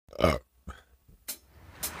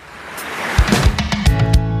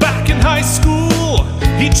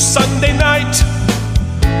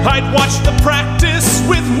the practice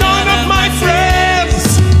with none of my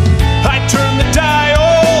friends. I turn the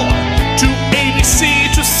dial to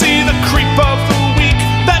ABC to see the creep of the week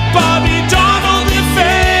that Bobby Donald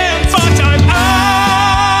defends. But I'm out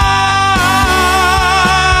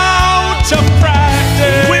of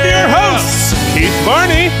practice. With your hosts, Keith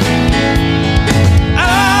Barney. Out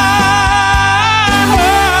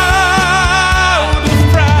of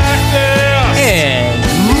practice. And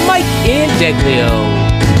Mike Indeglio.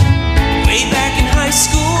 Way back in high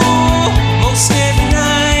school, most every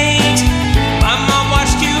night, my mom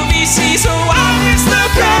watched QVC, so I missed the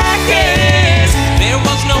practice. There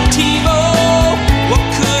was no TiVo, what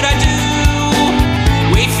could I do?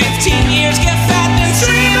 Wait 15 years, get fat, then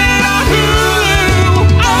stream it on Hulu.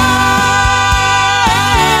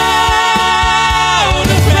 Out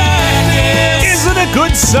of practice. Is it a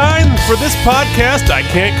good sign for this podcast? I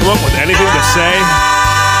can't come up with anything to say.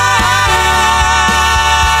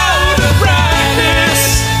 Out of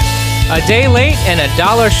practice. A day late and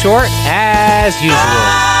 $1 short as usual.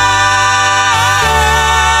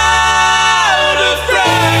 Out of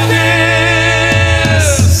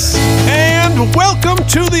practice. And welcome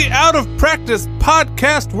to the Out of Practice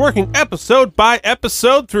podcast, working episode by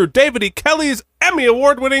episode through David E. Kelly's Emmy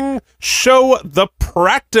Award-winning show, The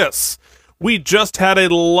Practice. We just had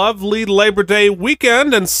a lovely Labor Day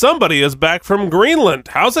weekend, and somebody is back from Greenland.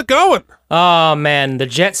 How's it going? Oh man, the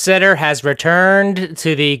jet setter has returned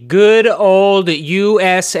to the good old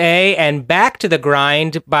USA and back to the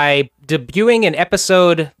grind by debuting an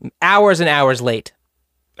episode hours and hours late.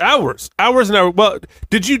 Hours and hours. Well,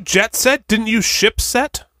 did you jet set? Didn't you ship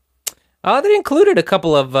set? They included a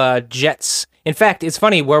couple of jets. In fact, it's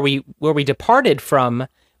funny where we departed from.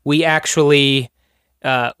 We actually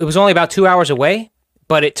it was only about 2 hours away,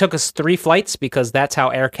 but it took us 3 flights because that's how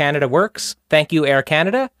Air Canada works. Thank you, Air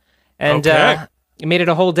Canada. And Okay. it made it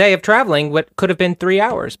a whole day of traveling, what could have been 3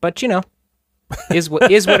 hours. But, you know, is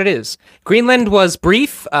what it is. Greenland was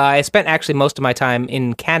brief. I spent actually most of my time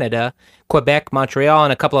in Canada, Quebec, Montreal,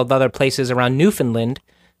 and a couple of other places around Newfoundland.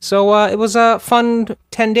 So it was a fun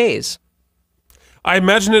 10 days. I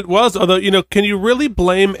imagine it was, although, can you really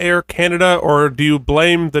blame Air Canada, or do you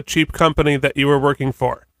blame the cheap company that you were working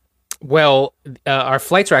for? Well, our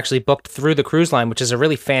flights are actually booked through the cruise line, which is a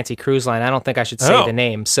really fancy cruise line. I don't think I should say the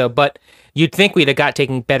name. So, but you'd think we'd have got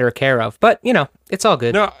taken better care of. But, it's all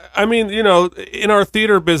good. No, I mean, in our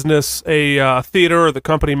theater business, a theater or the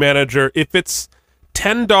company manager, if it's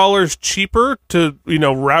 $10 cheaper to,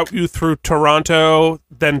 route you through Toronto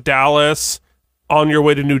than Dallas on your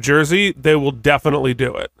way to New Jersey, they will definitely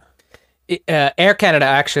do it. Air Canada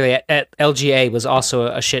actually at LGA was also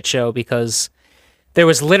a shit show because there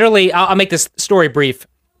was literally, I'll make this story brief.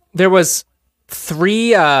 There was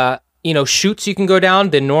 3, chutes you can go down.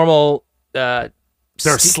 The normal, There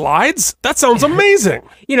are slides? That sounds amazing.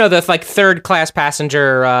 the like third class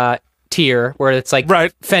passenger tier where it's like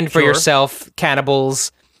Right, fend for sure. yourself,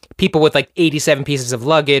 cannibals, people with like 87 pieces of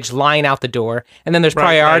luggage lying out the door, and then there's Right,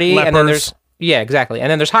 priority, like and then lepers. exactly,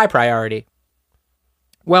 and then there's high priority.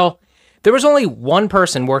 Well, there was only one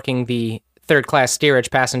person working the third class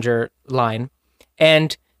steerage passenger line,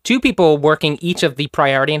 and 2 people working each of the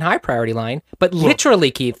priority and high priority line. But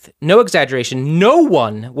literally, Keith, no exaggeration,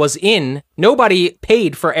 nobody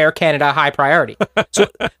paid for Air Canada high priority. So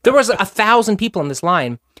there was 1,000 people in this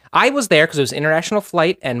line. I was there because it was an international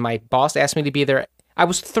flight, and my boss asked me to be there. I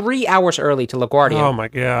was 3 hours early to LaGuardia, Oh, my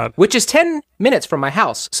God. which is 10 minutes from my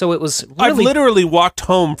house. So it was really... I've literally walked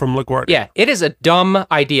home from LaGuardia. Yeah, it is a dumb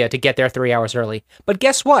idea to get there 3 hours early. But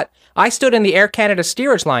guess what? I stood in the Air Canada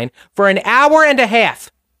steerage line for an hour and a half,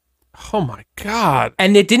 Oh, my God.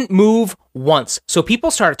 and it didn't move once. So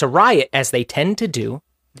people started to riot, as they tend to do.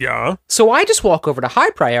 Yeah. So I just walk over to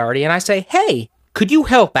high priority, and I say, hey, could you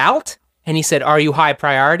help out? And he said, are you high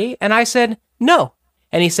priority? And I said, no.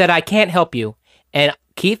 And he said, I can't help you. And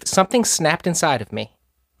Keith, something snapped inside of me.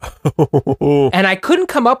 And I couldn't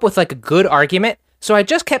come up with like a good argument. So I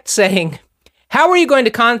just kept saying, how are you going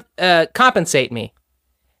to compensate me?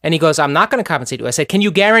 And he goes, I'm not going to compensate you. I said, can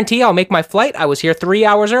you guarantee I'll make my flight? I was here 3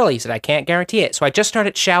 hours early. He said, I can't guarantee it. So I just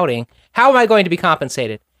started shouting, how am I going to be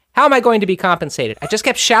compensated? How am I going to be compensated? I just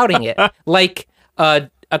kept shouting it like a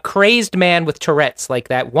crazed man with Tourette's, like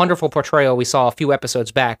that wonderful portrayal we saw a few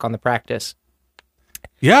episodes back on The Practice.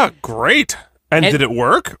 Yeah, great. And did it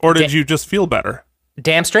work, or did you just feel better?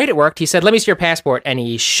 Damn straight it worked. He said, let me see your passport, and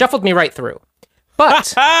he shuffled me right through.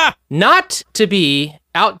 But not to be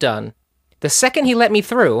outdone, the second he let me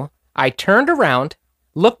through, I turned around,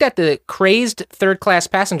 looked at the crazed third-class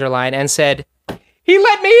passenger line, and said, he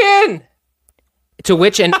let me in! To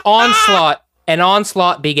which an onslaught an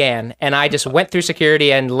onslaught began, and I just went through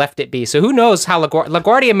security and left it be. So who knows how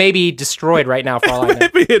LaGuardia may be destroyed right now for all I know.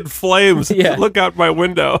 Maybe in flames. Yeah. Look out my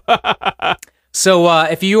window. So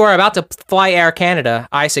if you are about to fly Air Canada,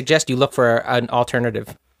 I suggest you look for an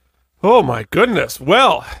alternative. Oh my goodness.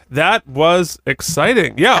 Well, that was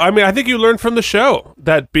exciting. Yeah, I mean, I think you learned from the show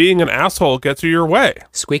that being an asshole gets you your way.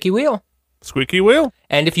 Squeaky wheel. Squeaky wheel.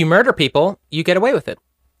 And if you murder people, you get away with it.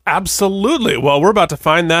 Absolutely. Well, we're about to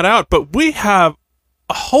find that out, but we have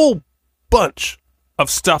a whole bunch of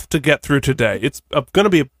stuff to get through today. It's going to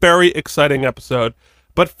be a very exciting episode.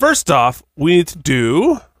 But first off, we need to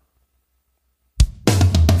do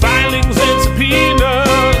filings and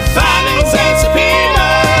subpoenas. Filings and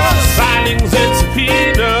subpoenas. Filings and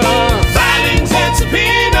subpoenas. Filings and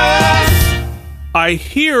subpoenas. I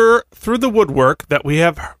hear through the woodwork that we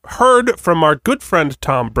have heard from our good friend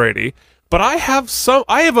Tom Brady, but I have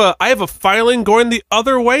a filing going the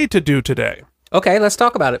other way to do today. Okay, let's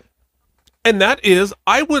talk about it. And that is,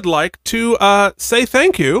 I would like to say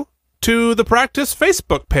thank you to the Practice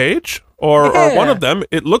Facebook page, or one of them.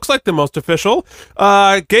 It looks like the most official.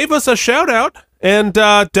 Gave us a shout out and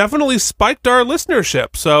definitely spiked our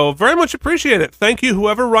listenership. So very much appreciate it. Thank you,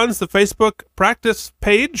 whoever runs the Facebook Practice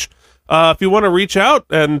page. If you want to reach out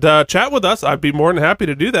and chat with us, I'd be more than happy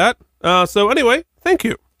to do that. So anyway, thank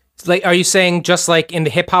you. Like, are you saying just like in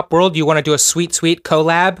the hip hop world, you want to do a sweet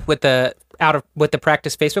collab with the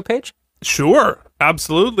Practice Facebook page? Sure,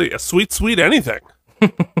 absolutely. A sweet anything.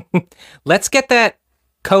 Let's get that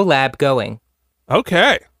collab going.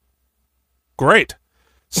 Okay. Great.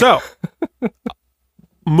 So,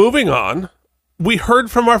 moving on, we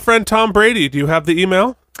heard from our friend Tom Brady. Do you have the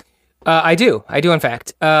email? I do in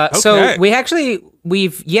fact. So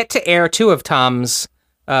we've yet to air 2 of Tom's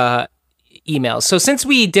emails. So since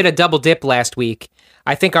we did a double dip last week,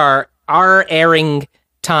 I think our airing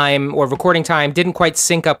time or recording time didn't quite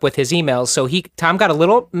sync up with his emails. So Tom got a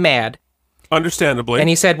little mad. Understandably. And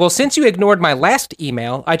he said, well, since you ignored my last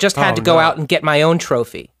email, I just had to go out and get my own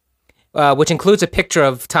trophy, which includes a picture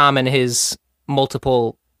of Tom and his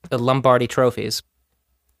multiple Lombardi trophies.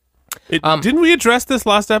 Didn't we address this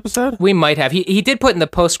last episode? We might have. He did put in the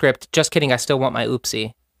postscript, just kidding, I still want my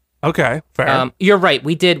oopsie. Okay, fair. You're right.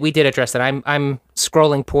 We did address that. I'm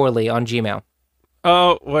scrolling poorly on Gmail.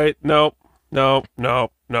 Oh, wait, no.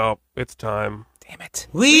 It's time. Damn it.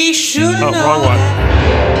 We should know. Wrong one.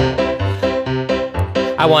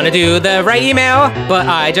 I want to do the right email, but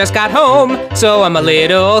I just got home, so I'm a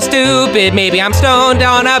little stupid. Maybe I'm stoned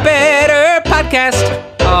on a better podcast.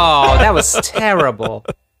 Oh, that was terrible.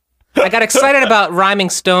 I got excited about rhyming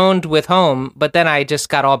stoned with home, but then I just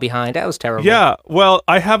got all behind. That was terrible. Yeah, well,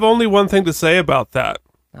 I have only one thing to say about that.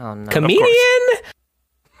 Oh, no. Comedian?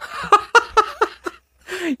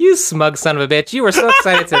 You smug son of a bitch. You were so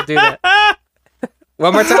excited to do that.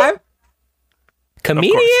 One more time?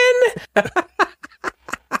 Comedian?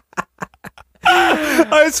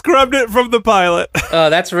 I scrubbed it from the pilot. Oh,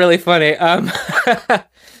 that's really funny.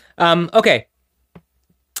 Okay.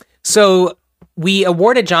 So we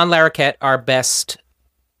awarded John Larroquette our best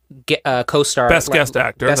co-star. Best guest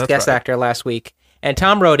actor. Best guest actor last week. And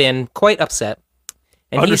Tom wrote in quite upset.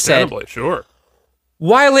 And he said, understandably, sure.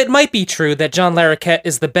 While it might be true that John Larroquette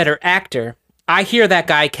is the better actor, I hear that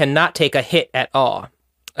guy cannot take a hit at all.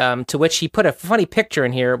 To which he put a funny picture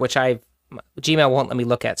in here, which Gmail won't let me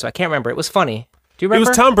look at, so I can't remember. It was funny. Do you remember? It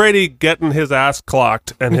was Tom Brady getting his ass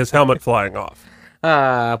clocked and his helmet flying off.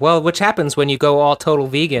 Well, which happens when you go all total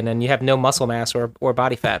vegan and you have no muscle mass or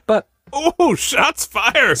body fat. But oh, shots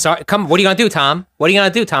fired! Sorry, what are you gonna do, Tom? What are you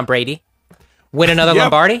gonna do, Tom Brady? Win another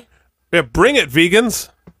Lombardi? Yeah, bring it, vegans.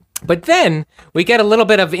 But then we get a little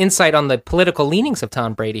bit of insight on the political leanings of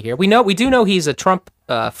Tom Brady here. We do know he's a Trump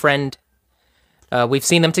friend. We've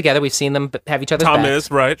seen them together. We've seen them have each other's backs. Tom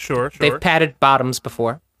is, right, sure. They've patted bottoms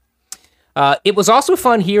before. It was also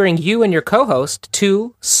fun hearing you and your co-host,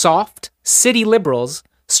 2 soft city liberals,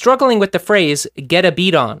 struggling with the phrase, get a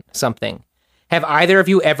beat on something. Have either of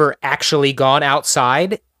you ever actually gone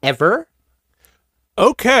outside, ever?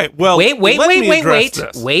 Okay, well, wait.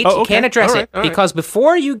 This. You can't address it, because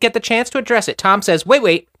before you get the chance to address it, Tom says,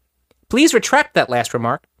 wait. Please retract that last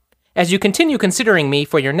remark, as you continue considering me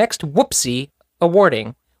for your next whoopsie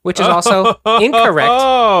awarding, which is also incorrect.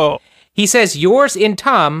 Oh. He says, yours in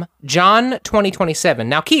Tom, John 2027.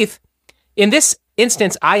 Now, Keith, in this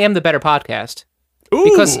instance, I am the better podcast. Ooh.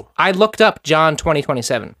 Because I looked up John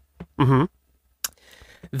 2027. Mm-hmm.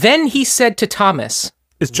 Then he said to Thomas...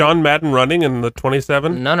 Is John Madden running in the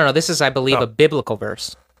 27? No. This is, I believe, a biblical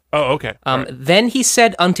verse. Oh, okay. Right. Then he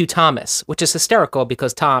said unto Thomas, which is hysterical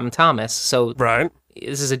because Thomas, so right.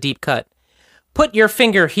 This is a deep cut. Put your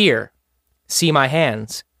finger here. See my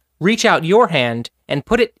hands. Reach out your hand and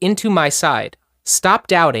put it into my side. Stop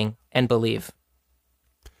doubting and believe.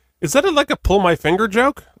 Is that like a pull my finger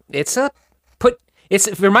joke? It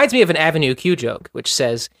reminds me of an Avenue Q joke, which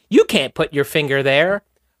says, "You can't put your finger there.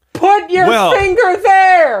 Put your finger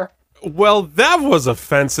there." Well, that was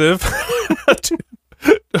offensive.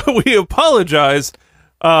 We apologize.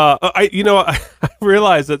 I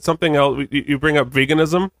realize that something else. You bring up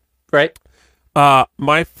veganism, right?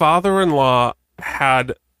 My father-in-law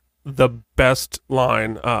had the best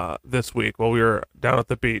line this week while we were down at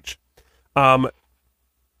the beach.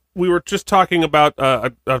 We were just talking about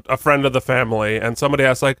a friend of the family, and somebody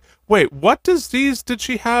asked, like, "Wait, what disease did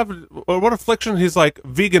she have? Or what affliction?" He's like,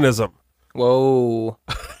 "Veganism." Whoa,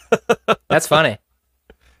 that's funny.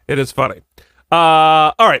 It is funny.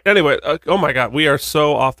 All right. Anyway, oh my God, we are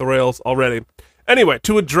so off the rails already. Anyway,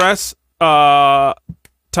 to address Tom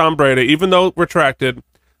Brady, even though retracted,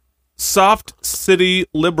 soft city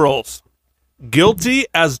liberals, guilty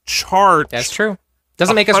as charged. That's true.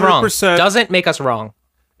 Doesn't make us wrong. Doesn't make us wrong.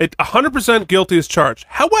 100% guilty as charged.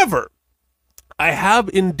 However, I have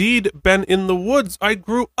indeed been in the woods. I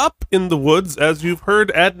grew up in the woods, as you've heard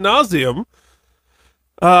ad nauseum,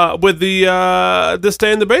 with the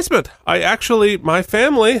stay in the basement. My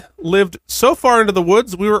family lived so far into the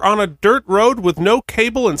woods, we were on a dirt road with no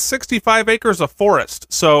cable and 65 acres of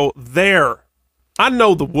forest. So there. I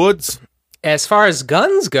know the woods. As far as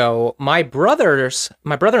guns go, my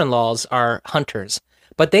brother-in-laws are hunters.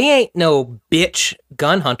 But they ain't no bitch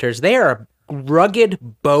gun hunters. They are rugged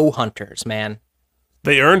bow hunters, man.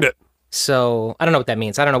 They earned it. So, I don't know what that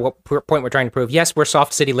means. I don't know what point we're trying to prove. Yes, we're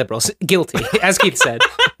soft city liberals. Guilty, as Keith said.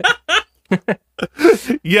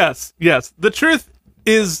 Yes. The truth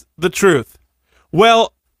is the truth.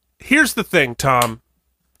 Well, here's the thing, Tom.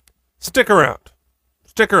 Stick around.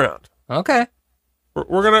 Okay.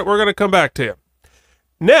 We're gonna come back to you.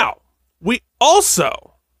 Now, we also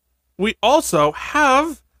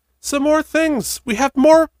have some more things. We have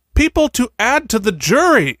more people to add to the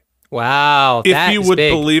jury. Wow, if you would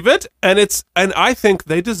believe it, and I think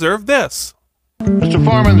they deserve this. Mr.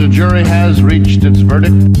 Foreman, the jury has reached its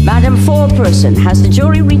verdict. Madam Foreperson, has the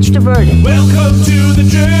jury reached a verdict? Welcome to the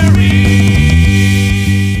jury.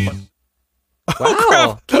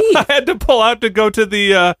 Wow, Keith. I had to pull out to go to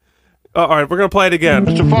the. All right, we're gonna play it again.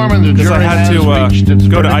 Mr. Foreman, the jury has reached its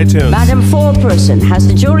go verdict. to iTunes. Madam Foreperson, has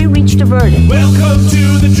the jury reached a verdict? Welcome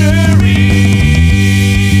to the jury.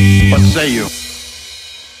 What say you?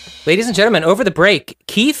 Ladies and gentlemen, over the break,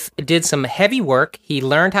 Keith did some heavy work. He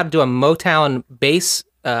learned how to do a Motown bass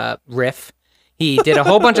riff. He did a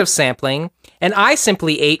whole bunch of sampling. And I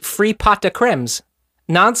simply ate free pâte de crèmes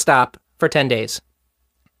nonstop for 10 days.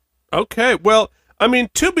 Okay, well, I mean,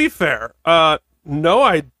 to be fair, no,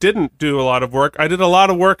 I didn't do a lot of work. I did a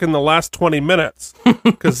lot of work in the last 20 minutes.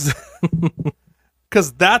 Because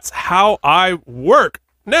that's how I work.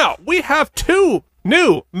 Now, we have 2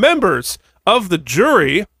 new members of the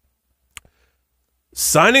jury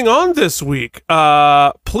signing on this week.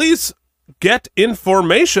 Please get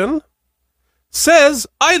information. Says,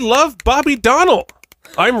 I love Bobby Donnell.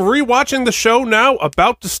 I'm rewatching the show now,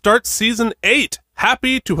 about to start season 8.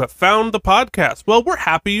 Happy to have found the podcast. Well, we're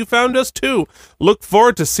happy you found us too. Look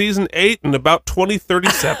forward to season 8 in about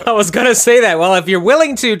 2037. I was going to say that. Well, if you're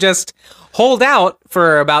willing to just hold out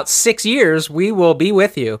for about 6 years, we will be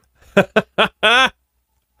with you.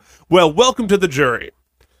 Well, welcome to the jury.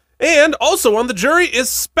 And also on the jury is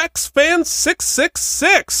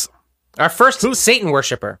SpexFan666. Our first Satan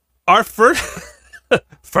worshiper. Our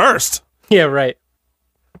first. Yeah, right.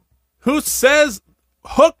 Who says,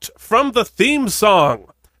 hooked from the theme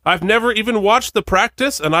song. I've never even watched The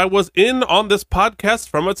Practice, and I was in on this podcast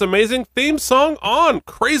from its amazing theme song on.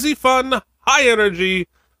 Crazy fun, high energy.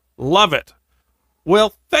 Love it.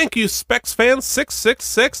 Well, thank you,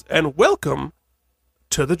 SpexFan666, and welcome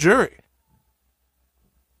to the jury.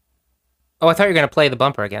 Oh, I thought you were going to play the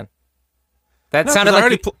bumper again. That No, sounded 'cause I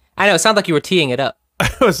like already I know, it sounded like you were teeing it up. I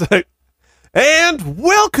was like, and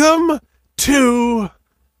welcome to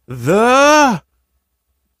the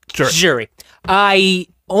Jury. I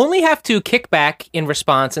only have to kick back in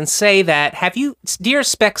response and say that, have you, dear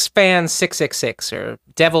Specs Fan 666 or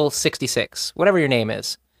Devil 66, whatever your name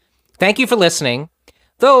is, thank you for listening.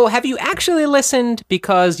 Though, have you actually listened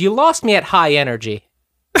because you lost me at high energy?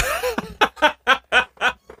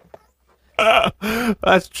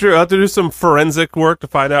 That's true. I have to do some forensic work to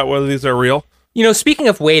find out whether these are real. You know, speaking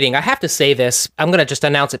of waiting, I have to say this. I'm going to just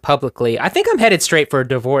announce it publicly. I think I'm headed straight for a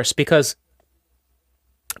divorce because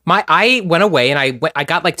I went away and I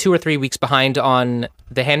got like 2 or 3 weeks behind on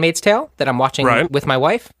The Handmaid's Tale that I'm watching with my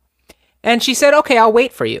wife. And she said, okay, I'll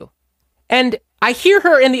wait for you. And I hear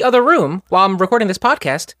her in the other room while I'm recording this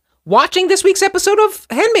podcast, watching this week's episode of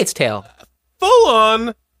Handmaid's Tale. Full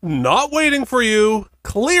on, not waiting for you,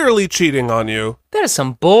 clearly cheating on you. That is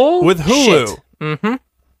some bull With Hulu. shit. Mm-hmm.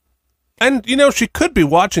 And, she could be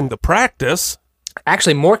watching The Practice.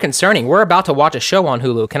 Actually, more concerning, we're about to watch a show on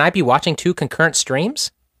Hulu. Can I be watching 2 concurrent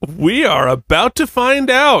streams? We are about to find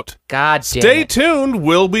out. God damn Stay it. tuned.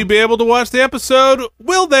 Will we be able to watch the episode?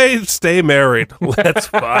 Will they stay married? Let's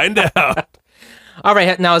find out. All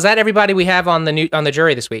right, now is that everybody we have on the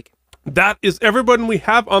jury this week? That is everyone we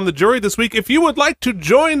have on the jury this week. If you would like to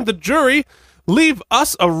join the jury, leave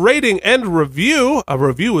us a rating and review. A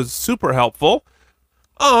review is super helpful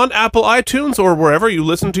on Apple iTunes or wherever you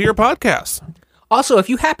listen to your podcasts. Also, if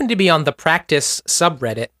you happen to be on the Practice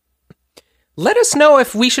subreddit, let us know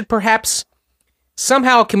if we should perhaps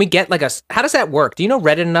somehow, can we get how does that work? Do you know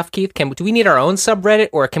Reddit enough, Keith? Do we need our own subreddit,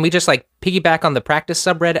 or can we just piggyback on the Practice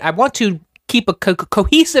subreddit? I want to keep a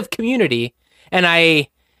cohesive community, and I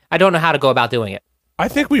don't know how to go about doing it. I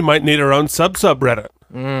think we might need our own subreddit.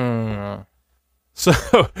 So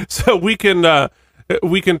we can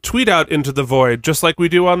tweet out into the void just like we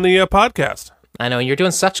do on the podcast. I know you're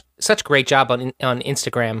doing such great job on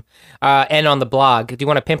Instagram and on the blog. Do you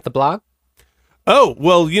want to pimp the blog? Oh,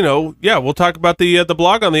 well, we'll talk about the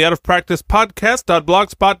blog on the Out of Practice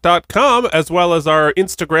Podcast.blogspot.com, as well as our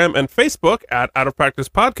Instagram and Facebook at Out of Practice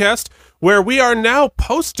Podcast, where we are now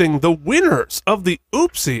posting the winners of the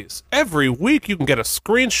Oopsies. Every week you can get a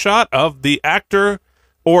screenshot of the actor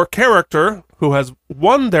or character who has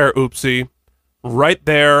won their Oopsie right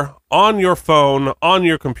there on your phone, on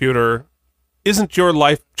your computer. Isn't your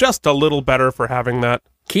life just a little better for having that?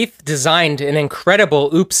 Keith designed an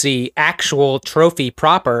incredible Oopsie actual trophy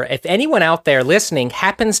proper. If anyone out there listening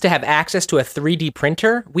happens to have access to a 3D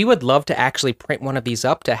printer, we would love to actually print one of these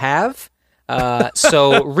up to have.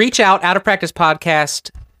 So reach out of practice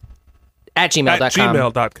podcast at gmail.com. At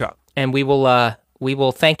gmail.com. And we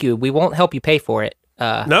will thank you. We won't help you pay for it.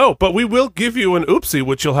 No, but we will give you an Oopsie,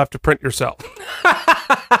 which you'll have to print yourself.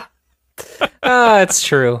 It's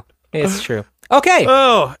true. It's true. Okay.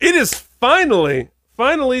 Oh, it is finally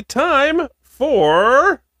time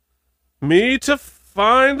for me to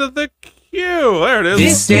find the cue. There it is.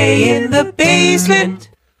 This day in the basement.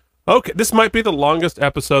 Okay, this might be the longest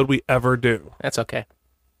episode we ever do. That's okay.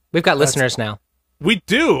 We've got listeners now. We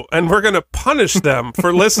do, and we're going to punish them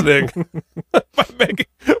for listening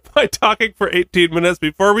by talking for 18 minutes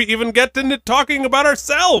before we even get into talking about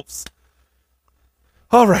ourselves.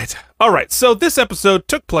 All right. So this episode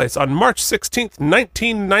took place on March 16th,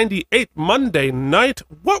 1998, Monday night.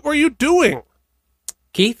 What were you doing?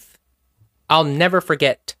 Keith, I'll never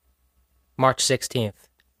forget March 16th,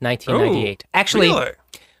 1998. Ooh, Actually, really?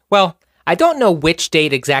 Well, I don't know which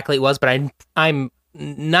date exactly it was, but I'm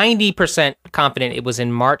 90% confident it was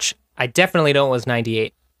in March. I definitely know it was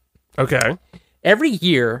 98. Okay. Every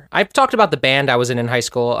year, I've talked about the band I was in high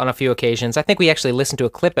school on a few occasions. I think we actually listened to a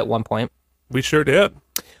clip at one point. We sure did.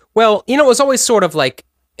 Well, it was always sort of like,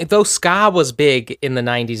 though ska was big in the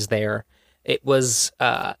 90s there, it was,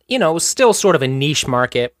 it was still sort of a niche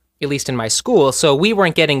market, at least in my school, so we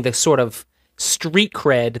weren't getting the sort of street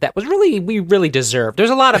cred that we really deserved. There's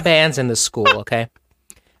a lot of bands in this school, okay?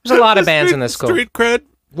 There's a lot of bands in this school. Street cred?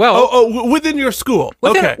 Well, within your school.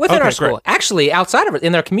 Within Okay, our school. great. Actually, outside of it,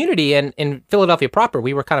 in their community and in Philadelphia proper,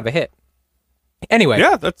 we were kind of a hit. Anyway.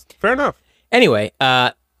 Yeah, that's fair enough. Anyway,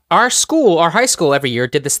 our high school every year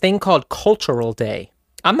did this thing called Cultural Day.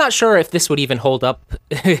 I'm not sure if this would even hold up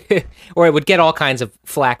or it would get all kinds of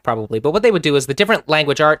flack probably. But what they would do is the different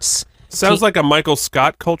language arts. Sounds like a Michael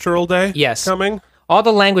Scott Cultural Day. Yes. Coming. All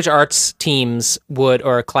the language arts teams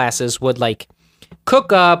or classes would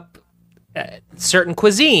cook up certain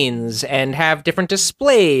cuisines and have different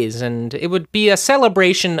displays. And it would be a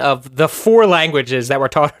celebration of the 4 languages that were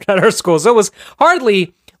taught at our school. So it was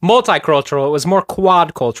hardly multicultural. It was more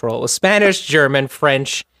quad cultural. It was Spanish, German,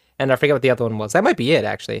 French, and I forget what the other one was. That might be it,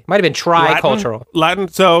 actually. It might have been tricultural. Latin.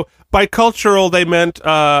 So by cultural, they meant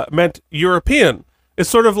European. It's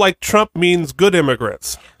sort of like Trump means good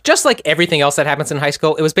immigrants. Just like everything else that happens in high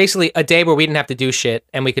school, it was basically a day where we didn't have to do shit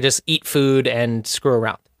and we could just eat food and screw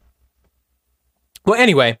around. Well,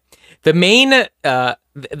 anyway, the main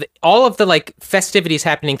all of the festivities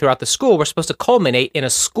happening throughout the school were supposed to culminate in a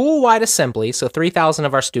school-wide assembly. So 3,000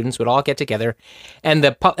 of our students would all get together, and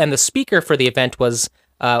the speaker for the event was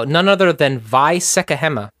none other than Vi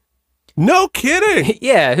Sekahema. No kidding.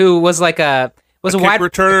 Yeah, who was a wide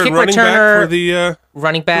returner and running back for the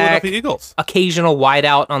running back, Philadelphia Eagles. Occasional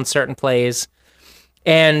wideout on certain plays,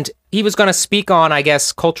 and he was going to speak on, I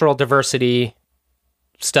guess, cultural diversity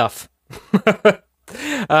stuff.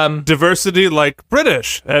 Diversity like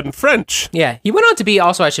British and French. Yeah, he went on to be,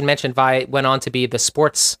 also I should mention, Vi went on to be the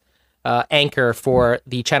sports anchor for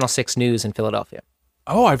the Channel 6 News in Philadelphia.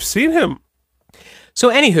 Oh, I've seen him. So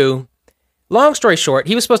anywho, long story short,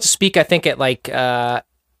 he was supposed to speak, I think, at like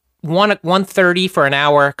 1:30 for an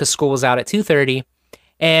hour because school was out at 2:30.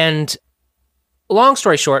 And long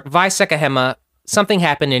story short, Vi Sekahema, something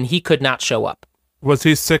happened and he could not show up. Was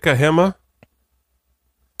he Sekahema?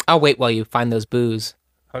 I'll wait while you find those boos.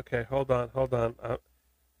 Okay, hold on.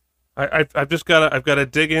 I've just I've got to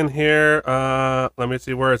dig in here. Let me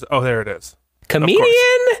see, where is it? Oh, there it is. Comedian?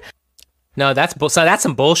 No, that's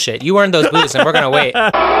some bullshit. You earned those boos and we're going to wait. All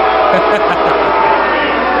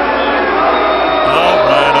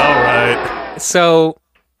right. So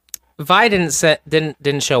Vi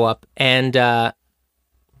didn't show up, and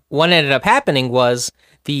what ended up happening was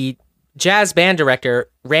the jazz band director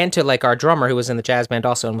ran to like our drummer who was in the jazz band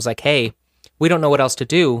also and was like, "Hey, we don't know what else to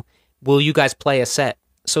do. Will you guys play a set?"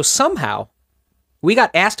 So somehow we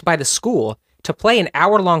got asked by the school to play an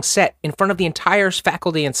hour-long set in front of the entire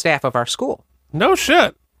faculty and staff of our school. No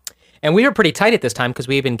shit. And we were pretty tight at this time because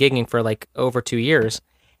we had been gigging for like over 2 years.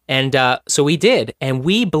 And so we did, and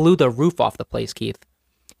we blew the roof off the place, Keith.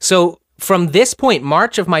 So from this point,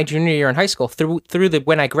 March of my junior year in high school, through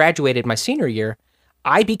when I graduated my senior year,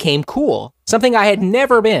 I became cool. Something I had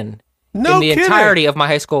never been in the kidding. entirety of my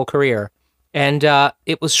high school career. And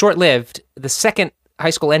it was short-lived. The second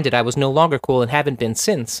high school ended, I was no longer cool and haven't been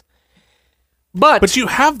since. But you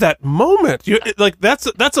have that moment.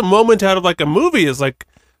 That's a moment out of like a movie. Is like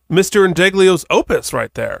Mr. Indeglio's opus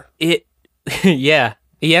right there. Yeah.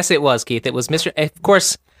 Yes, it was, Keith. It was Mr. Of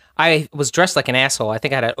course, I was dressed like an asshole. I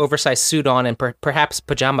think I had an oversized suit on and perhaps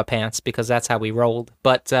pajama pants because that's how we rolled.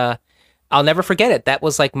 But I'll never forget it. That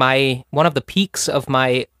was like one of the peaks of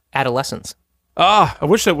my adolescence. I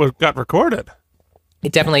wish it got recorded.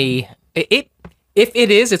 It definitely if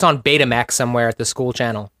it is, it's on Betamax somewhere at the school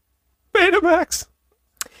channel. Betamax.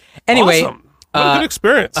 Anyway, awesome. What a good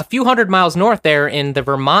experience. A few hundred miles north there in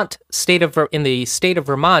the state of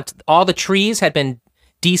Vermont, all the trees had been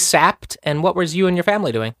desapped. And what was you and your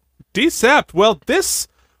family doing? Desapped. Well, this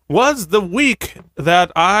was the week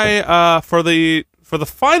that I, for the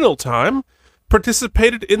final time,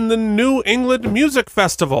 participated in the New England Music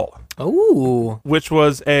Festival. Ooh. Which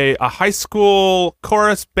was a high school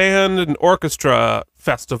chorus band and orchestra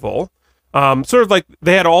festival. Sort of like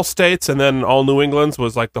they had all states and then all New England's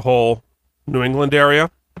was like the whole New England area.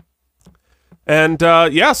 And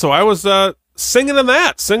so I was singing in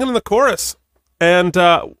the chorus. And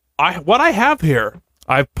what I have here,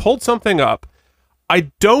 I've pulled something up.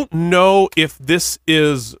 I don't know if this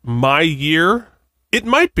is my year. It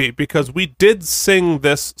might be because we did sing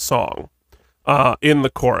this song in the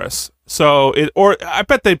chorus. So I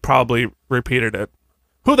bet they probably repeated it.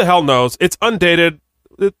 Who the hell knows? It's undated.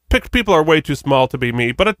 People are way too small to be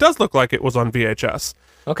me, but it does look like it was on VHS.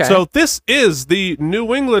 Okay. So this is the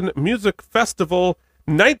New England Music Festival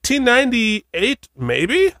 1998,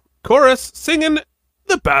 maybe? Chorus singing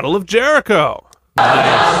The Battle of Jericho.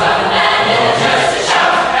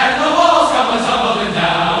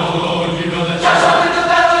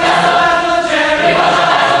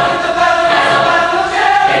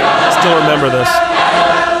 Still remember this.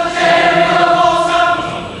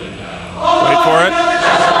 Wait for it.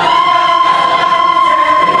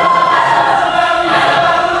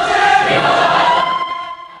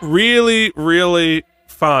 Really, really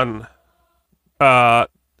fun. At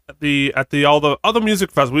all the other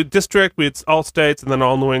music festivals, we had District, we had all states, and then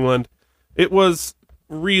all New England. It was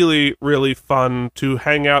really, really fun to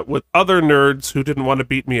hang out with other nerds who didn't want to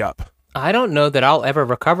beat me up. I don't know that I'll ever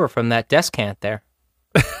recover from that descant there.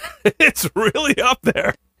 It's really up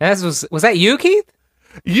there. Was that you, Keith?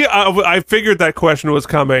 Yeah, I figured that question was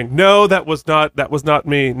coming. No, that was not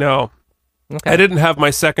me. No. Okay. I didn't have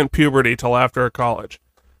my second puberty till after college.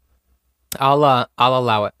 I'll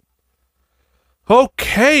allow it.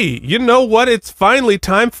 Okay, you know what? It's finally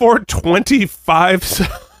time for 25 some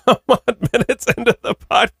odd minutes into the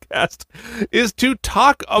podcast is to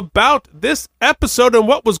talk about this episode and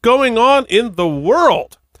what was going on in the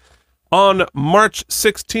world. On March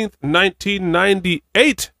 16th,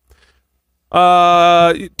 1998,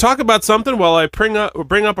 talk about something while I bring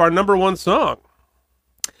up our number one song.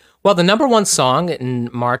 Well, the number one song in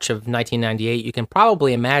March of 1998, you can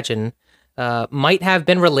probably imagine, might have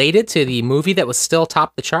been related to the movie that was still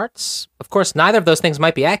top the charts. Of course, neither of those things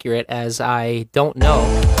might be accurate, as I don't know.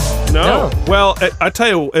 No. Well, I tell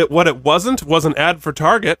you, what it wasn't was an ad for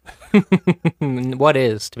Target. What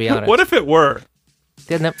is, to be honest? What if it were?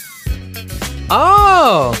 Didn't it?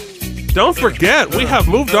 Oh! don't forget, we have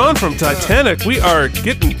moved on from Titanic. We are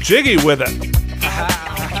getting jiggy with it.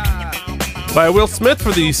 By Will Smith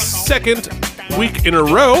for the second week in a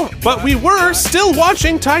row, but we were still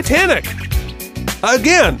watching Titanic.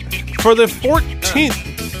 Again, for the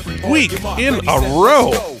 14th week in a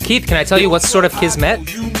row. Keith, can I tell you what's sort of kismet?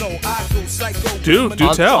 Do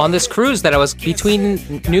tell. On this cruise that I was between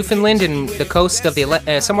Newfoundland and the coast of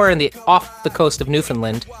the somewhere in the off the coast of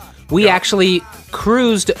Newfoundland, we actually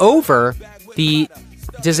cruised over the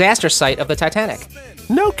disaster site of the Titanic.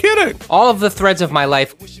 No kidding. All of the threads of my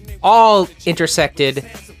life all intersected,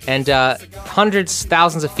 and hundreds,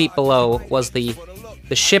 thousands of feet below was the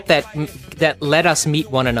ship that let us meet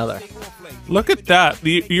one another. Look at that.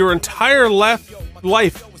 Your entire life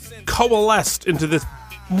coalesced into this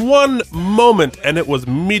one moment, and it was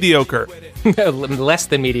mediocre. Less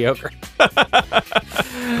than mediocre.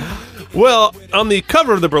 Well, on the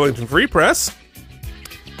cover of the Burlington Free Press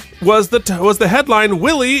was the headline,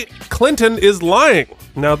 Willie Clinton is lying.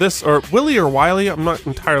 Now this, or Willie or Wiley, I'm not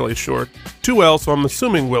entirely sure. 2L, so I'm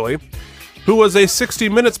assuming Willie, who was a 60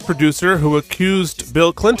 Minutes producer who accused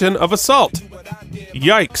Bill Clinton of assault.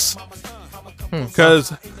 Yikes.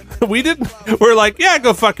 Because we're like, yeah,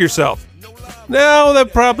 go fuck yourself. Now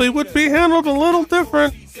that probably would be handled a little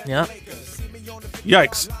different. Yeah.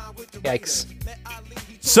 Yikes. Yikes.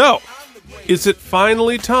 So, is it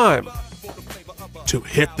finally time to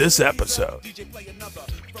hit this episode?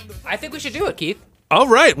 I think we should do it, Keith. All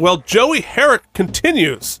right, well, Joey Herrick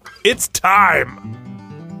continues. It's time.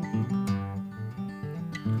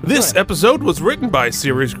 This episode was written by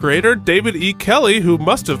series creator David E. Kelly, who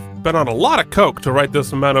must have been on a lot of coke to write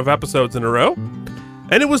this amount of episodes in a row.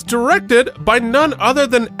 And it was directed by none other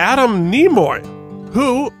than Adam Nimoy,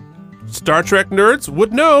 who, Star Trek nerds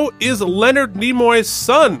would know, is Leonard Nimoy's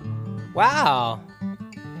son. Wow.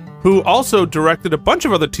 Who also directed a bunch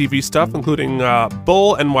of other TV stuff, including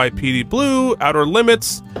Bull, NYPD Blue, Outer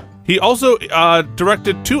Limits. He also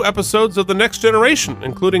directed 2 episodes of The Next Generation,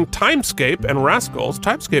 including Timescape and Rascals,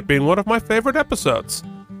 Timescape being one of my favorite episodes.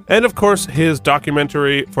 And of course, his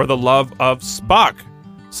documentary For the Love of Spock.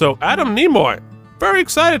 So Adam Nimoy, very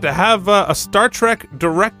excited to have a Star Trek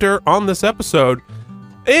director on this episode.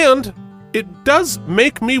 And it does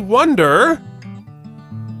make me wonder...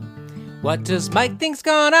 What does Mike think's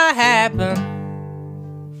gonna happen?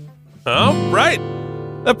 All right.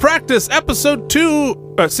 The Practice, Episode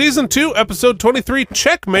 2, Season 2, Episode 23,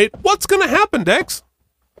 Checkmate. What's going to happen, Dex?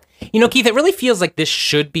 You know, Keith, it really feels like this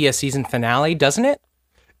should be a season finale, doesn't it?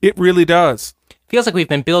 It really does. Feels like we've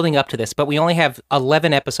been building up to this, but we only have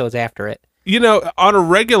 11 episodes after it. You know, on a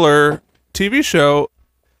regular TV show,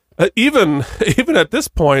 even at this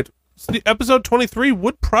point, the Episode 23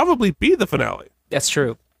 would probably be the finale. That's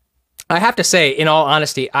true. I have to say, in all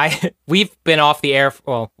honesty, we've been off the air.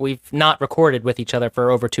 Well, we've not recorded with each other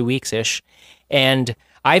for over 2 weeks-ish, and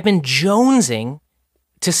I've been jonesing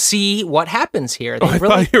to see what happens here. I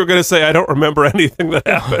thought you were going to say I don't remember anything that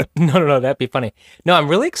happened. No, that'd be funny. No, I'm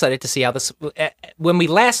really excited to see how this. When we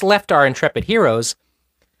last left our intrepid heroes,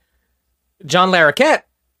 John Larroquette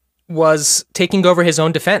was taking over his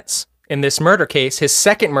own defense in this murder case, his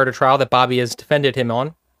second murder trial that Bobby has defended him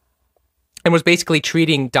on. And was basically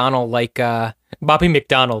treating Donald like Bobby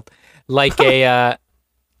McDonald, like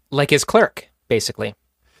like his clerk, basically.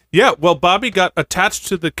 Yeah, well, Bobby got attached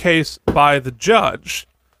to the case by the judge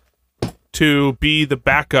to be the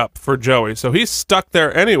backup for Joey, so he's stuck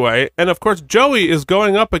there anyway. And of course, Joey is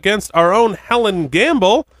going up against our own Helen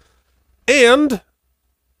Gamble, and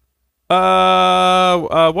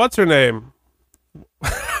what's her name?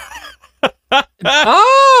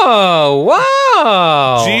 Oh,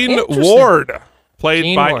 wow. Jean Ward, played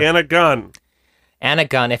Jean by Ward. Anna Gunn. Anna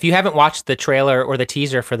Gunn. If you haven't watched the trailer or the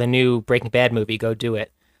teaser for the new Breaking Bad movie, go do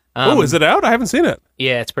it. Oh, is it out? I haven't seen it.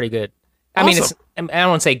 Yeah, it's pretty good. I mean, Awesome. I don't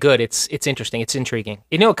want to say good. It's interesting. It's intriguing.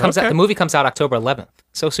 You know, it comes out. The movie comes out October 11th.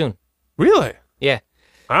 So soon. Really? Yeah.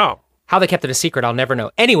 Wow. How they kept it a secret, I'll never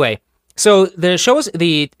know. Anyway, so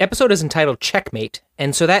the episode is entitled Checkmate,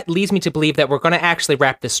 and so that leads me to believe that we're going to actually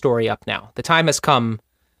wrap this story up now. The time has come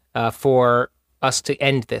for us to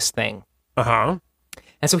end this thing. Uh-huh.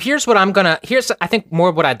 And so here's I think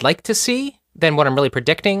more what I'd like to see than what I'm really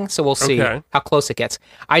predicting. So we'll see how close it gets.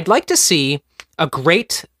 I'd like to see a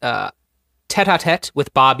great tete-a-tete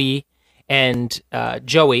with Bobby and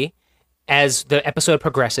Joey as the episode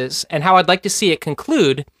progresses. And how I'd like to see it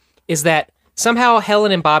conclude is that somehow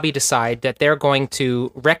Helen and Bobby decide that they're going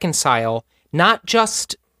to reconcile not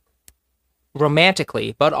just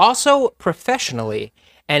romantically, but also professionally.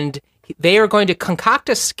 And they are going to concoct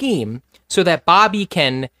a scheme so that Bobby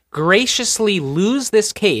can graciously lose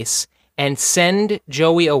this case and send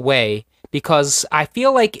Joey away because I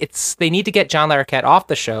feel like they need to get John Larroquette off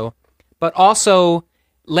the show, but also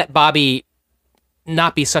let Bobby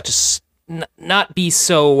not be so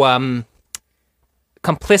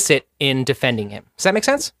complicit in defending him. Does that make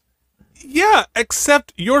sense? Yeah,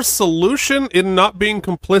 except your solution in not being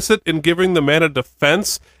complicit in giving the man a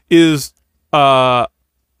defense is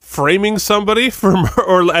framing somebody for,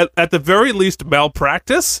 or at the very least,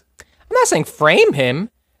 malpractice. I'm not saying frame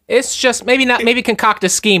him. It's just maybe concoct a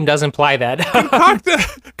scheme does imply that.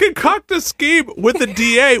 Concoct a scheme with the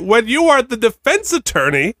DA when you are the defense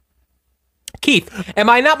attorney. Keith, am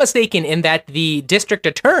I not mistaken in that the district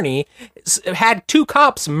attorney had 2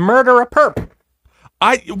 cops murder a perp?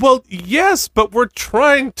 Well, yes, but we're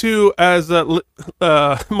trying to, as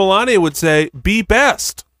Melania would say, be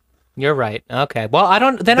best. You're right. Okay. Well, I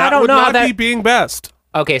don't know would how not that be being best.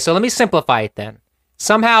 Okay, so let me simplify it then.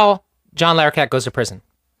 Somehow John Larroquette goes to prison.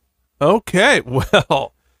 Okay,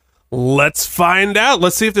 well, let's find out.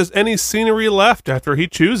 Let's see if there's any scenery left after he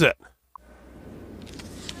chews it.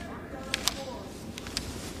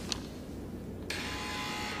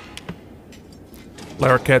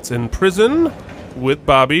 Larroquette's in prison with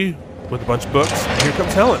Bobby with a bunch of books. Here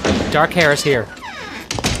comes Helen. Dark hair is here.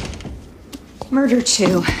 Murder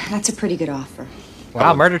 2. That's a pretty good offer.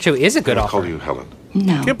 Wow, Murder 2 is a good I'll offer. call you Helen.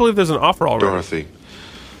 No. I can't believe there's an offer already. Dorothy.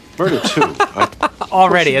 Murder 2.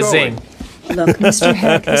 Already a Where's she going? zing. Look, Mr.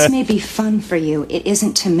 Herrick, this may be fun for you. It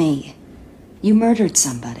isn't to me. You murdered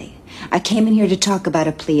somebody. I came in here to talk about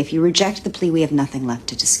a plea. If you reject the plea, we have nothing left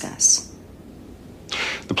to discuss.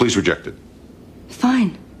 The plea's rejected.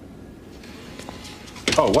 Fine.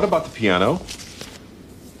 Oh, what about the piano?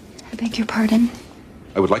 I beg your pardon?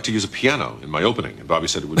 I would like to use a piano in my opening, and Bobby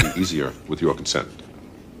said it would be easier with your consent.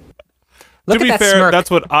 Look To at be that fair, smirk.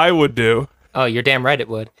 that's what I would do. Oh, you're damn right it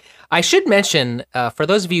would. I should mention, for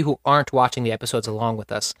those of you who aren't watching the episodes along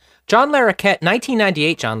with us, John Larroquette,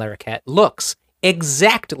 1998 John Larroquette, looks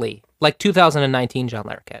exactly like 2019 John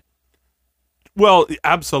Larroquette. Well,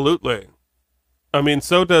 absolutely. I mean,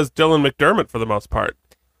 so does Dylan McDermott for the most part.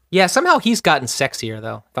 Yeah, somehow he's gotten sexier,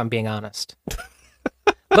 though, if I'm being honest.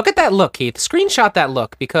 Look at that look, Keith. Screenshot that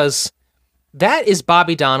look, because that is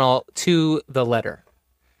Bobby Donnell to the letter.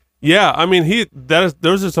 Yeah, I mean,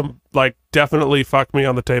 those are some, like, definitely fuck me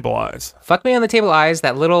on the table eyes. Fuck me on the table eyes,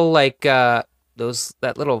 that little, like, that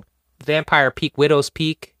little vampire peak, widow's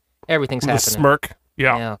peak. Everything's The happening. smirk.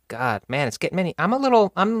 Yeah. Oh, God, man, it's getting many. I'm a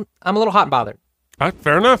little hot and bothered.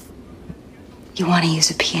 Fair enough. You want to use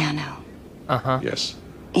a piano Yes.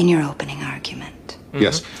 in your opening argument.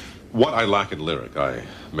 Yes. What I lack in lyric, I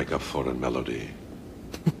make up for in melody.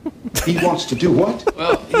 He wants to do what?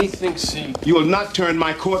 Well, he thinks he... You will not turn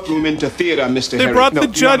my courtroom into theater, Mr. They Herrick. brought No, the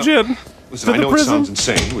judge no. in Listen, to I the know prison. it sounds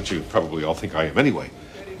insane, which you probably all think I am anyway.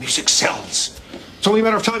 Music sells. It's only a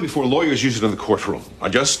matter of time before lawyers use it in the courtroom. I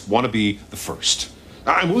just want to be the first.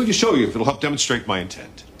 I'm willing to show you if it'll help demonstrate my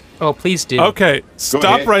intent. Oh, please do. Okay, stop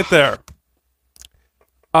ahead. right there.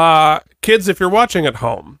 Kids, if you're watching at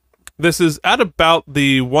home, this is at about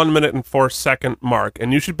the 1 minute and 4 second mark,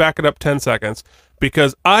 and you should back it up 10 seconds,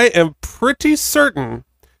 because I am pretty certain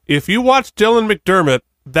if you watch Dylan McDermott,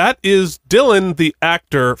 that is Dylan, the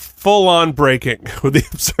actor, full on breaking with the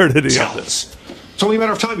absurdity of this. Sells. It's only a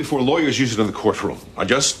matter of time before lawyers use it in the courtroom. I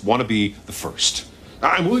just want to be the first.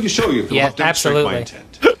 I'm willing to show you if it'll Yeah, help demonstrate my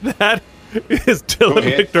absolutely. intent. That is Dylan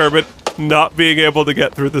ahead. McDermott not being able to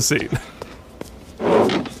get through the scene.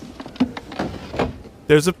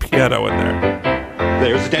 There's a piano in there.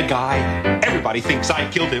 There's a dead guy. Everybody thinks I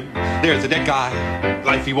killed him. There's a dead guy.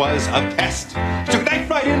 Life he was a pest. Took a knife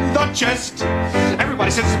right in the chest.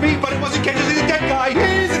 Everybody says it's me, but it wasn't Kendrick. He's a dead guy.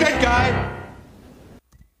 He's a dead guy.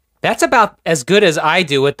 That's about as good as I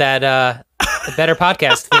do with that the Better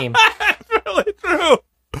Podcast theme. Really true.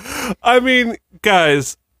 I mean,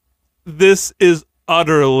 guys, this is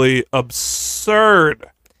utterly absurd.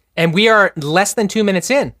 And we are less than 2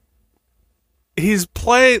 minutes in.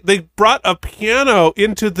 They brought a piano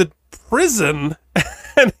into the prison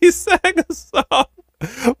and he sang a song.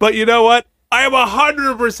 But you know what? I am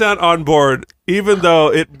 100% on board, even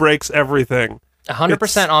though it breaks everything.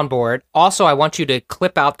 100% on board. Also, I want you to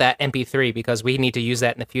clip out that MP3 because we need to use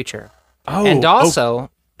that in the future. And also,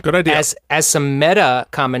 good idea. as some meta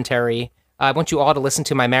commentary, I want you all to listen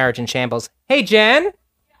to My Marriage in Shambles. Hey, Jen,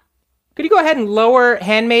 could you go ahead and lower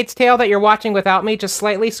Handmaid's Tale that you're watching without me just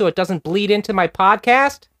slightly so it doesn't bleed into my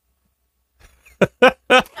podcast?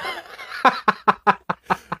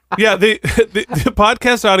 Yeah, the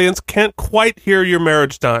podcast audience can't quite hear your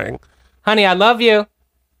marriage dying. Honey, I love you.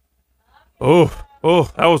 Oh,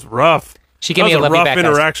 that was rough. She gave That me a was a love you rough back. guys.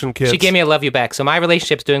 interaction, kids. She gave me a love you back. So my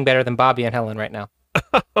relationship's doing better than Bobby and Helen right now.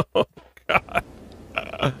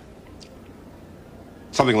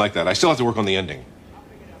 Something like that. I still have to work on the ending.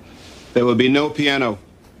 There will be no piano.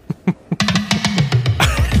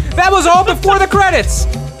 That was all before the credits.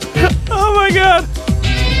 Oh my god.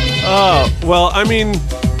 Oh, well, I mean,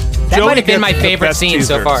 That Joey might have been gets my the favorite best scene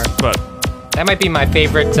so teasers, far. But That might be my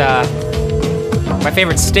favorite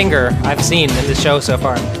stinger I've seen in the show so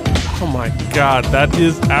far. oh my god, that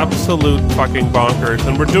is absolute fucking bonkers.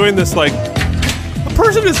 And we're doing this like a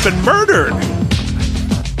person has been murdered.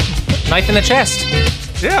 Knife in the chest.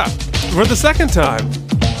 Yeah, for the second time.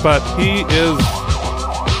 But he is.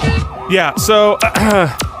 Yeah, so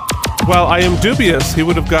while I am dubious he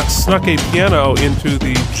would have got snuck a piano into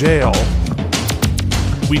the jail,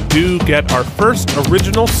 we do get our first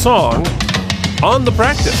original song on the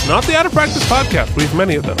Practice. Not the Out of Practice podcast. We have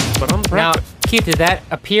many of those, but on the Now, Practice. Keith, did that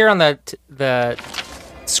appear on the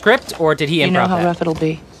script, or did he improv You know how that? rough it'll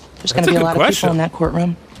be. There's going That's to a be a good lot question. of people in that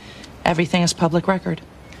courtroom. Everything is public record.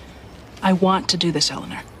 I want to do this,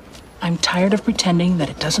 Eleanor. I'm tired of pretending that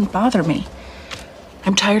it doesn't bother me.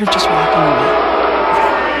 I'm tired of just walking away.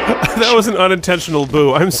 That was an unintentional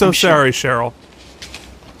boo. I'm so sure. sorry, Cheryl.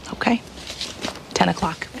 Okay? 10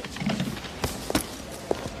 o'clock.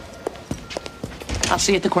 I'll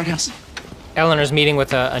see you at the courthouse. Eleanor's meeting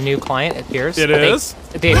with a new client, it appears. It They- is?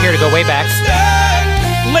 They appear to go way back.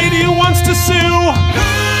 Lady who wants to sue.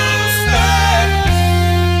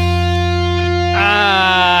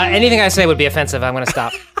 Anything I say would be offensive. I'm going to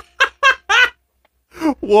stop.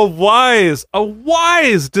 Well, a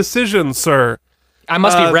wise decision, sir. I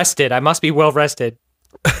must be rested. I must be well rested.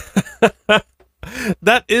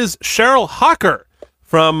 That is Cheryl Hawker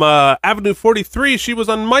from Avenue 43. She was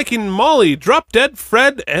on Mike and Molly, Drop Dead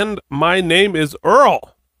Fred, and My Name is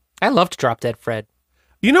Earl. I loved Drop Dead Fred.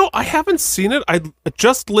 You know, I haven't seen it. I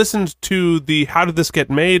just listened to the How Did This Get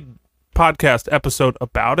Made podcast episode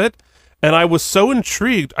about it, and I was so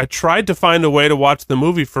intrigued. I tried to find a way to watch the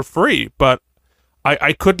movie for free, but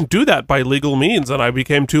I couldn't do that by legal means, and I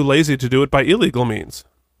became too lazy to do it by illegal means.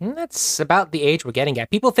 And that's about the age we're getting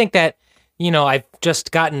at. People think that, I've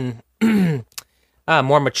just gotten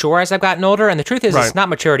more mature as I've gotten older, and the truth is Right. It's not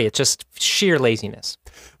maturity. It's just sheer laziness.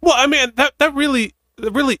 Well, I mean, that really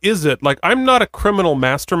is it. Like, I'm not a criminal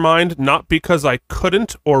mastermind, not because I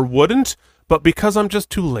couldn't or wouldn't, but because I'm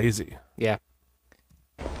just too lazy. Yeah.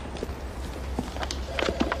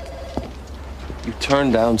 You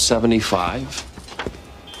turned down 75?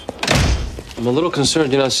 I'm a little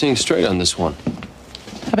concerned you're not seeing straight on this one.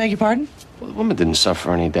 I beg your pardon? Well, the woman didn't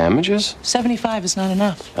suffer any damages. 75 is not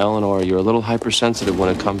enough. Eleanor, you're a little hypersensitive when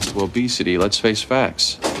it comes to obesity. Let's face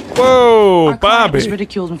facts. Whoa, Our client was Bobby.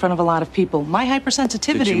 ridiculed in front of a lot of people. My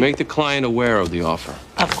hypersensitivity... Did you make the client aware of the offer?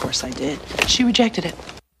 Of course I did. She rejected it.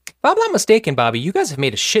 If I'm not mistaken, Bobby, you guys have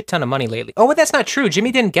made a shit ton of money lately. Oh, but that's not true.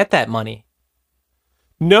 Jimmy didn't get that money.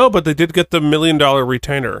 No, but they did get the $1 million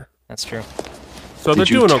retainer. That's true. So they're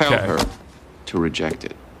Did you doing tell okay. her to reject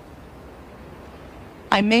it?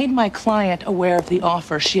 I made my client aware of the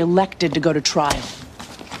offer. She elected to go to trial.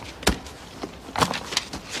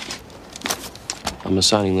 I'm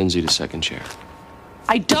assigning Lindsay to second chair.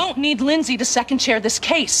 I don't need Lindsay to second chair this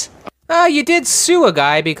case. You did sue a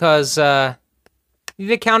guy because, you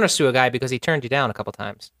did countersue a guy because he turned you down a couple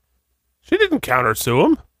times. She didn't countersue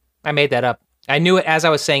him. I made that up. I knew it as I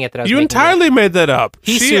was saying it that I was You making it up. entirely made that up.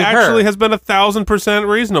 He She sued her. actually has been 1,000%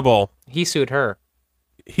 reasonable. He sued her.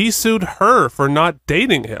 He sued her for not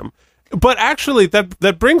dating him. But actually,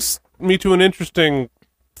 that brings me to an interesting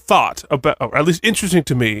thought about, or at least interesting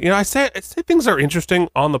to me. I say things are interesting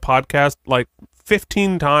on the podcast like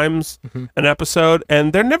 15 times an episode,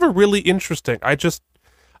 and they're never really interesting. I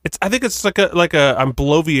think it's like a I'm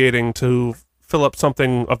bloviating to fill up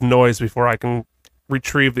something of noise before I can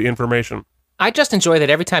retrieve the information. I just enjoy that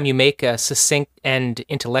every time you make a succinct and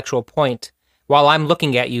intellectual point, while I'm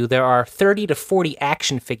looking at you, there are 30 to 40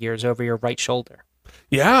 action figures over your right shoulder.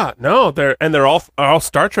 Yeah, no, they're all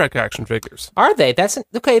Star Trek action figures. Are they?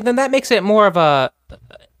 Okay. Then that makes it more of a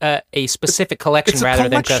specific collection it's a rather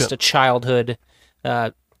than collection. just a childhood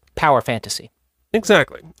power fantasy.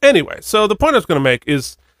 Exactly. Anyway, so the point I was going to make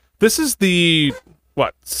is this is the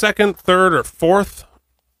second, third, or fourth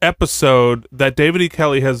episode that David E.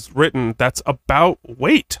 Kelly has written that's about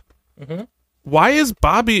weight. Mm-hmm. Why is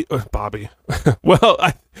Bobby? Well,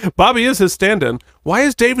 Bobby is his stand-in. Why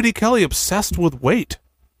is David E. Kelly obsessed with weight?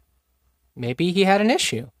 Maybe he had an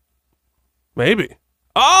issue. Maybe.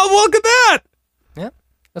 Oh, look at that! Yeah,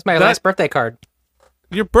 that's my last birthday card.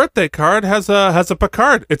 Your birthday card has a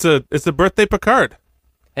Picard. It's a birthday Picard.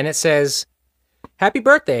 And it says, Happy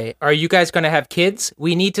birthday. Are you guys going to have kids?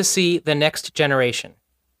 We need to see the next generation.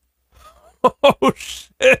 Oh,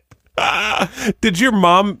 shit. Did your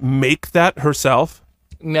mom make that herself?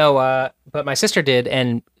 No, but my sister did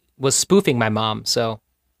and was spoofing my mom, so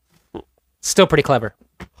still pretty clever.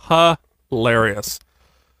 Hilarious.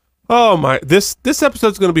 Oh, my. This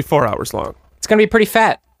episode's going to be 4 hours long. It's going to be pretty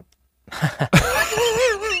fat.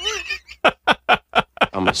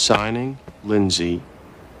 I'm assigning Lindsay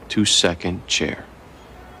to second chair.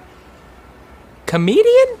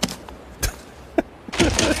 Comedian?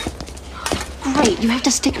 Great, you have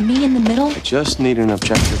to stick me in the middle? I just need an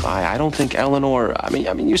objective eye. I don't think Eleanor... I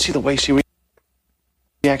mean, you see the way she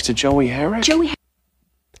reacts to Joey Herrick? Joey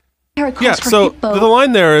Herrick calls Yeah, her so hippo. the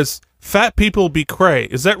line there is, fat people be cray.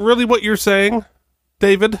 Is that really what you're saying,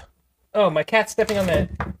 David? Oh, my cat's stepping on the...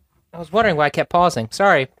 I was wondering why I kept pausing.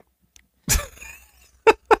 Sorry.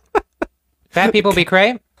 Fat people be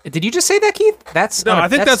cray? Did you just say that, Keith? No, I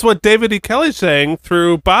think that's what David E. Kelly's saying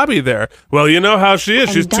through Bobby there. Well, you know how she is.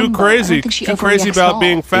 She's too Dumbo. crazy. I don't think she Too crazy overreacts about at all.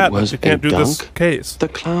 being fat It that was she can't a do this dunk. case. The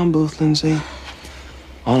clown booth, Lindsay.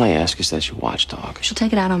 All I ask is that you watchdog. She'll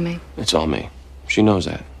take it out on me. It's all me. She knows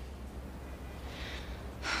that.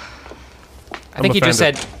 I think you just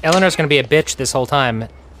said Eleanor's going to be a bitch this whole time.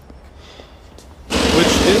 Which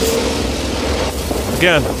is...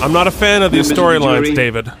 Again, I'm not a fan of these Members of the storylines, jury,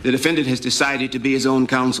 David. The defendant has decided to be his own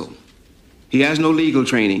counsel. He has no legal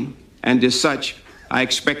training, and as such, I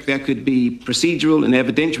expect there could be procedural and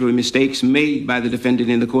evidentiary mistakes made by the defendant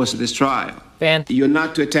in the course of this trial. You're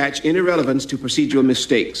not to attach any relevance to procedural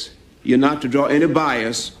mistakes. You're not to draw any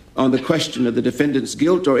bias on the question of the defendant's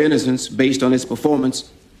guilt or innocence based on his performance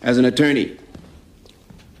as an attorney.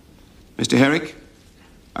 Mr. Herrick,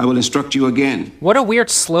 I will instruct you again. What a weird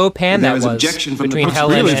slow pan There that is was objection from between the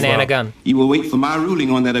Helen prosecution. and Anna Gunn. You will wait for my ruling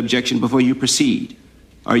on that objection before you proceed.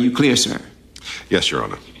 Are you clear, sir? Yes, Your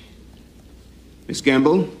Honor. Miss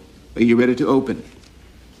Gamble, are you ready to open?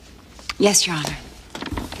 Yes, Your Honor.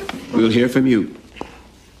 We'll hear from you.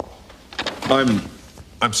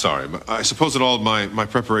 I'm sorry. I suppose that all my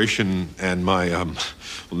preparation and my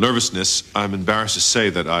nervousness, I'm embarrassed to say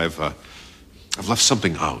that I've left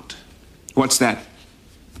something out. What's that?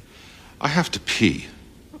 I have to pee.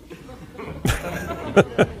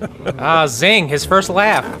 Zing, his first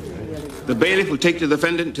laugh. The bailiff will take the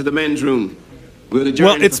defendant to the men's room. We'll adjourn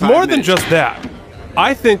Well, for it's 5 more than minutes. just that.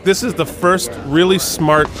 I think this is the first really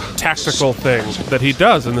smart tactical thing that he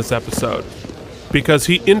does in this episode. Because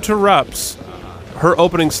he interrupts her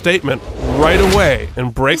opening statement right away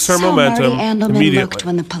and breaks her This is how momentum Marty Andelman immediately. looked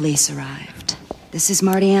when the police arrived. This is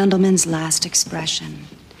Marty Andelman's last expression.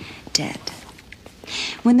 Dead.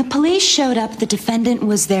 When the police showed up, the defendant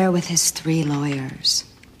was there with his 3 lawyers.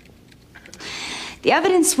 The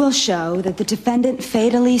evidence will show that the defendant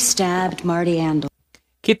fatally stabbed Marty Andelman.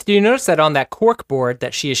 Keith, do you notice that on that cork board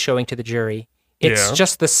that she is showing to the jury, it's Yeah.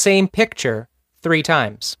 just the same picture 3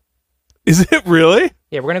 times? Is it really?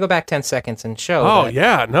 Yeah, we're gonna go back 10 seconds and show. Oh, that.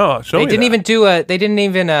 yeah, no, show They me didn't that. even do a. They didn't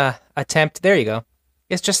even attempt. There you go.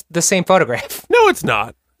 It's just the same photograph. No, it's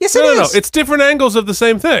not. Yes, no, it no, is. No, it's different angles of the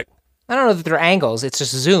same thing. I don't know that they're angles. It's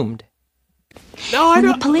just zoomed. No, I When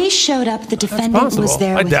don't. the police showed up, the defendant was possible.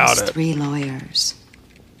 there I with doubt his it. 3 lawyers.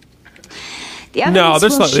 The No, evidence they're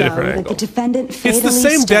will slightly show different that the angles. defendant It's fatally the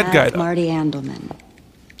same dead stabbed guy, though. Marty Andelman.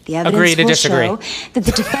 The evidence Agree to will disagree. show that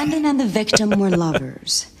the defendant and the victim were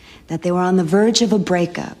lovers, that they were on the verge of a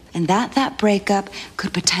breakup, and that breakup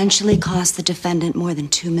could potentially cost the defendant more than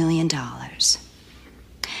 $2 million.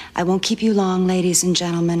 I won't keep you long, ladies and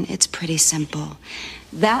gentlemen. It's pretty simple.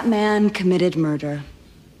 That man committed murder.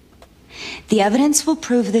 The evidence will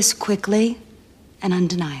prove this quickly and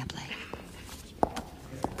undeniably.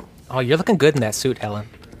 Oh, you're looking good in that suit, Helen.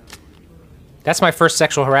 That's my first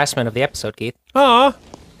sexual harassment of the episode, Keith. Aw.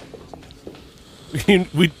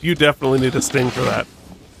 You definitely need a sting for that.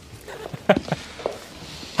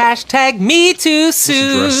 Hashtag me too Let's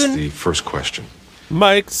address soon. the first question.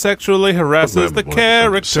 Mike sexually harasses the Webb wanted to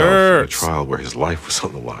defend himself in a characters. trial where his life was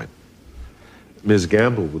on the line. Ms.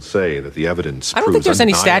 Gamble would say that the evidence I don't think proves there's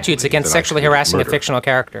any undeniably statutes against that I sexually committed harassing a murder. fictional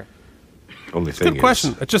character. Only thing Good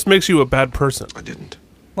question. It just makes you a bad person. I didn't.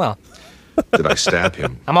 Well, Did I stab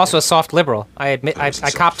him? I'm also a soft liberal. I admit, I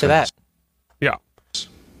cop to that. Yeah.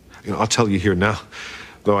 You know, I'll tell you here now,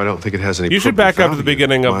 though I don't think it has any. You should probative back up to the value.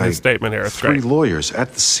 beginning of My his statement here. It's 3 great. lawyers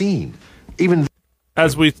at the scene, even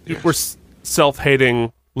As we're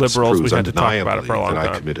self-hating liberals, we proves had to talk about it for a long that I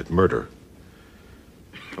time. committed murder.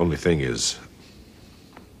 Only thing is,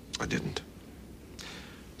 I didn't.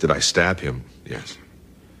 Did I stab him? Yes,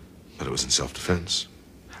 but it was in self-defense.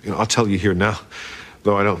 You know, I'll tell you here now,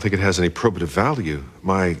 though I don't think it has any probative value.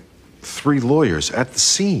 My 3 lawyers at the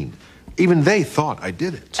scene. Even they thought I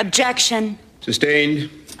did it. Objection. Sustained.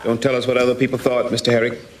 Don't tell us what other people thought, Mr.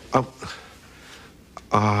 Herrick.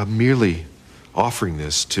 Merely offering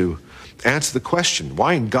this to answer the question,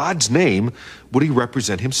 why in God's name would he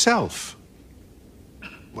represent himself?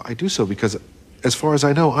 Well, I do so because, as far as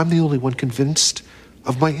I know, I'm the only one convinced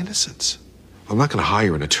of my innocence. I'm not going to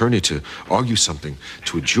hire an attorney to argue something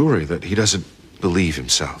to a jury that he doesn't believe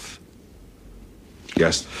himself.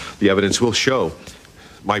 Yes, the evidence will show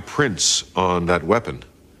my prints on that weapon.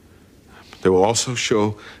 They will also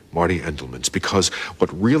show Marty Endelman's, because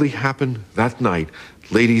what really happened that night,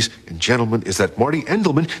 ladies and gentlemen, is that Marty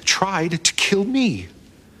Endelman tried to kill me.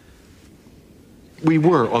 We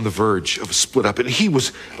were on the verge of a split up, and he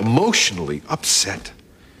was emotionally upset,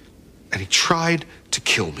 and he tried to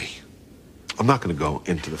kill me. I'm not going to go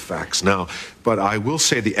into the facts now, but I will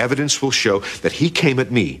say the evidence will show that he came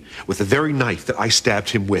at me with the very knife that I stabbed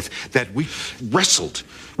him with, that we wrestled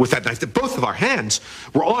with that knife, that both of our hands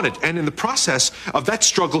were on it, and in the process of that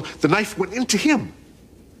struggle, the knife went into him,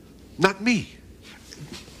 not me.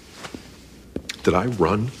 Did I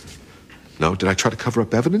run? No. Did I try to cover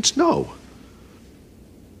up evidence? No.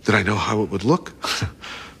 Did I know how it would look?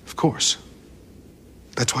 Of course.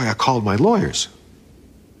 That's why I called my lawyers.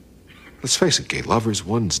 Let's face it, gay lovers,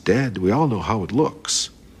 one's dead. We all know how it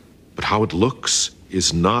looks. But how it looks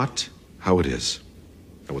is not how it is.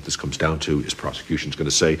 And what this comes down to is prosecution's going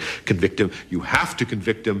to say, convict him. You have to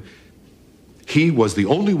convict him. He was the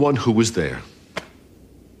only one who was there.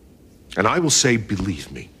 And I will say,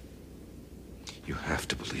 believe me. You have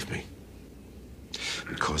to believe me.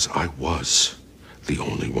 Because I was the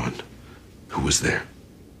only one who was there.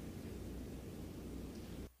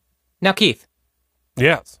 Now, Keith.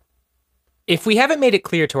 Yes. If we haven't made it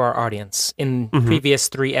clear to our audience in previous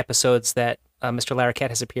 3 episodes that Mr. Larroquette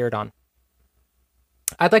has appeared on,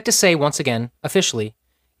 I'd like to say once again, officially,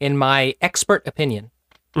 in my expert opinion,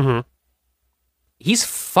 he's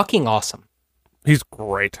fucking awesome. He's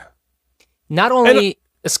great. Not only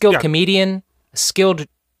a skilled comedian, a skilled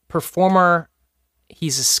performer, he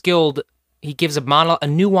gives a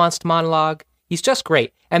nuanced monologue. He's just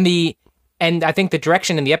great. And I think the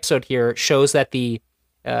direction in the episode here shows that the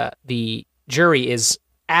jury is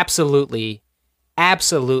absolutely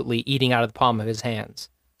eating out of the palm of his hands.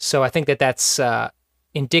 So I think that's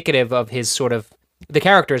indicative of his sort of the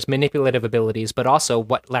character's manipulative abilities, but also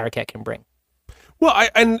what Larroquette can bring. Well,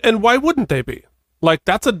 and why wouldn't they be? Like,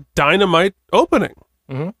 that's a dynamite opening.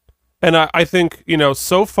 And I think,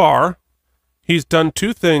 so far, he's done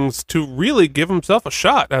 2 things to really give himself a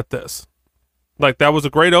shot at this. Like, that was a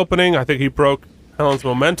great opening. I think he broke Helen's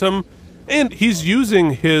momentum. And he's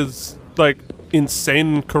using his,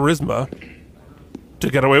 insane charisma to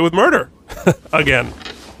get away with murder. Again,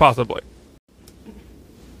 possibly.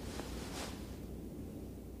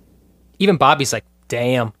 Even Bobby's like,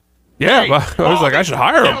 damn. Yeah, I was like, I should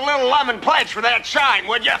hire him. Get a little lemon pledge for that shine,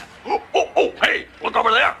 would you? Oh, hey, look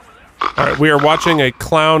over there. All right, we are watching a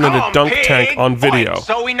clown in a dunk tank on video. Point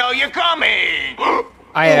so we know you're coming.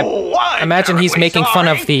 I imagine he's making fun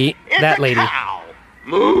of that lady.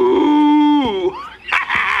 Moo!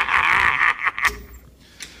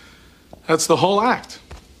 That's the whole act.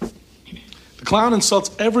 The clown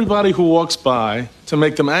insults everybody who walks by to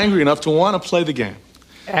make them angry enough to want to play the game.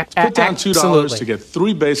 Put down $2 to get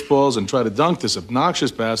 3 baseballs and try to dunk this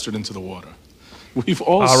obnoxious bastard into the water. We've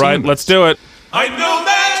all seen All right, let's do it. I know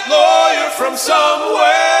that lawyer from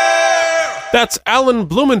somewhere. That's Alan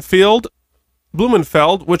Blumenfeld,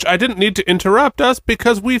 which I didn't need to interrupt us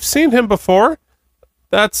because we've seen him before.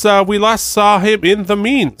 That's we last saw him in The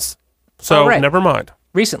Means. So never mind.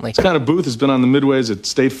 Recently. This kind of booth has been on the midways at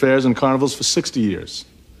state fairs and carnivals for 60 years.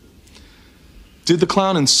 Did the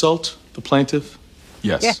clown insult the plaintiff?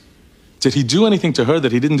 Yes. Yeah. Did he do anything to her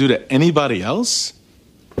that he didn't do to anybody else?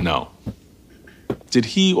 No. Did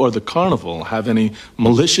he or the carnival have any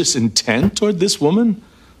malicious intent toward this woman?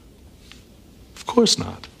 Of course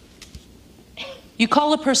not. You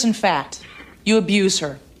call a person fat. You abuse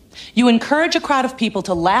her. You encourage a crowd of people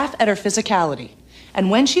to laugh at her physicality. And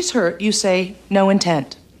when she's hurt, you say, no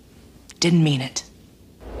intent. Didn't mean it.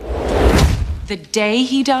 The day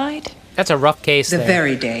he died? That's a rough case. The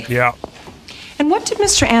very day. Yeah. And what did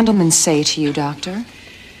Mr. Andelman say to you, Doctor?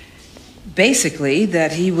 Basically,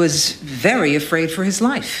 that he was very afraid for his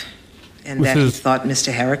life. And that he thought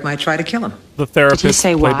Mr. Herrick might try to kill him. The therapist Did he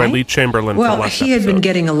say played why? by Lee Chamberlain. Well, from last he had been episode.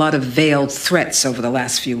 getting a lot of veiled threats over the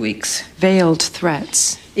last few weeks. Veiled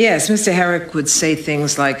threats? Yes, Mr. Herrick would say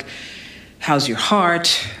things like, how's your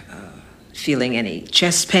heart? Feeling any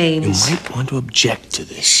chest pains? You might want to object to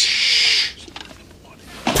this.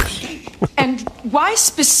 And Why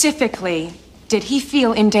specifically did he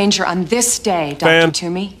feel in danger on this day, Dr.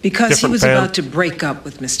 Toomey? Because he was about to break up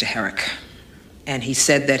with Mr. Herrick. And he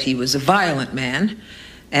said that he was a violent man,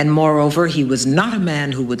 and moreover, he was not a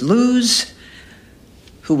man who would lose,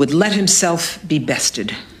 who would let himself be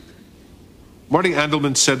bested. Marty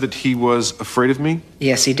Andelman said that he was afraid of me?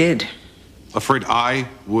 Yes, he did. Afraid I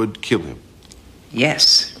would kill him?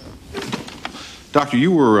 Yes. Doctor,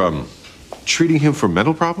 you were treating him for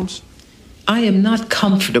mental problems? I am not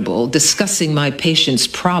comfortable discussing my patient's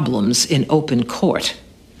problems in open court.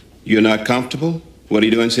 You're not comfortable? What are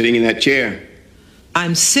you doing sitting in that chair?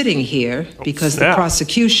 I'm sitting here because the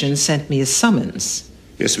prosecution sent me a summons.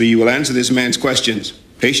 Yes, but you will answer this man's questions.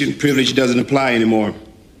 Patient privilege doesn't apply anymore.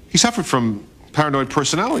 He suffered from paranoid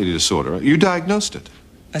personality disorder. You diagnosed it.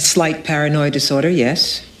 A slight paranoid disorder,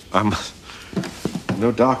 yes. I'm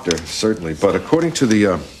no doctor, certainly, but according to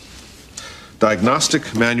the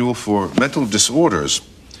Diagnostic Manual for Mental Disorders,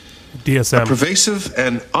 DSM, a pervasive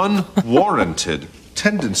and unwarranted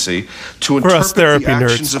tendency to interpret the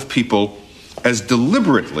actions of people as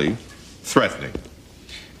deliberately threatening.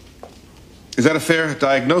 Is that a fair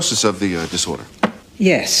diagnosis of the disorder?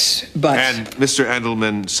 Yes, but... And Mr.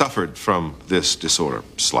 Andelman suffered from this disorder,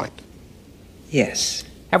 slight. Yes.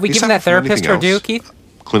 Have we given that therapist her due, Keith?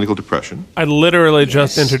 Clinical depression. I literally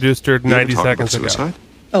just introduced her 90 seconds ago. Suicide?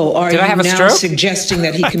 Oh, are Did you I have a now stroke? suggesting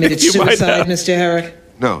that he committed You might suicide, have. Mr. Herrick?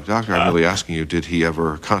 No, doctor, I'm really asking you, did he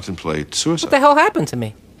ever contemplate suicide? What the hell happened to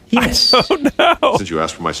me? Yes. Oh, Since you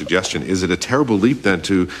asked for my suggestion, is it a terrible leap then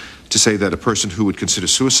to say that a person who would consider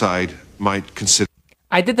suicide might consider...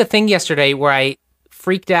 I did the thing yesterday where I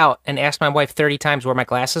freaked out and asked my wife 30 times where my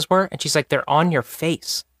glasses were, and she's like, they're on your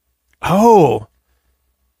face. Oh.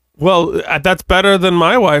 Well, that's better than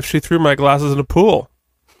my wife. She threw my glasses in a pool.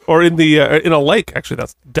 Or in a lake. Actually,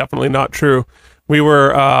 that's definitely not true. We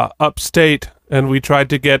were upstate, and we tried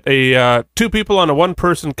to get a 2 people on a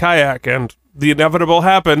 1-person kayak, and the inevitable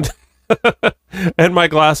happened. And my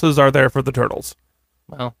glasses are there for the turtles.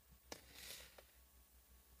 Well,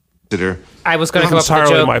 I was going to come up with a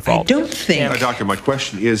joke. My fault. I don't think... Doctor, my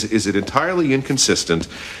question is it entirely inconsistent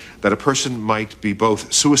that a person might be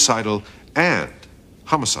both suicidal and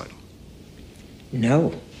homicidal?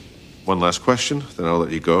 No. One last question, then I'll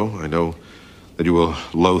let you go. I know that you will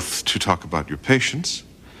loathe to talk about your patients.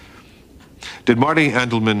 Did Marty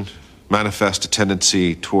Andelman manifest a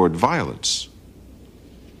tendency toward violence?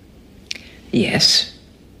 Yes.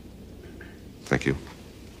 Thank you.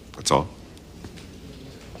 That's all.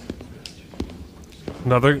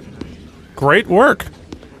 Another great work.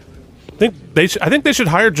 I think they should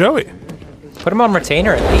hire Joey. Put him on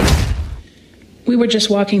retainer at least. We were just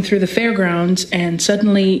walking through the fairgrounds, and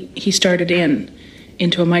suddenly he started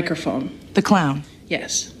into a microphone. The clown?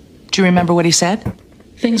 Yes. Do you remember what he said?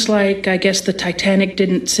 Things like, I guess the Titanic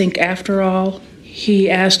didn't sink after all. He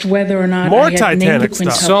asked whether or not More I had named the Titanic stuff.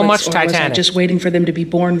 quintuplets, So much or was Titanic. I just waiting for them to be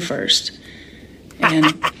born first.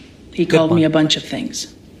 And he called me a bunch of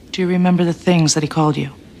things. Do you remember the things that he called you?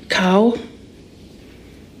 Cow,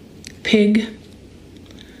 pig,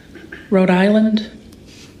 Rhode Island.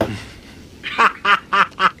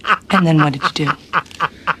 And then what did you do?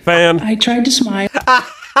 Fan. I tried to smile.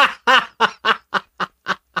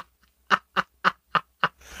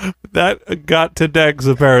 That got to Degs,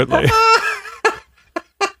 apparently.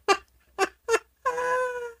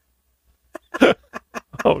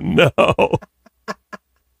 Oh, no.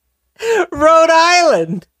 Rhode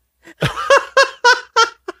Island.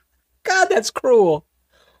 God, that's cruel.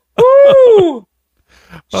 Woo!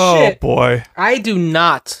 Oh, Shit. boy. I do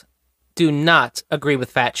not agree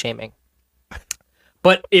with fat shaming.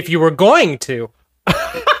 But if you were going to,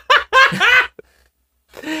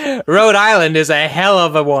 Rhode Island is a hell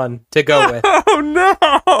of a one to go with. Oh, no.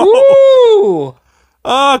 Woo!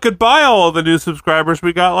 Oh, goodbye, all of the new subscribers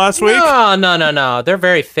we got last week. No. They're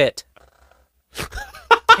very fit.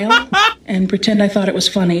 And pretend I thought it was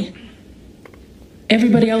funny.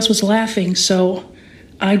 Everybody else was laughing, so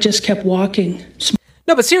I just kept walking.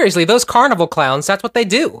 No, but seriously, those carnival clowns, that's what they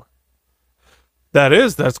do. That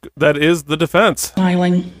is the defense.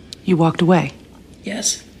 Smiling. You walked away.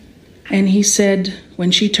 Yes. And he said,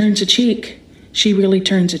 when she turns a cheek, she really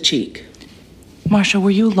turns a cheek. Marsha, were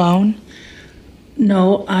you alone?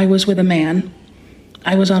 No, I was with a man.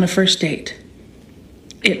 I was on a first date.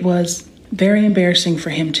 It was very embarrassing for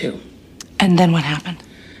him, too. And then what happened?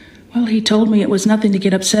 Well, he told me it was nothing to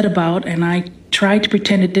get upset about, and I tried to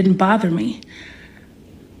pretend it didn't bother me.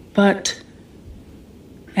 But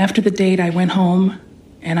after the date, I went home,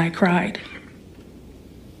 and I cried.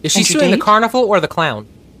 Is she suing the carnival or the clown?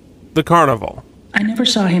 The carnival. I never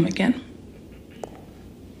saw him again.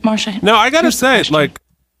 Marcia. No, I gotta say, like,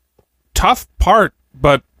 tough part,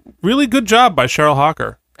 but really good job by Cheryl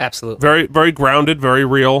Hawker. Absolutely. Very, very grounded, very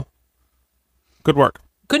real. Good work.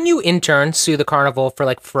 Couldn't you interns sue the carnival for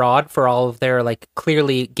like fraud for all of their like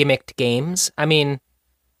clearly gimmicked games? I mean,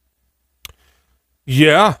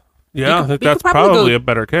 yeah, I think that's probably a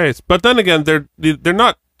better case. But then again,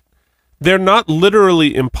 they're not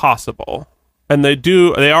literally impossible, and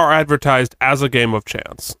they are advertised as a game of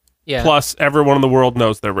chance. Yeah. Plus, everyone in the world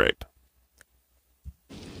knows they're rigged.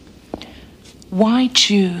 Why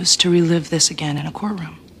choose to relive this again in a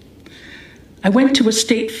courtroom? I went to a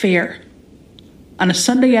state fair on a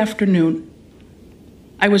Sunday afternoon.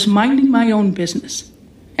 I was minding my own business,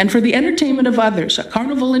 and for the entertainment of others, a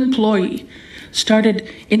carnival employee started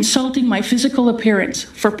insulting my physical appearance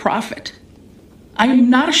for profit. I am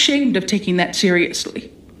not ashamed of taking that seriously.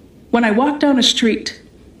 When I walk down a street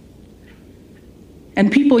and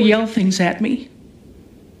people yell things at me,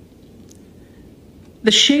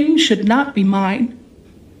 the shame should not be mine.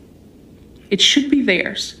 It should be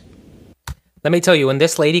theirs. let me tell you, when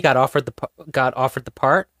this lady got offered the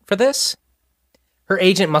part for this, her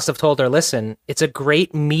agent must have told her, "Listen, it's a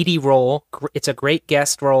great meaty role. It's a great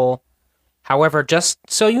guest role. However, just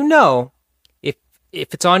so you know, if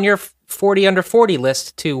it's on your 40 under 40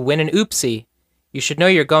 list to win an oopsie, you should know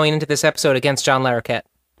you're going into this episode against John Larroquette."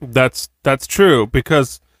 That's true,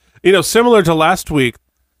 because, you know, similar to last week,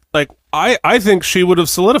 like I think she would have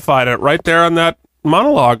solidified it right there on that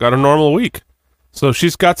monologue on a normal week. So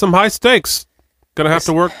she's got some high stakes. Gonna have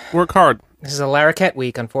to work hard. This is a Larroquette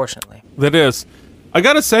week, unfortunately. That is. I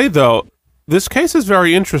gotta say though, this case is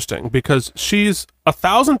very interesting because she's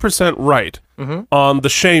 1,000% right on the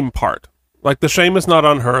shame part. Like, the shame is not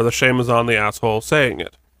on her, the shame is on the asshole saying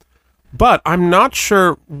it. But I'm not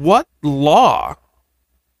sure what law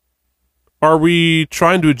are we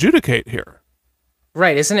trying to adjudicate here.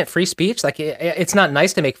 Right, isn't it free speech? Like, it's not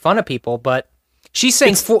nice to make fun of people, but she's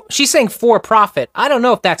saying for profit. I don't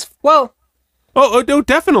know if that's, well... Oh, it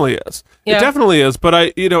definitely is. Yeah. It definitely is, but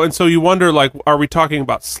and so you wonder, like, are we talking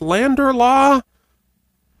about slander law?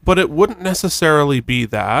 But it wouldn't necessarily be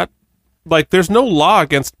that. Like, there's no law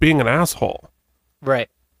against being an asshole. Right.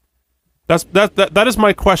 That is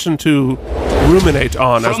my question to ruminate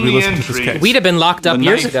on as we listen to this case. We'd have been locked up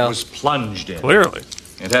years ago. The knife was plunged in. Clearly.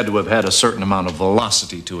 It had to have had a certain amount of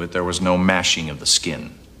velocity to it. There was no mashing of the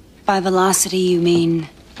skin. By velocity, you mean?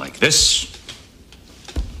 Like this.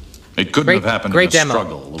 It couldn't have happened in a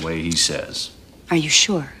struggle, the way he says. Are you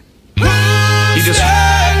sure? He just...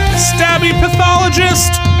 Stabby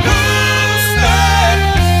pathologist!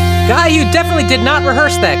 Guy, you definitely did not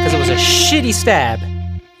rehearse that, because it was a shitty stab.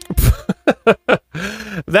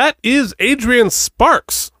 That is Adrian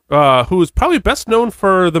Sparks, who is probably best known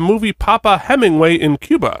for the movie Papa Hemingway in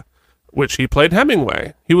Cuba, which he played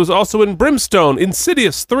Hemingway. He was also in Brimstone,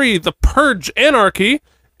 Insidious 3, The Purge Anarchy,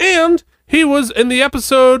 and he was in the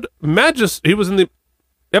episode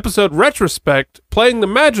Retrospect, playing the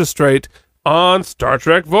Magistrate on Star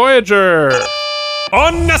Trek Voyager.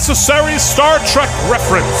 Unnecessary Star Trek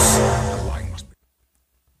reference.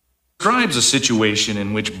 Describes a situation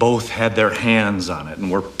in which both had their hands on it and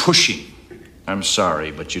were pushing. I'm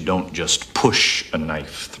sorry, but you don't just push a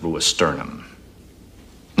knife through a sternum.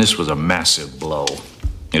 This was a massive blow.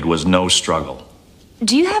 It was no struggle.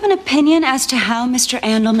 Do you have an opinion as to how Mr.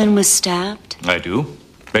 Andelman was stabbed? I do,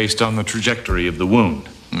 based on the trajectory of the wound.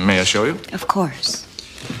 May I show you? Of course.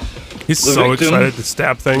 He's so excited to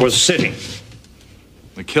stab things. Was sitting.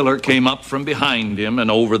 The killer came up from behind him and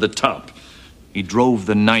over the top. He drove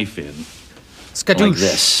the knife in. Skadoosh. Like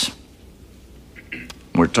this.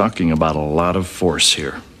 We're talking about a lot of force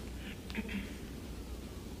here.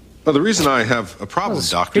 Well, the reason I have a problem,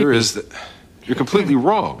 Doctor, is that you're completely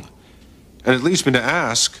wrong. And it leads me to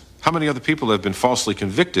ask, how many other people have been falsely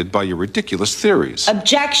convicted by your ridiculous theories?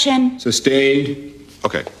 Objection. Sustained.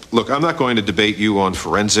 Okay, look, I'm not going to debate you on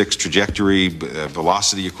forensics, trajectory,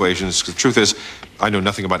 velocity equations. The truth is, I know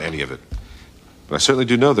nothing about any of it. But I certainly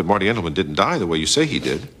do know that Marty Endelman didn't die the way you say he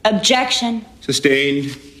did. Objection.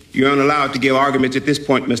 Sustained. You're unallowed to give arguments at this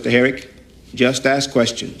point, Mr. Herrick. Just ask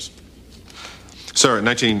questions. Sir, in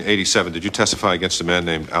 1987, did you testify against a man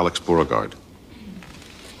named Alex Beauregard?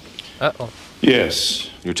 Uh-oh. Yes.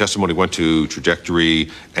 Your testimony went to trajectory,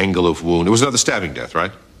 angle of wound. It was another stabbing death,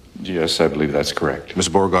 right? Yes, I believe that's correct.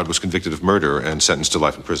 Mr. Beauregard was convicted of murder and sentenced to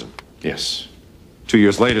life in prison. Yes. 2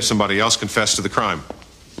 years later, somebody else confessed to the crime.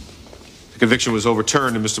 The conviction was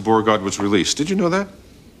overturned and Mr. Beauregard was released. Did you know that?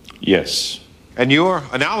 Yes. And your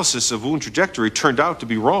analysis of wound trajectory turned out to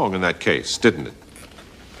be wrong in that case, didn't it?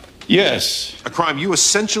 Yes. A crime you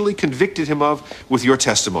essentially convicted him of with your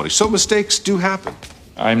testimony. So mistakes do happen.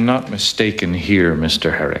 I'm not mistaken here,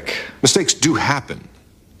 Mr. Herrick. Mistakes do happen.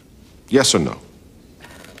 Yes or no?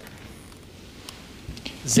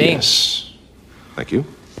 Zing. Yes. Thank you.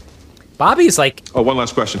 Bobby's like... Oh, one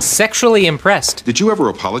last question. Sexually impressed. Did you ever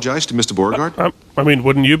apologize to Mr. Beauregard? I mean,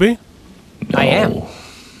 wouldn't you be? I am.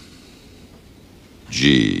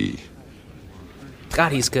 Gee.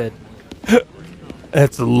 God, he's good.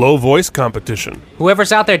 It's a low voice competition.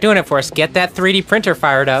 Whoever's out there doing it for us, get that 3D printer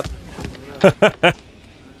fired up.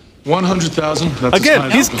 100,000.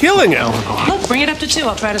 Again, he's killing it. Look, bring it up to 2.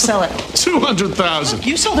 I'll try to sell it. 200,000.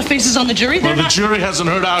 You saw the faces on the jury. Well, They're the not... jury hasn't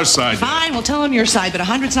heard our side. Fine, we'll tell them your side, but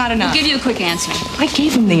 100's not enough. I'll give you a quick answer. I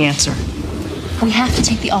gave him the answer. We have to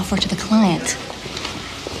take the offer to the client.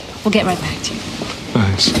 We'll get right back to you.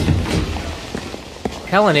 Thanks.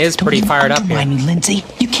 Helen is pretty fired up here. Don't mind me, Lindsay.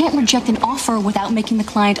 You can't reject an offer without making the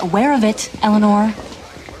client aware of it, Eleanor.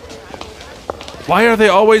 Why are they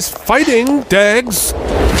always fighting, Dags?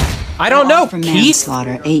 I don't know, For Keith.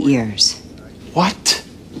 manslaughter, 8 years. What?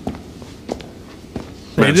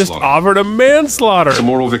 They just offered a manslaughter. It's a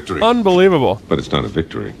moral victory. Unbelievable. But it's not a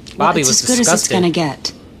victory. Bobby It's was as good as it's disgusted. gonna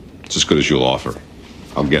get. It's as good as you'll offer.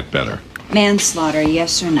 I'll get better. Manslaughter,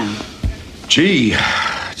 yes or no? Gee,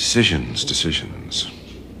 decisions.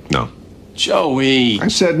 No. Joey. I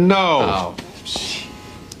said no. Oh.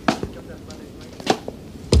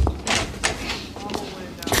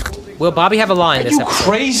 Will Bobby have a line this You episode?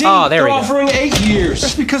 crazy? Oh, there They're we go. offering 8 years.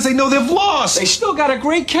 That's because they know they've lost. They still got a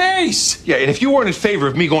great case. Yeah, and if you weren't in favor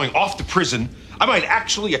of me going off to prison, I might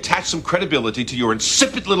actually attach some credibility to your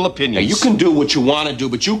insipid little opinions. Now, you can do what you want to do,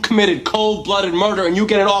 but you committed cold-blooded murder and you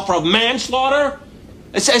get an offer of manslaughter?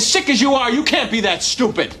 As sick as you are, you can't be that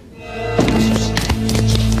stupid.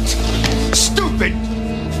 Stupid!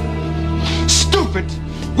 Stupid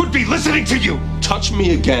would be listening to you! Touch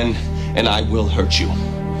me again, and I will hurt you.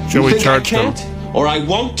 Joey you think charged I can't, or I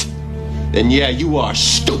won't? Then yeah, you are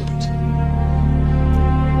stupid.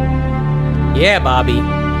 Yeah, Bobby.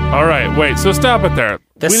 All right, wait, so stop it there.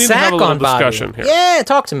 The we need to sack have a little on Bobby. discussion here. Yeah,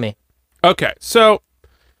 talk to me. Okay, so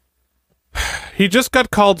he just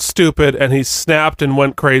got called stupid and he snapped and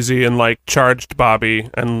went crazy and like charged Bobby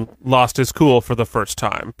and lost his cool for the first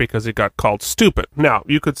time because he got called stupid. Now,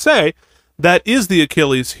 you could say that is the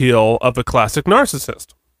Achilles heel of a classic narcissist.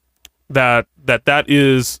 That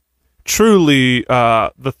is truly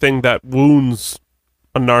the thing that wounds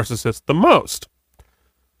a narcissist the most.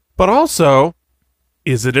 But also,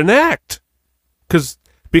 is it an act?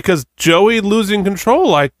 Because Joey losing control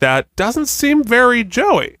like that doesn't seem very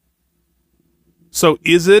Joey. So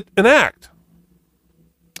is it an act?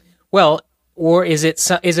 Well, or is it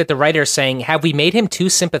the writer saying, have we made him too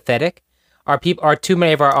sympathetic? Are too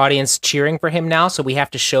many of our audience cheering for him now? So we have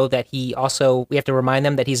to show that we have to remind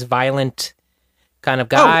them that he's a violent kind of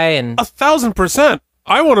guy. And 1,000%.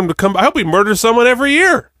 I want him to come. I hope he murders someone every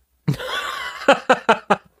year.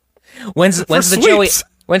 When's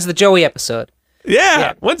the Joey episode?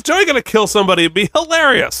 Yeah. When's Joey gonna kill somebody? It'd be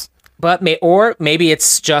hilarious. But maybe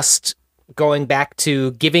it's just going back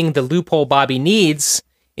to giving the loophole Bobby needs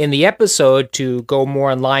in the episode to go more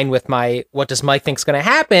in line with what does Mike think's going to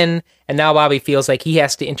happen, and now Bobby feels like he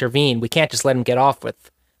has to intervene. We can't just let him get off with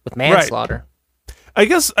manslaughter.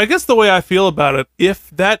 Right. I guess the way I feel about it, if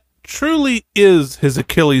that truly is his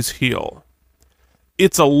Achilles heel,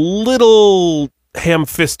 it's a little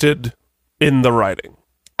ham-fisted in the writing.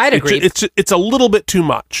 I'd agree. It's a little bit too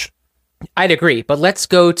much. I'd agree, but let's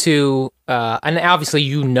go to, and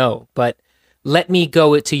obviously but let me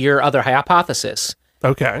go to your other hypothesis.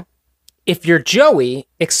 Okay. If you're Joey,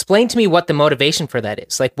 explain to me what the motivation for that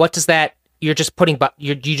is. Like, what does that, you're just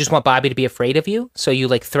you just want Bobby to be afraid of you? So you,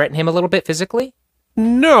 like, threaten him a little bit physically?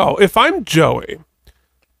 No, if I'm Joey,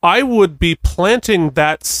 I would be planting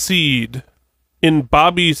that seed in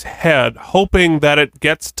Bobby's head, hoping that it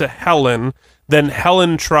gets to Helen. Then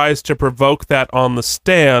Helen tries to provoke that on the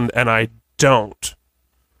stand, and I don't.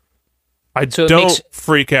 I don't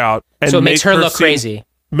freak out. And so it makes her look crazy.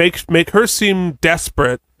 Make her seem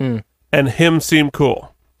desperate, and him seem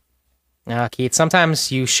cool. Keith, sometimes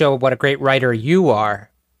you show what a great writer you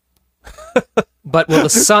are. But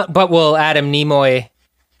will Adam Nimoy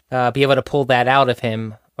be able to pull that out of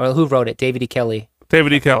him? Or who wrote it? David E. Kelley.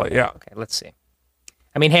 David E. Kelley, yeah. Okay, let's see.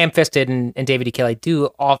 I mean, Ham-Fisted and David E. Kelley do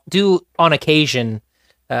on occasion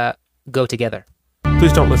go together.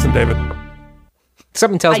 Please don't listen, David.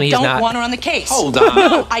 Something tells me he's not. I don't want her on the case. Hold on.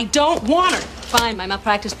 No, I don't want her. Fine, my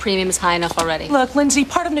malpractice premium is high enough already. Look, Lindsay,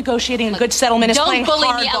 part of negotiating a good settlement is playing Don't bully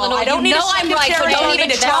hardball. me, Eleanor. I don't You need know a I'm right, so secretary don't even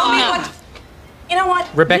to tell me try. what. You know what?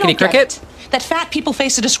 Rebecca You don't Cricket? get it. that fat people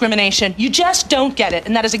face a discrimination. You just don't get it.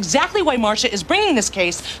 And that is exactly why Marcia is bringing this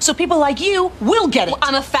case, so people like you will get it. Well,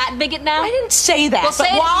 I'm a fat bigot now? I didn't say that. Well, but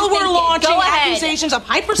say while we're launching accusations of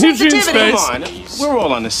hypersensitivity... Come on, we're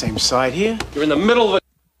all on the same side here. You're in the middle of a...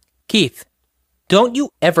 Keith, don't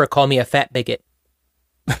you ever call me a fat bigot.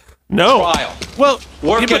 No. Trial. Well,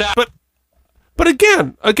 Work yeah, it out. But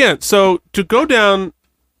again, so to go down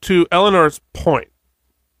to Eleanor's point,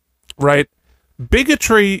 right?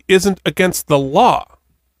 Bigotry isn't against the law.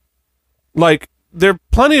 Like, there are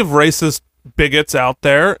plenty of racist bigots out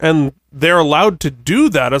there, and they're allowed to do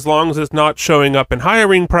that as long as it's not showing up in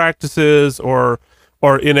hiring practices or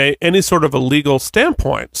in any sort of a legal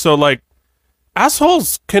standpoint. So, like,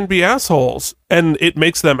 assholes can be assholes, and it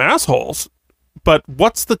makes them assholes. But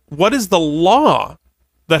what is the law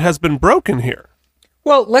that has been broken here?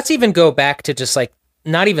 Well, let's even go back to just like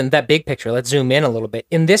not even that big picture. Let's zoom in a little bit.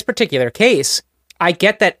 In this particular case, I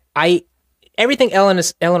get that everything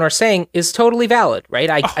Eleanor's saying is totally valid, right?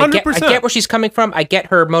 I get where she's coming from. I get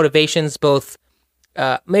her motivations, both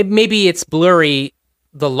maybe it's blurry,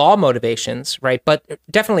 the law motivations, right? But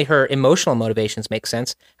definitely her emotional motivations make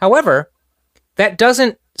sense. However, that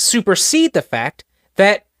doesn't supersede the fact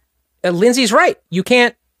that Lindsay's right. You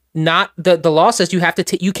can't the law says you have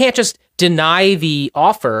to you can't just deny the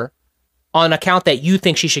offer on account that you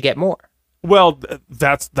think she should get more. Well,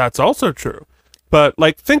 that's also true. But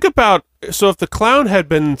like, think about, so if the clown had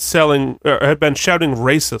been shouting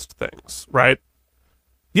racist things, right?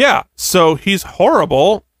 Yeah, so he's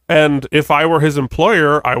horrible, and if I were his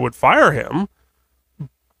employer, I would fire him.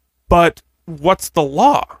 But what's the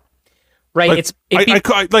law? Right.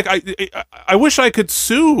 Like, I wish I could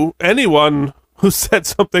sue anyone who said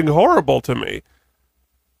something horrible to me.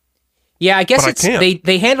 Yeah, I guess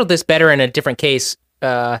they handled this better in a different case,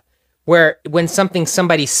 where when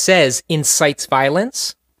somebody says incites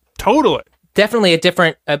violence. Totally. Definitely a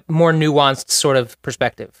different, more nuanced sort of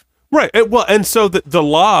perspective. Right. Well, and so the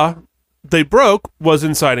law they broke was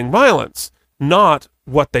inciting violence, not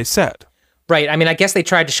what they said. Right. I mean, I guess they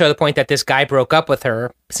tried to show the point that this guy broke up with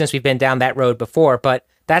her, since we've been down that road before, but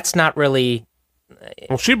that's not really...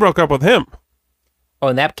 Well, she broke up with him. Oh,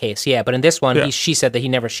 in that case, yeah. But in this one, she said that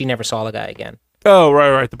she never saw the guy again. Oh,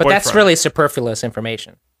 right. But that's really superfluous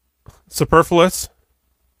information. Superfluous?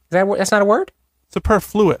 That's not a word?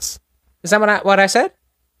 Superfluous. Is that what I said?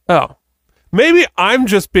 Oh. Maybe I'm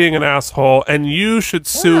just being an asshole, and you should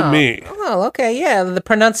sue me. Oh, okay, yeah. The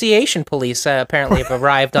pronunciation police apparently have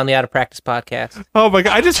arrived on the Out of Practice podcast. Oh my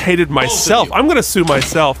God, I just hated myself. I'm going to sue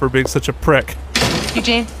myself for being such a prick.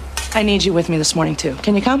 Eugene, I need you with me this morning, too.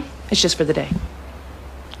 Can you come? It's just for the day.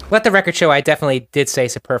 Let the record show I definitely did say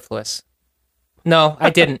superfluous. No, I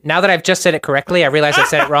didn't. Now that I've just said it correctly, I realize I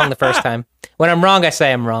said it wrong the first time. When I'm wrong, I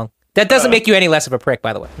say I'm wrong. That doesn't make you any less of a prick,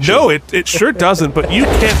 by the way. No, it sure doesn't, but you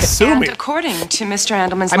can't sue me. And according to Mr.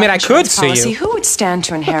 Andelman's I could sue policy, you. who would stand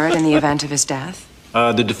to inherit in the event of his death?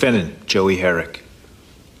 The defendant, Joey Herrick.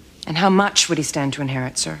 And how much would he stand to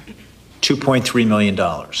inherit, sir? $2.3 million.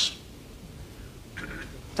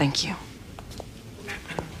 Thank you.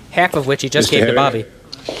 Half of which he just gave to Bobby.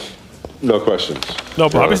 No questions. No,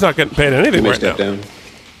 Bobby's not getting paid anything right now. Down.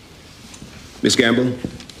 Miss Gamble?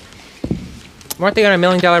 Weren't they on $1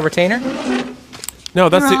 million retainer? No,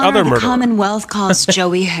 that's Your the Honor, other the murderer. Commonwealth calls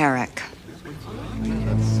Joey Herrick.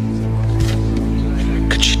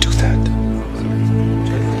 Could she do that?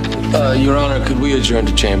 Your Honor, could we adjourn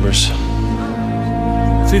to chambers?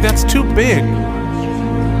 See, that's too big.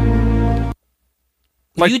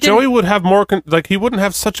 Like, Joey would have more, he wouldn't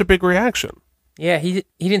have such a big reaction. Yeah, he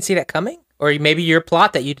didn't see that coming? Or maybe your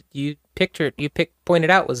plot that you pointed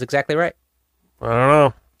out was exactly right. I don't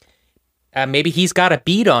know. Maybe he's got a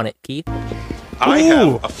bead on it, Keith. I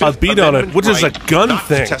have a bead on it, which is a gun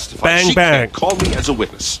thing. Bang, She bang. can't call me as a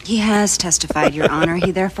witness. He has testified, Your Honor. He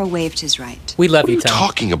therefore waived his right. We love What are you, you Tom.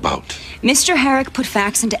 talking about? Mr. Herrick put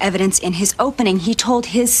facts into evidence in his opening. He told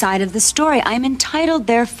his side of the story. I am entitled,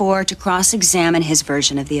 therefore, to cross-examine his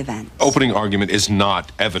version of the event. Opening argument is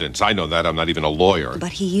not evidence. I know that. I'm not even a lawyer.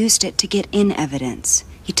 But he used it to get in evidence.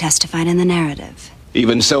 He testified in the narrative.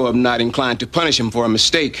 Even so, I'm not inclined to punish him for a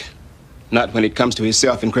mistake. Not when it comes to his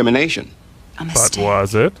self-incrimination. A mistake. But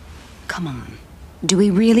was it? Come on. Do we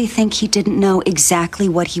really think he didn't know exactly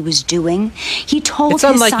what he was doing? He told It's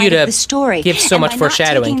his unlike side you to of the story. give so and much by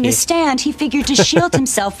foreshadowing, not taking the Keith. stand, he figured to shield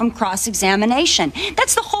himself from cross-examination.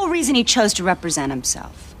 That's the whole reason he chose to represent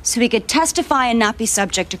himself. So he could testify and not be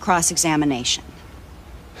subject to cross-examination.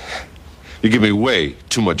 You give me way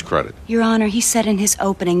too much credit. Your Honor, he said in his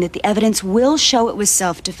opening that the evidence will show it was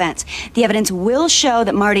self-defense. The evidence will show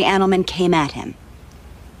that Marty Andelman came at him.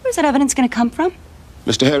 Where's that evidence going to come from?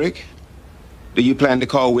 Mr. Herrick, Do you plan to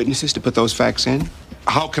call witnesses to put those facts in?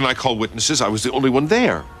 How can I call witnesses? I was the only one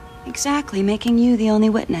there. Exactly, making you the only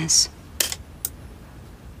witness.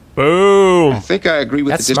 Boom. I think I agree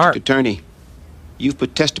with That's the district smart. attorney. You've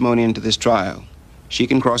put testimony into this trial. She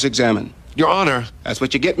can cross-examine. Your Honor. That's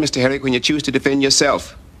what you get, Mr. Herrick, when you choose to defend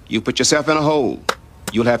yourself. You put yourself in a hole.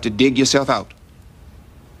 You'll have to dig yourself out.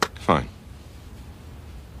 Fine.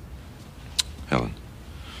 Helen,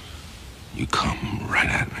 you come right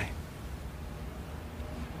at me.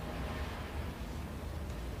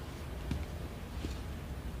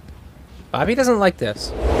 Bobby doesn't like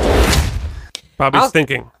this. Bobby's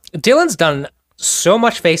thinking. Dylan's done so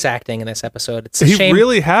much face acting in this episode. It's a He shame.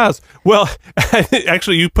 really has. Well,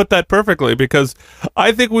 actually, you put that perfectly because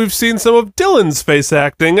I think we've seen some of Dylan's face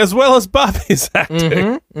acting as well as Bobby's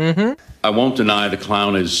acting. I won't deny the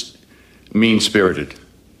clown is mean-spirited.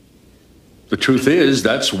 The truth is,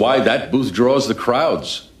 that's why that booth draws the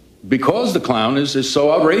crowds. Because the clown is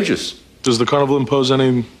so outrageous. Does the carnival impose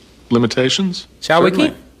any limitations? Shall we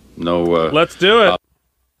keep? No, Let's do it.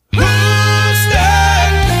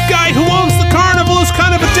 Guy who owns the carnival is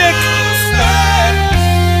kind of a dick.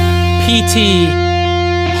 P.T.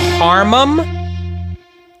 Harmon?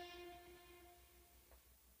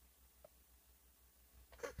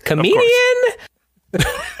 Comedian?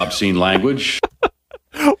 obscene language.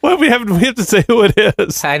 Well, we have to say who it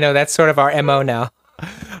is. I know, that's sort of our MO now.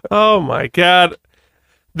 Oh my God.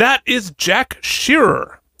 That is Jack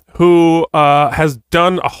Shearer, who has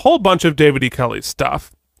done a whole bunch of David E. Kelly's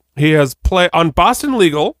stuff. He has played on Boston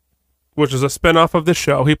Legal, which is a spinoff of the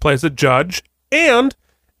show. He plays a judge, and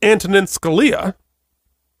Antonin Scalia.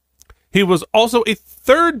 He was also a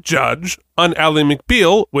third judge on Ally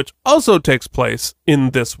McBeal, which also takes place in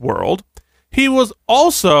this world. He was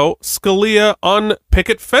also Scalia on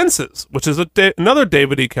Picket Fences, which is another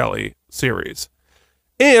David E. Kelly series.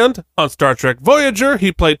 And on Star Trek Voyager,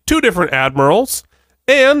 he played two different admirals.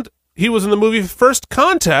 And he was in the movie First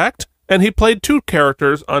Contact, and he played two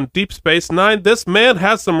characters on Deep Space Nine. This man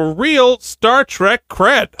has some real Star Trek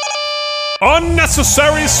cred.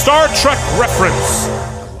 Unnecessary Star Trek reference.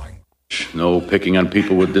 No picking on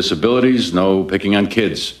people with disabilities, no picking on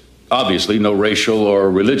kids. Obviously, no racial or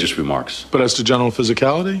religious remarks. But as to general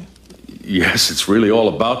physicality? Yes, it's really all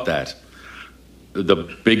about that. The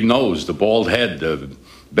big nose, the bald head, the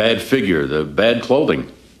bad figure, the bad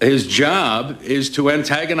clothing. His job is to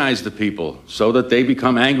antagonize the people so that they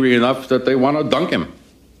become angry enough that they want to dunk him.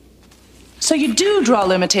 So you do draw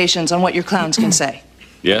limitations on what your clowns can say?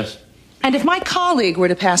 Yes? And if my colleague were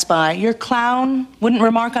to pass by, your clown wouldn't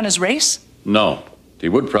remark on his race? No. He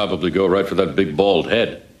would probably go right for that big bald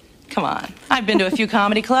head. Come on. I've been to a few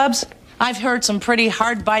comedy clubs. I've heard some pretty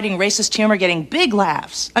hard-biting racist humor getting big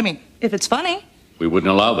laughs. I mean, if it's funny. We wouldn't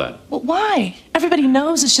allow that. Well, why? Everybody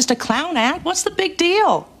knows it's just a clown act. What's the big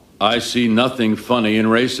deal? I see nothing funny in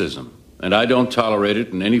racism, and I don't tolerate it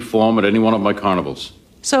in any form at any one of my carnivals.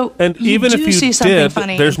 So, and even if you see something did,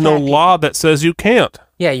 funny there's no law that says you can't.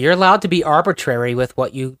 Yeah, you're allowed to be arbitrary with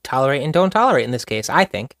what you tolerate and don't tolerate in this case, I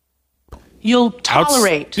think. You'll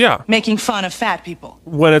tolerate yeah. making fun of fat people.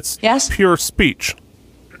 When it's yes? pure speech.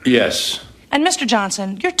 Yes. And Mr.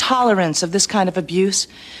 Johnson, your tolerance of this kind of abuse,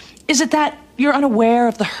 is it that you're unaware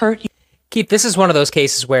of the hurt? Keith, this is one of those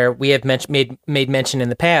cases where we have made mention in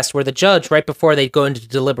the past where the judge, right before they go into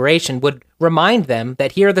deliberation, would remind them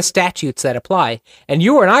that here are the statutes that apply. And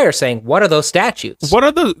you and I are saying, what are those statutes? What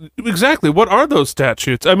are what are those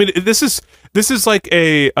statutes? I mean, this is like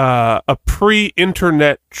a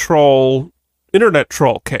pre-internet troll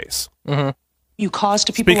case. Mm-hmm. You cause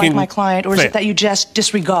to people like my client, or is it that you just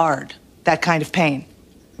disregard that kind of pain?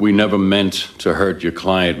 We never meant to hurt your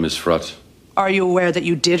client, Miss Frutt. Are you aware that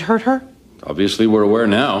you did hurt her? Obviously, we're aware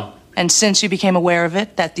now. And since you became aware of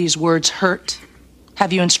it, that these words hurt,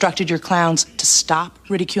 have you instructed your clowns to stop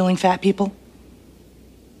ridiculing fat people?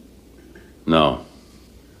 No.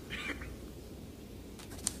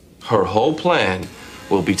 Her whole plan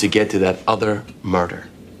will be to get to that other murder.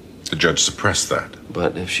 The judge suppressed that.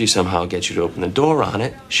 But if she somehow gets you to open the door on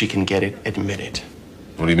it, she can get it admitted.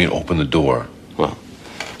 What do you mean, open the door? Well,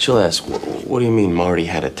 she'll ask, what do you mean Marty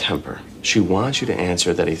had a temper? She wants you to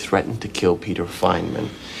answer that he threatened to kill Peter Feynman.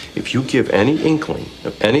 If you give any inkling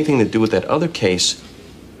of anything to do with that other case,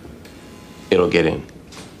 it'll get in.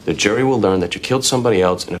 The jury will learn that you killed somebody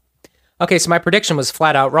else. Okay, so my prediction was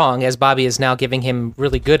flat out wrong, as Bobby is now giving him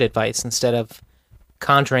really good advice instead of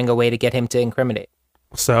conjuring a way to get him to incriminate.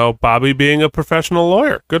 So Bobby being a professional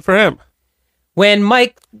lawyer, good for him. When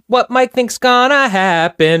what Mike thinks gonna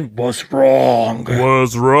happen was wrong.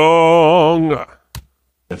 Was wrong.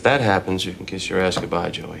 If that happens, you can kiss your ass goodbye,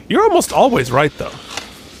 Joey. You're almost always right, though.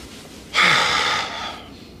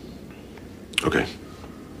 Okay.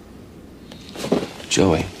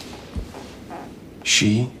 Joey,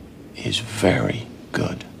 she is very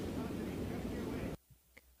good.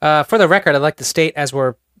 For the record, I'd like to state, as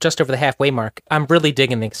we're just over the halfway mark, I'm really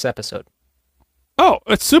digging this episode. Oh,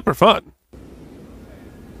 it's super fun.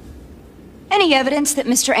 Any evidence that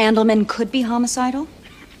Mr. Andelman could be homicidal?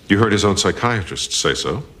 You heard his own psychiatrist say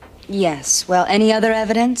so. Yes. Well, any other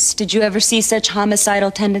evidence? Did you ever see such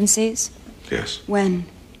homicidal tendencies? Yes. When?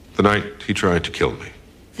 The night he tried to kill me.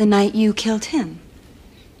 The night you killed him.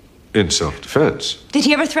 In self-defense. Did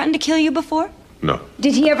he ever threaten to kill you before? No.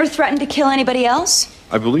 Did he ever threaten to kill anybody else?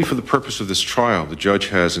 I believe for the purpose of this trial, the judge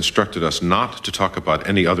has instructed us not to talk about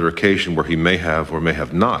any other occasion where he may have or may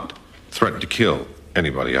have not threatened to kill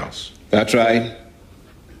anybody else. That's right.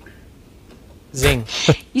 Zing.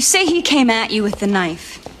 You say he came at you with the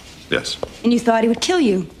knife, Yes. and you thought he would kill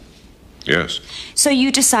you. Yes. So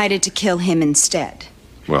you decided to kill him instead.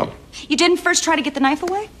 Well, You didn't first try to get the knife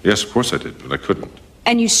away? yes, of course I did, but I couldn't.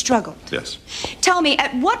 And you struggled. Yes. Tell me,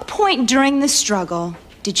 at what point during the struggle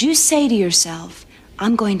did you say to yourself,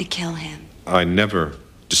 I'm going to kill him? I never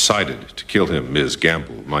decided to kill him, Ms.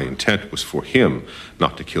 Gamble. My intent was for him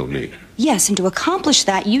not to kill me. Yes, and to accomplish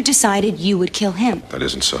that, you decided you would kill him. That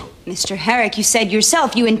isn't so. Mr. Herrick, you said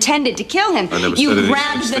yourself you intended to kill him. I never You said anything.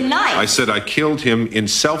 grabbed the knife. I said I killed him in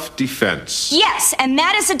self-defense. Yes, and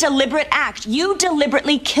that is a deliberate act. You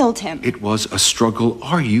deliberately killed him. It was a struggle.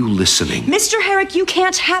 Are you listening? Mr. Herrick, you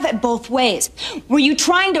can't have it both ways. Were you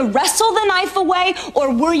trying to wrestle the knife away,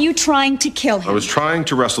 or were you trying to kill him? I was trying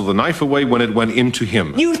to wrestle the knife away when it went into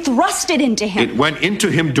him. You thrust it into him. It went into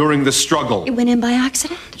him during the struggle. It went in by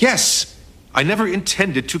accident? Yes. I never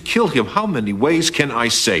intended to kill him. How many ways can I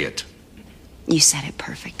say it? You said it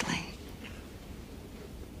perfectly.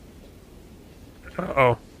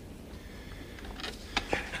 Uh-oh.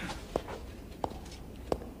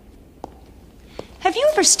 Have you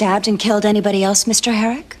ever stabbed and killed anybody else, Mr.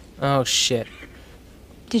 Herrick? Oh, shit.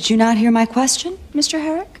 Did you not hear my question, Mr.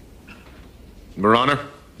 Herrick? Your Honor?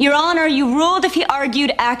 Your Honor, you ruled if he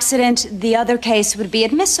argued accident, the other case would be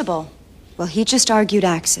admissible. Well, he just argued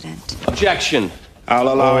accident. Objection. I'll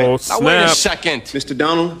allow Oh, it. Now, wait a snap. second. Mr.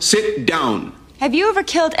 Donald, sit down. Have you ever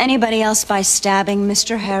killed anybody else by stabbing,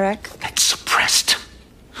 Mr. Herrick? That's suppressed.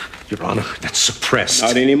 Your Honor, that's suppressed.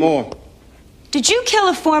 Not anymore. Did you kill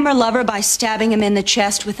a former lover by stabbing him in the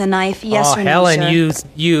chest with a knife? Yes or no, Helen, sir?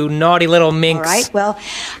 you naughty little minx. All right, well,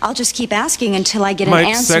 I'll just keep asking until I get an Mike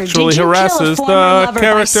answer. sexually Did you kill a harasses former the lover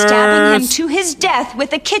by stabbing him characters. to his death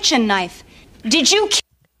with a kitchen knife? Did you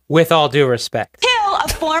With all due respect. kill a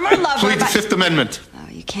former lover Plead the by... Fifth Amendment. Oh,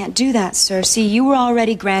 you can't do that, sir. See, you were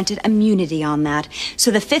already granted immunity on that, so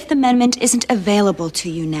the Fifth Amendment isn't available to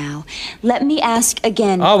you now. Let me ask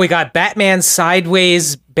again. Oh, we got Batman's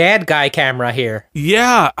sideways bad guy camera here.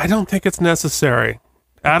 Yeah, I don't think it's necessary.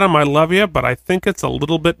 Adam, I love you, but I think it's a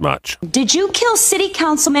little bit much. Did you kill City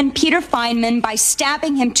Councilman Peter Feynman by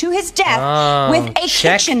stabbing him to his death Oh, with a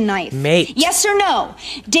kitchen knife? checkmate. Yes or no?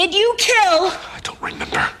 Did you kill... I don't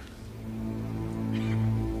remember.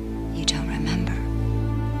 You don't remember.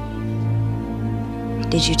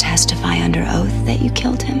 Did you testify under oath that you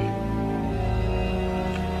killed him?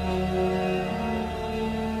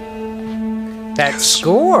 That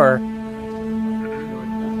score.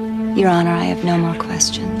 Your Honor, I have no more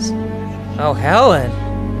questions. Oh, Helen.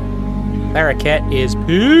 Marquette is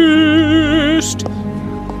pissed.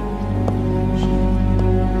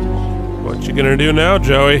 What you gonna do now,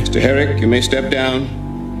 Joey? Mr. Herrick, you may step down.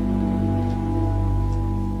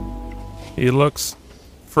 He looks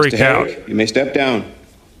freaked Mr. out. Herrick, you may step down. Can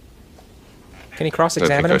he I think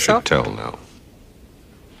cross-examine I himself? should tell now.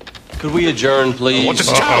 Could we adjourn, please? What's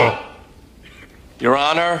this tell? Your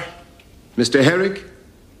Honor? Mr. Herrick,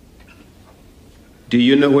 do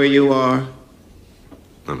you know where you are?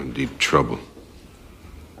 I'm in deep trouble.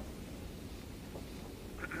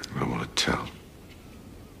 I want to tell.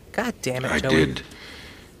 God damn it, I Joey. did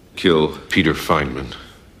kill Peter Feynman,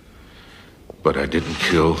 but I didn't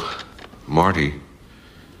kill Marty.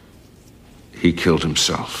 He killed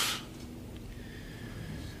himself.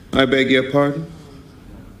 I beg your pardon?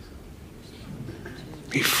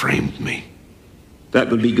 He framed me. That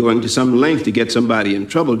would be going to some length to get somebody in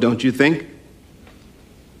trouble, don't you think?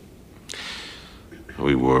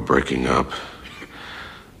 We were breaking up,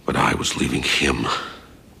 but I was leaving him.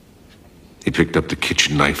 He picked up the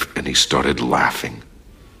kitchen knife and he started laughing.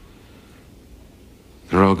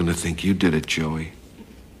 They're all gonna think you did it, Joey.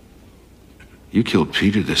 You killed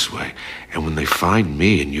Peter this way, and when they find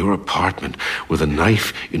me in your apartment with a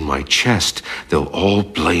knife in my chest, they'll all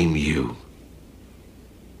blame you.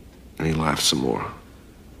 And he laughed some more.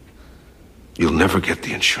 You'll never get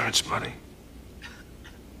the insurance money.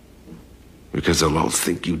 Because they'll all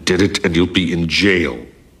think you did it and you'll be in jail.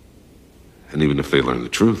 And even if they learn the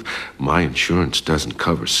truth, my insurance doesn't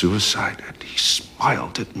cover suicide. And he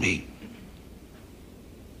smiled at me.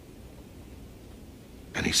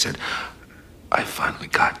 And he said, I finally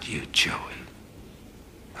got you, Joey.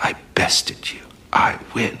 I bested you. I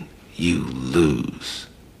win. You lose.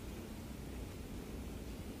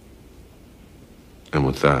 And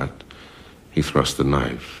with that, he thrust the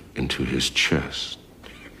knife into his chest.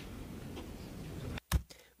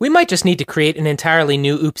 We might just need to create an entirely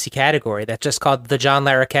new oopsie category that's just called the John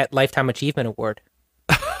Larroquette Lifetime Achievement Award.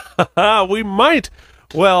 We might.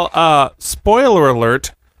 Well, spoiler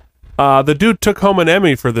alert, the dude took home an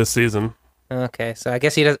Emmy for this season. Okay, so I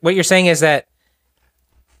guess he does. What you're saying is that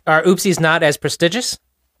our oopsie's not as prestigious?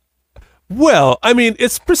 Well, I mean,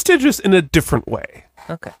 it's prestigious in a different way.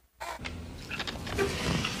 Okay.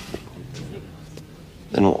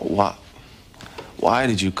 Then why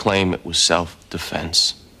did you claim it was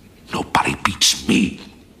self-defense? Nobody beats me.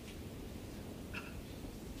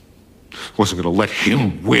 Wasn't going to let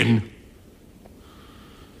him win.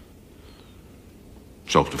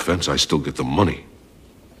 Self-defense, I still get the money.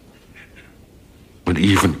 But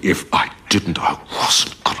even if I didn't, I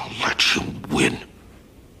wasn't going to let him win.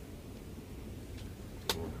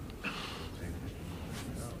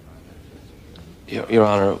 Your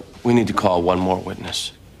Honor, we need to call one more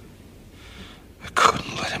witness. I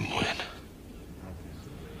couldn't let him win.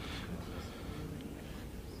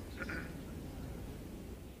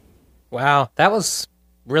 Wow, that was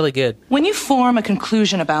really good. When you form a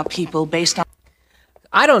conclusion about people based on...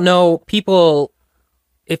 I don't know, people,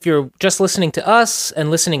 if you're just listening to us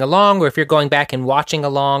and listening along, or if you're going back and watching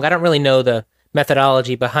along, I don't really know the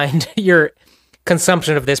methodology behind your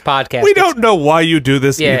consumption of this podcast. We don't know why you do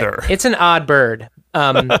this either. It's an odd bird.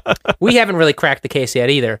 We haven't really cracked the case yet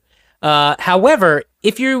either. However,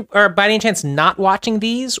 if you are by any chance not watching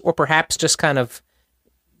these, or perhaps just kind of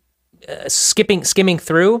skimming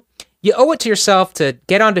through, you owe it to yourself to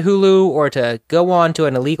get onto Hulu or to go on to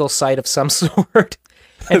an illegal site of some sort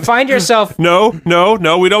and find yourself... No,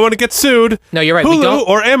 we don't want to get sued. No, you're right. Hulu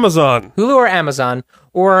or Amazon. Hulu or Amazon,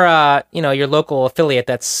 or your local affiliate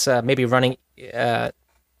that's maybe running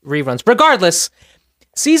reruns. Regardless,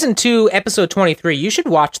 Season 2, Episode 23, you should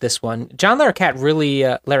watch this one. John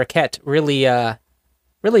Larroquette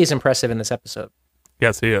really is impressive in this episode.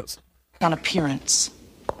 Yes, he is. On appearance.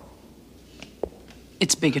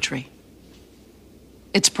 It's bigotry.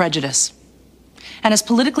 It's prejudice. And as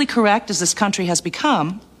politically correct as this country has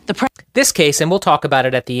become, this case, and we'll talk about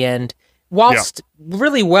it at the end, whilst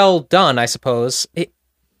really well done, I suppose,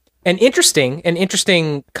 an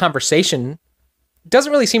interesting conversation,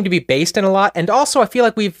 doesn't really seem to be based in a lot, and also I feel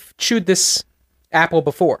like we've chewed this apple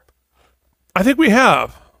before. I think we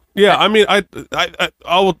have. Yeah, I mean,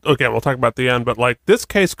 we'll talk about the end, but like this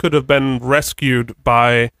case could have been rescued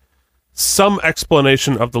by some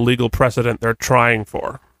explanation of the legal precedent they're trying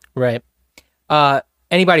for. Right.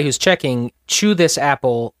 Anybody who's checking, chew this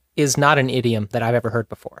apple is not an idiom that I've ever heard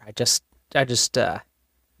before. I just No,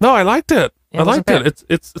 I liked it. I liked it.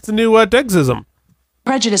 It's a new Degsism.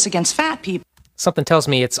 Prejudice against fat people. Something tells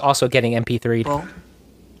me it's also getting MP3'd.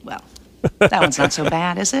 Well, that one's not so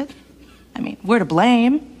bad, is it? I mean, we're to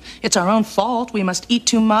blame. It's our own fault. We must eat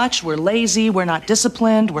too much. We're lazy. We're not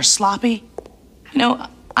disciplined. We're sloppy. You know,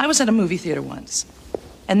 I was at a movie theater once,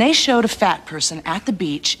 and they showed a fat person at the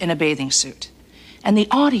beach in a bathing suit. And the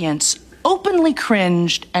audience openly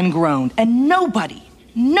cringed and groaned, and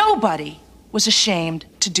nobody was ashamed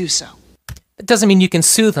to do so. That doesn't mean you can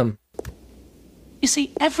sue them. You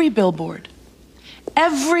see, every billboard,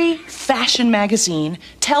 every fashion magazine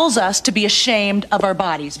tells us to be ashamed of our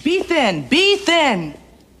bodies. Be thin, be thin.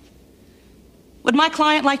 Would my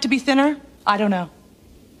client like to be thinner? I don't know.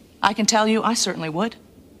 I can tell you, I certainly would.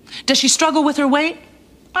 Does she struggle with her weight?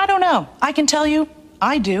 I don't know. I can tell you,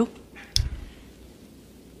 I do.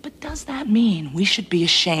 But does that mean we should be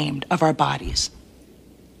ashamed of our bodies?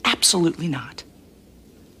 Absolutely not.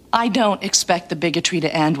 I don't expect the bigotry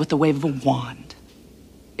to end with the wave of a wand.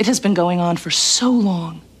 It has been going on for so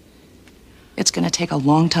long. It's going to take a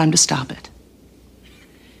long time to stop it.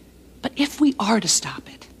 But if we are to stop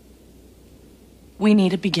it, we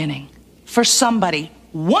need a beginning for somebody,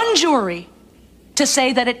 one jury, to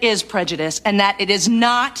say that it is prejudice and that it is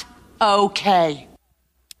not okay.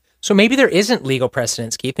 So maybe there isn't legal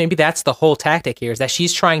precedence, Keith. Maybe that's the whole tactic here, is that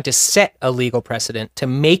she's trying to set a legal precedent to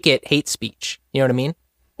make it hate speech. You know what I mean?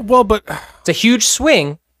 Well, but... It's a huge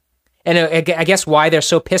swing, and I guess why they're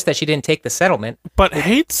so pissed that she didn't take the settlement. But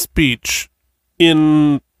hate speech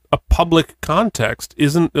in a public context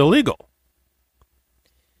isn't illegal.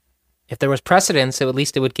 If there was precedence, at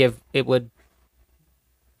least it would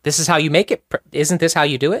This is how you make it. Isn't this how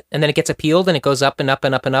you do it? And then it gets appealed and it goes up and up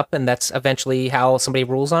and up and up, and that's eventually how somebody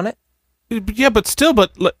rules on it? Yeah, but still,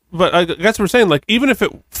 but I guess we're saying, like, even if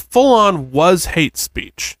it full on was hate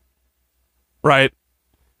speech, right?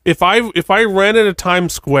 If I ran into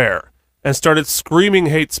Times Square and started screaming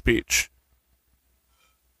hate speech,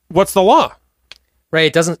 what's the law?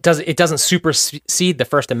 Right, it doesn't supersede the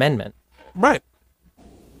First Amendment. Right.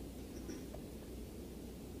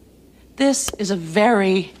 This is a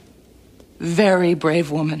very, very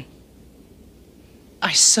brave woman.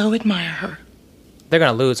 I so admire her. They're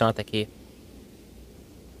going to lose, aren't they, Keith?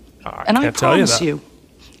 And I promise you,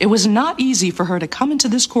 it was not easy for her to come into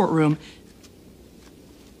this courtroom.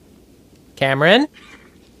 Cameron,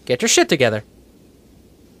 get your shit together.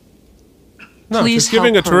 No, Please she's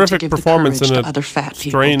giving help a her terrific to give performance the courage in to a other fat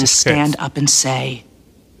people strange to stand case. up and say,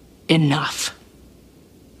 enough.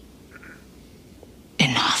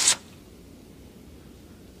 Enough.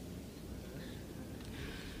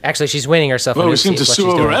 Actually, she's winning herself. Well, a new we seem seat, to what sue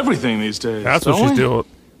she's over doing. everything these days. That's what don't she's we? doing.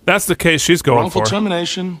 That's the case she's going Wrongful for.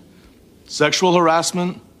 termination, sexual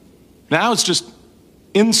harassment. Now it's just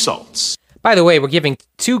insults. By the way, we're giving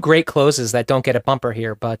 2 great closes that don't get a bumper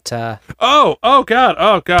here, but... Oh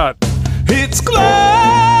God. It's close.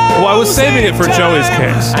 Well, I was saving it for Joey's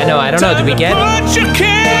case. I know, I don't know. Did we get it? Put your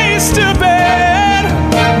case to bed.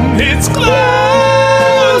 It's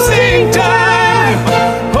closing time.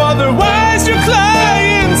 Otherwise, your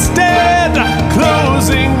client's dead.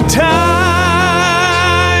 Closing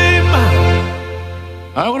time.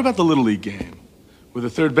 All right, what about the Little League game where the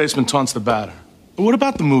third baseman taunts the batter? Or what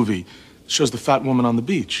about the movie that shows the fat woman on the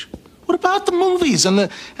beach? What about the movies and the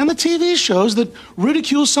TV shows that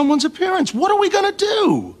ridicule someone's appearance? What are we gonna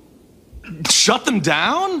do? Shut them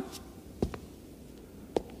down?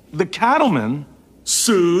 The cattleman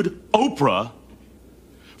sued Oprah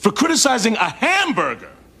for criticizing a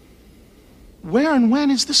hamburger. Where and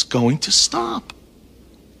when is this going to stop?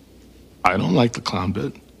 I don't like the clown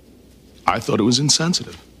bit. I thought it was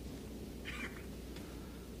insensitive.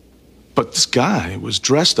 But this guy was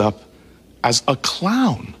dressed up as a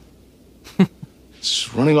clown.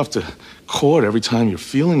 Just running off to court every time your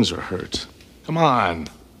feelings are hurt. Come on.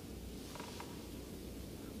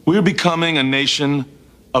 We're becoming a nation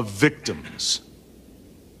of victims.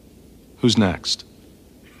 Who's next?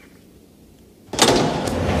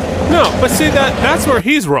 No, but see, that's where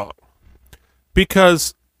he's wrong.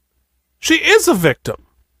 Because she is a victim.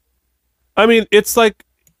 I mean, it's like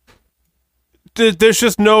there's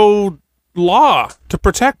just no law to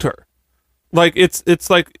protect her. Like it's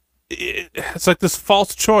like this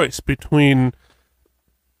false choice between,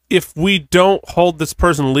 if we don't hold this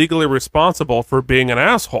person legally responsible for being an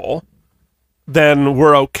asshole, then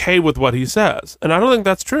we're okay with what he says. And I don't think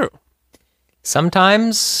that's true.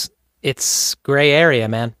 Sometimes it's gray area,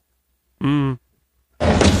 man.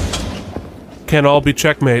 Can't all be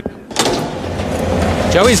checkmate.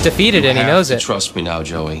 Joey's defeated and he knows You it. trust me now,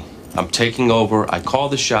 Joey. I'm taking over. I call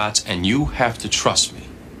the shots, and you have to trust me.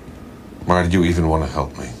 Why do you even want to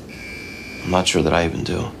help me? I'm not sure that I even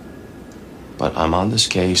do. But I'm on this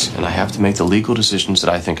case, and I have to make the legal decisions that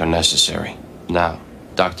I think are necessary. Now,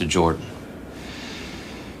 Dr. Jordan.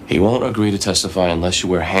 He won't agree to testify unless you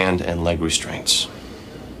wear hand and leg restraints.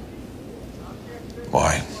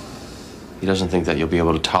 Why? He doesn't think that you'll be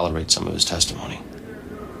able to tolerate some of his testimony.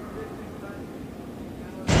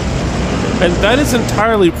 And that is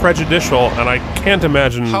entirely prejudicial, and I can't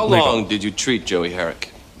imagine... How legal. long did you treat Joey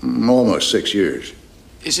Herrick? Almost 6 years.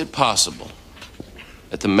 Is it possible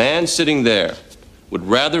that the man sitting there would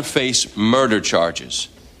rather face murder charges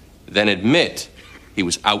than admit he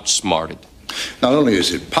was outsmarted? Not only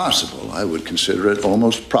is it possible, I would consider it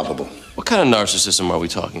almost probable. What kind of narcissism are we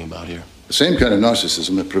talking about here? The same kind of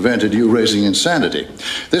narcissism that prevented you raising insanity.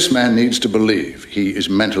 This man needs to believe he is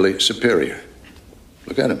mentally superior.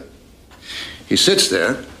 Look at him. He sits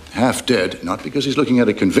there, half dead, not because he's looking at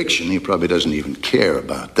a conviction. He probably doesn't even care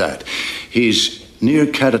about that. He's near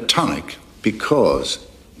catatonic because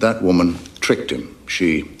that woman tricked him.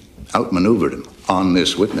 She outmaneuvered him on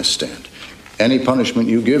this witness stand. Any punishment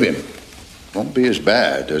you give him won't be as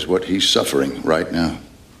bad as what he's suffering right now.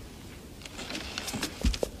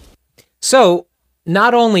 So,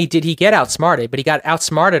 not only did he get outsmarted, but he got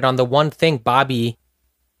outsmarted on the one thing Bobby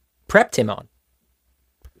prepped him on.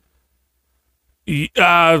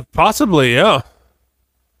 Possibly, yeah.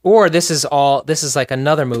 Or this is like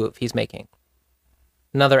another move he's making.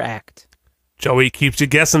 Another act. Joey keeps you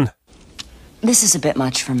guessing. This is a bit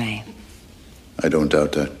much for me. I don't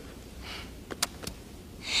doubt that.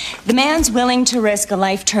 The man's willing to risk a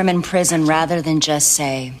life term in prison rather than just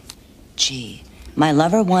say, gee, my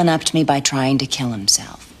lover one-upped me by trying to kill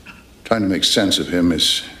himself. Trying to make sense of him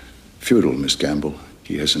is futile, Miss Gamble.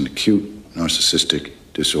 He has an acute narcissistic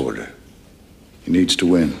disorder. He needs to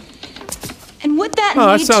win. And would that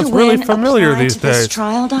that need sounds to really win familiar apply these to this days.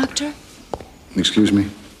 trial, Doctor? Excuse me?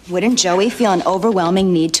 Wouldn't Joey feel an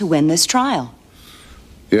overwhelming need to win this trial?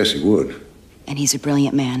 Yes, he would. And he's a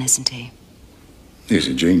brilliant man, isn't he? He's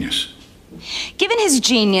a genius. Given his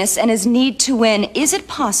genius and his need to win, is it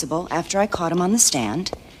possible, after I caught him on the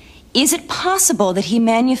stand, is it possible that he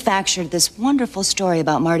manufactured this wonderful story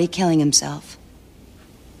about Marty killing himself?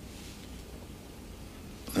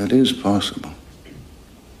 That is possible.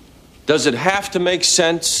 Does it have to make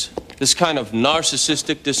sense, this kind of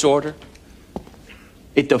narcissistic disorder?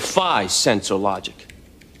 It defies sense or logic.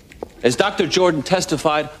 As Dr. Jordan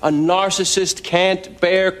testified, a narcissist can't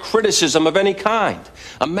bear criticism of any kind.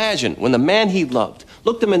 Imagine when the man he loved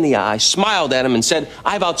looked him in the eye, smiled at him, and said,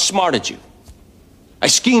 "I've outsmarted you. I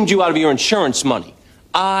schemed you out of your insurance money.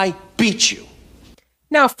 I beat you."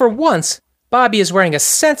 Now, for once, Bobby is wearing a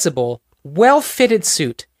sensible, well-fitted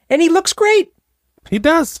suit, and he looks great. He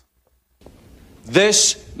does.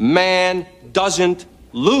 This man doesn't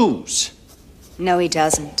lose. No, he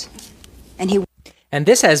doesn't. And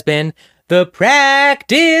this has been the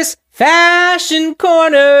Practice Fashion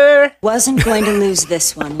Corner. Wasn't going to lose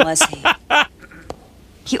this one, was he?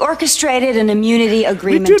 He orchestrated an immunity We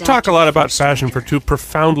agreement. do talk a lot about fashion for two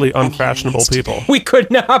profoundly unfashionable people. We could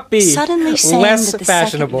not be suddenly saying less that the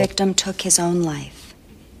fashionable. second victim took his own life.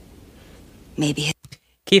 Maybe.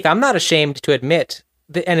 Keith, I'm not ashamed to admit,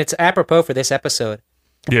 and it's apropos for this episode.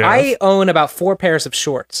 Yes. I own about 4 pairs of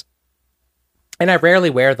shorts, and I rarely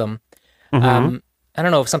wear them. I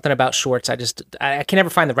don't know, something about shorts. I can never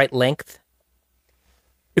find the right length.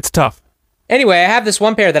 It's tough. Anyway, I have this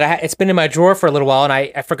one pair that it's been in my drawer for a little while, and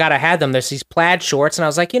I forgot I had them. There's these plaid shorts, and I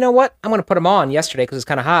was like, you know what? I'm going to put them on yesterday because it's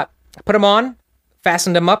kind of hot. I put them on,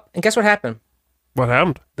 fastened them up, and guess what happened? What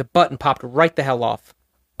happened? The button popped right the hell off.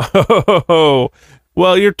 Oh,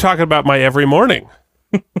 well, you're talking about my every morning.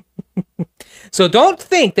 So don't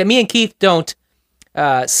think that me and Keith don't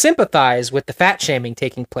sympathize with the fat shaming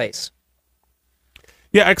taking place.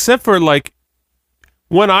 Yeah, except for, like,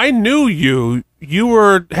 when I knew you, you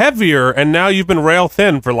were heavier, and now you've been rail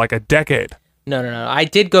thin for, like, a decade. No. I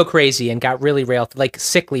did go crazy and got really like,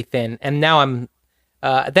 sickly thin, and now I'm...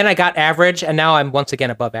 then I got average, and now I'm once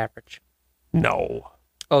again above average. No.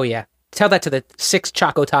 Oh, yeah. Tell that to the 6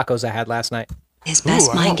 Choco Tacos I had last night. His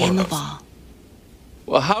best mind game of all.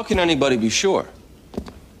 Well, how can anybody be sure?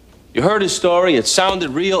 You heard his story, it sounded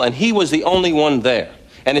real, and he was the only one there.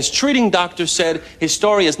 And his treating doctor said his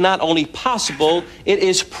story is not only possible, it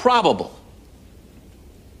is probable.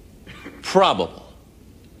 Probable.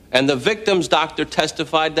 And the victim's doctor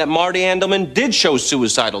testified that Marty Andelman did show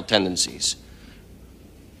suicidal tendencies.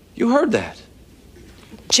 You heard that.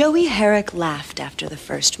 Joey Herrick laughed after the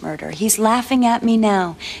first murder. He's laughing at me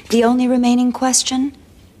now. The only remaining question,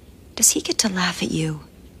 does he get to laugh at you?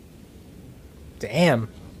 Damn.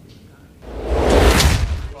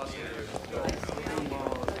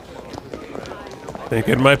 I think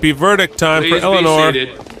it might be verdict time Please for Eleanor. Be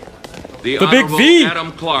seated. The Big Honorable V.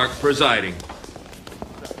 Adam Clark presiding.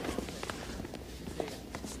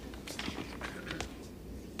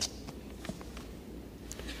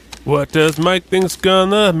 What does Mike think's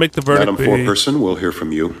gonna make the verdict Madam be? Foreperson, we'll hear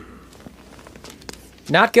from you.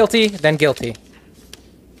 Not guilty, then guilty.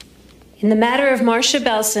 In the matter of Marcia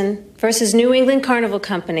Belson versus New England Carnival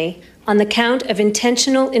Company on the count of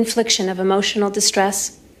intentional infliction of emotional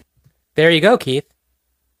distress. There you go, Keith.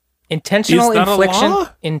 Intentional Is that a infliction. law?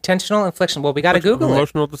 Intentional infliction. Well, we got to Google it.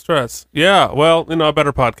 Emotional distress. Yeah, well, a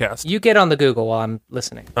better podcast. You get on the Google while I'm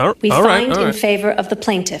listening. We find in favor of the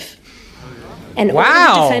plaintiff and order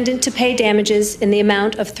Wow. the defendant to pay damages in the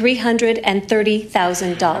amount of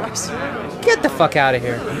 $330,000. Get the fuck out of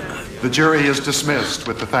here. The jury is dismissed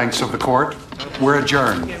with the thanks of the court. We're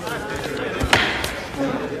adjourned.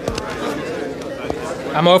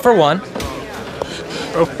 I'm 0 for 1.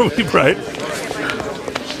 Oh, right.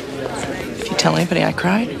 If you tell anybody I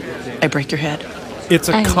cried, I break your head. It's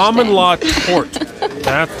a common law tort.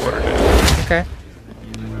 That's what it is. Okay.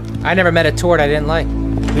 I never met a tort I didn't like.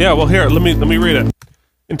 Yeah, well, here, let me read it.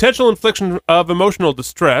 Intentional infliction of emotional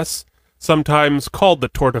distress, sometimes called the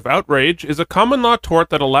tort of outrage, is a common law tort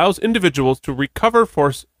that allows individuals to recover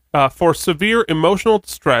for severe emotional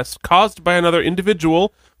distress caused by another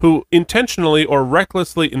individual who intentionally or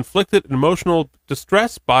recklessly inflicted emotional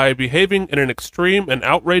distress by behaving in an extreme and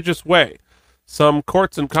outrageous way. Some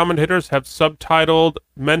courts and commentators have subtitled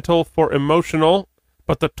mental for emotional,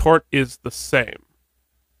 but the tort is the same.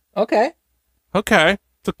 Okay. Okay.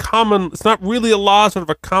 It's not really a law, sort of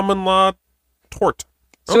a common law tort.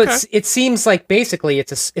 So it seems like basically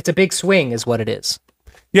it's a big swing is what it is.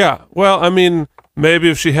 Yeah, well, I mean, maybe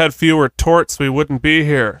if she had fewer torts, we wouldn't be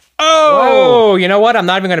here. Oh, you know what? I'm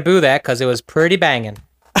not even going to boo that because it was pretty banging.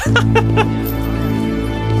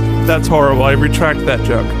 That's horrible. I retract that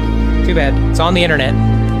joke. Too bad. It's on the internet.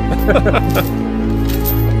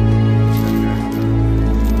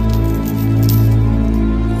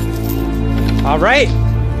 All right.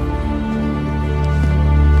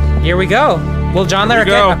 Here we go. Will John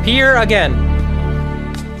Larroquette appear again?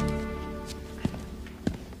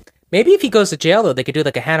 Maybe if he goes to jail, though, they could do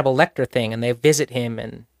like a Hannibal Lecter thing and they visit him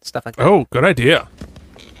and stuff like that. Oh, good idea.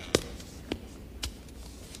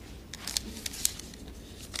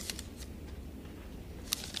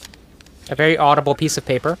 A very audible piece of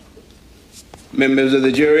paper. Members of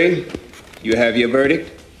the jury, you have your verdict?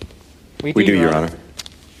 We do, Your Honor.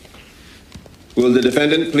 Will the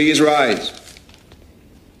defendant please rise?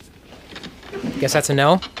 Guess that's a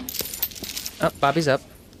no. Oh, Bobby's up.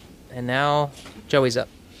 And now Joey's up.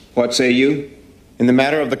 What say you? In the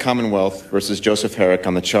matter of the Commonwealth versus Joseph Herrick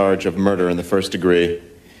on the charge of murder in the first degree,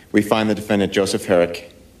 we find the defendant, Joseph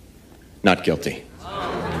Herrick, not guilty.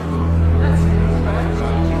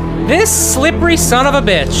 This slippery son of a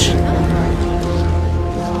bitch.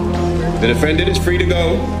 The defendant is free to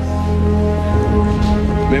go.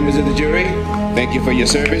 Members of the jury, thank you for your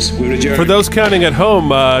service. We'll adjourn. For those counting at home,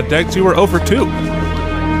 Dex, you were over 2.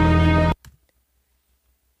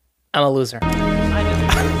 I'm a loser.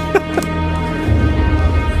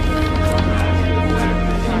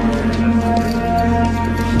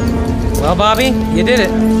 Well, Bobby, you did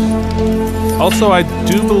it. Also, I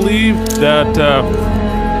do believe that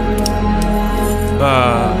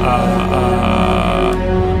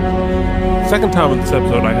second time in this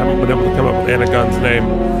episode, I haven't been able to come up with Anna Gunn's name.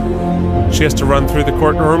 She has to run through the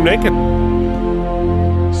courtroom naked.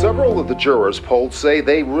 Several of the jurors polled say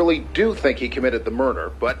they really do think he committed the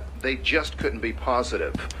murder, but they just couldn't be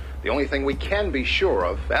positive. The only thing we can be sure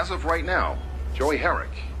of, as of right now, Joey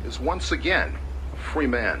Herrick is once again a free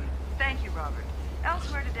man. Thank you, Robert.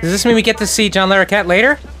 Elsewhere today. Does this mean we get to see John Larroquette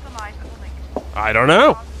later? I don't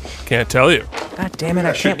know. Can't tell you. God damn it,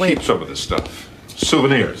 I can't wait. Keep some of this stuff.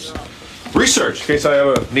 Souvenirs. Research, in case I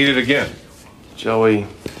ever need it again. Joey,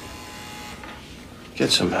 get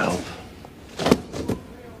some help.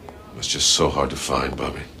 It's just so hard to find,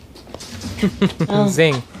 Bobby. Oh,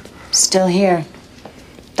 Zing. Still here.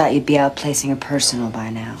 Thought you'd be out placing a personal by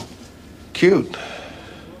now. Cute.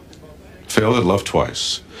 Failed at love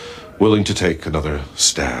twice. Willing to take another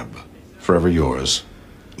stab. Forever yours.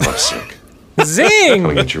 Lovesick. Zing!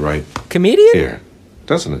 I'll get you right. Comedian? Here.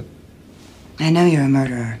 Doesn't it? I know you're a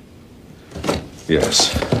murderer.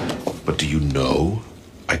 Yes. But do you know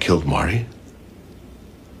I killed Marty?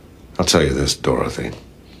 I'll tell you this, Dorothy.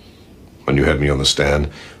 When you had me on the stand,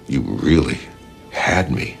 you really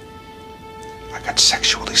had me. I got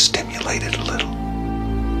sexually stimulated a little.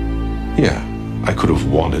 Yeah, I could have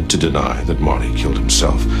wanted to deny that Marty killed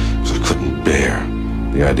himself because I couldn't bear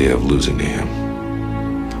the idea of losing to him.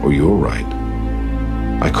 Oh, you're right.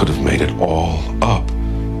 I could have made it all up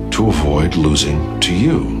to avoid losing to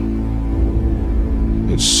you.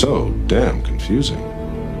 It's so damn confusing.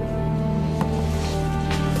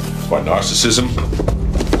 Why, narcissism?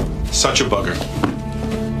 Such a bugger.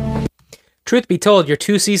 Truth be told, you're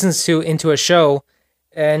 2 seasons into a show,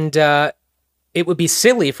 and it would be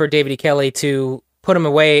silly for David E. Kelley to put him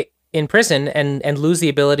away in prison and lose the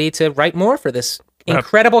ability to write more for this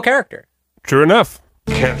incredible character. True enough.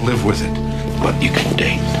 Can't live with it, but you can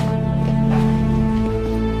date.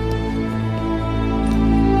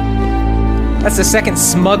 That's the second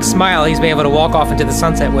smug smile he's been able to walk off into the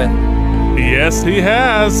sunset with. Yes, he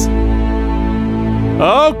has.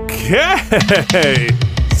 Okay.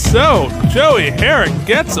 So, Joey Herrick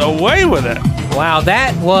gets away with it. Wow,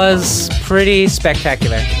 that was pretty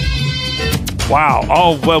spectacular. Wow.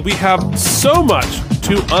 Oh, well, we have so much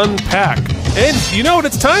to unpack. And you know what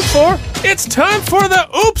it's time for? It's time for the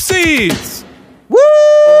oopsies!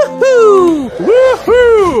 Woo-hoo!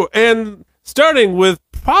 Woo-hoo! And starting with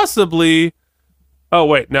possibly... Oh,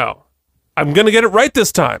 wait, no. I'm gonna get it right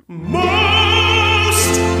this time.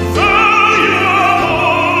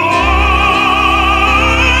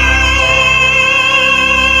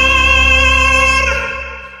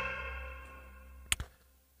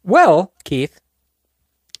 Well, Keith,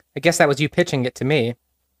 I guess that was you pitching it to me.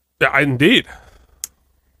 Yeah, indeed.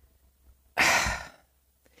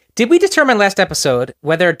 Did we determine last episode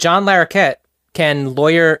whether John Larroquette can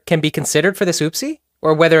be considered for this oopsie,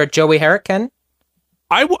 or whether Joey Herrick can?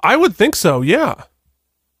 I would think so, yeah.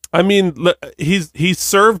 I mean, he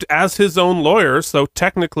served as his own lawyer, so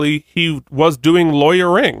technically he was doing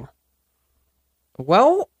lawyering.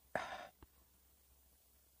 Well,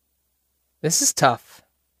 this is tough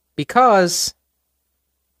because,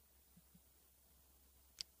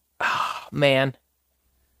 man,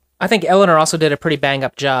 I think Eleanor also did a pretty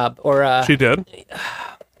bang-up job. Or she did.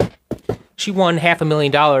 She won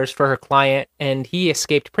 $500,000 for her client, and he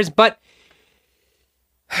escaped prison. But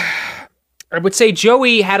I would say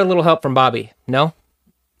Joey had a little help from Bobby. No?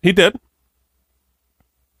 He did.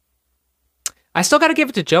 I still got to give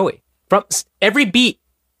it to Joey. From every beat,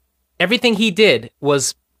 everything he did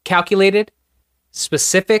was calculated,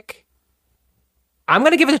 specific. I'm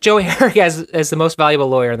going to give it to Joey Herrick as the most valuable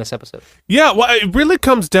lawyer in this episode. Yeah, well, it really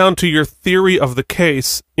comes down to your theory of the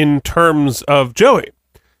case in terms of Joey.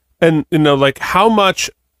 And, like, how much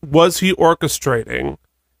was he orchestrating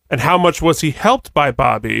and how much was he helped by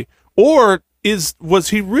Bobby? Or was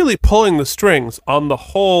he really pulling the strings on the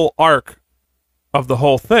whole arc of the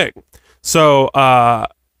whole thing? So I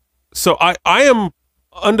am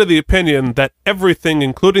under the opinion that everything,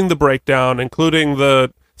 including the breakdown, including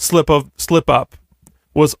the slip up,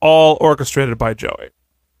 was all orchestrated by Joey.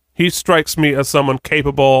 He strikes me as someone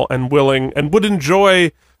capable and willing and would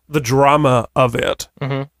enjoy the drama of it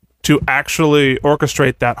to actually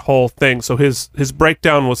orchestrate that whole thing. So his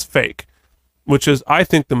breakdown was fake, which is, I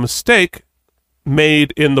think, the mistake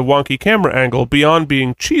made in the wonky camera angle. Beyond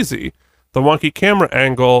being cheesy, the wonky camera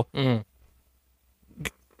angle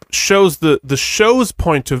shows the show's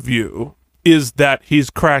point of view is that he's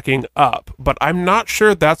cracking up, but I'm not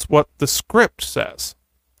sure that's what the script says.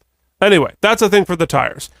 Anyway, that's a thing for the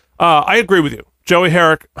tires. I agree with you. Joey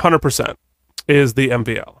Herrick, 100%, is the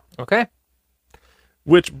MVL. Okay.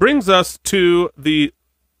 Which brings us to the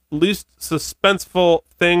least suspenseful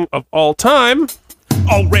thing of all time.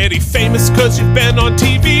 Already famous because you've been on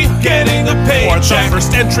TV, getting a paycheck, or the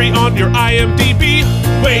first entry on your IMDb.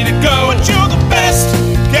 Way to go, and you're the best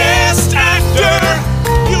guest actor.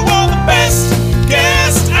 You are the best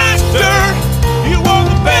guest actor. You are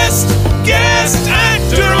the best guest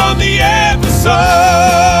actor on the episode.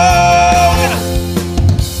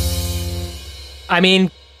 I mean,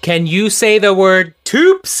 can you say the word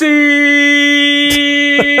Toopsie?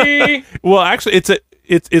 Well, actually, it's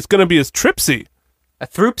going to be as Tripsy. A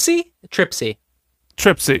Throopsie? Tripsy.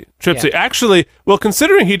 Tripsy. Yeah. Actually, well,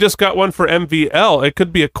 considering he just got one for MVL, it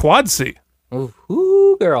could be a Quadsy.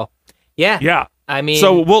 Ooh, girl. Yeah. Yeah. I mean,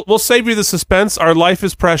 so we'll save you the suspense. Our life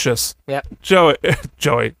is precious. Yep. Joey.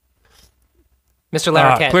 Mr.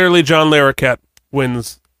 Larroquette. Clearly, John Larroquette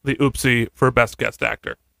wins the Oopsie for Best Guest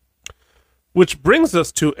Actor. Which brings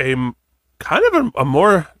us to a kind of a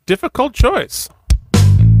more difficult choice.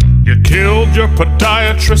 You killed your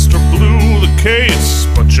podiatrist or blew the case,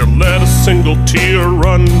 but you let a single tear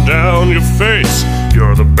run down your face.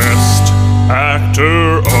 You're the best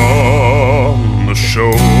actor on the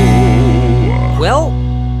show. Well,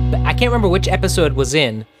 I can't remember which episode was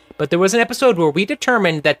in, but there was an episode where we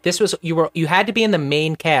determined that this was you had to be in the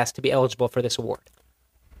main cast to be eligible for this award.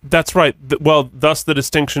 That's right. Well, thus the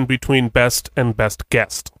distinction between best and best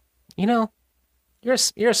guest. You know, you're a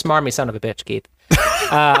smarmy son of a bitch, Keith.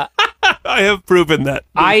 I have proven that.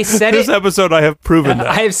 I said this episode. I have proven that.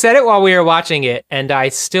 I have said it while we were watching it, and I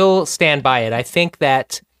still stand by it. I think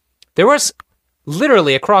that there was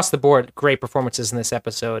literally across the board great performances in this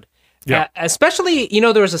episode. Yeah. Especially,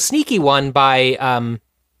 there was a sneaky one by.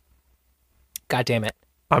 God damn it!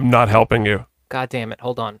 I'm not helping you. God damn it!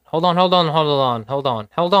 Hold on.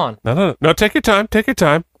 No. Take your time.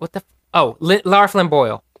 What the? Lara Flynn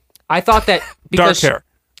Boyle. I thought that because dark hair.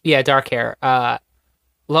 Yeah, dark hair.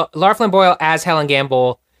 Lara Flynn Boyle as Helen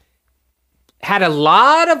Gamble had a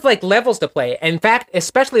lot of levels to play. In fact,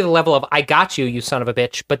 especially the level of "I got you, you son of a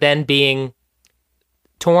bitch," but then being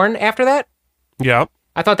torn after that. Yeah,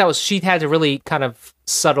 I thought she had a really kind of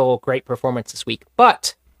subtle, great performance this week.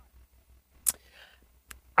 But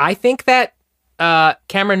I think that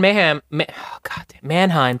Cameron Manheim.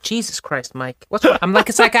 Jesus Christ, Mike.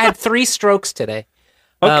 It's like I had 3 strokes today.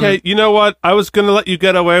 Okay, you know what? I was going to let you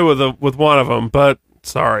get away with one of them, but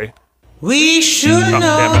sorry. We should know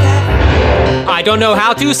that. I don't know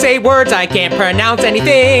how to say words. I can't pronounce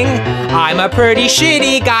anything. I'm a pretty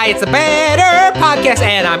shitty guy. It's a better podcast,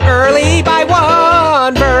 and I'm early by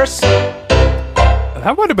 1 verse.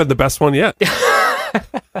 That would have been the best one yet.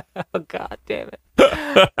 Oh, God damn it.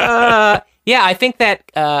 Yeah, I think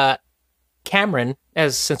that Cameron,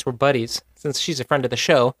 since we're buddies, since she's a friend of the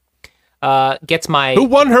show, gets my... Who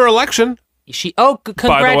won her election? Congratulations.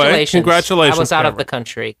 By the way, congratulations. I was out Cameron. of the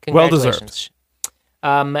country. Well deserved.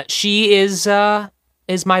 She is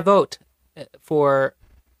my vote for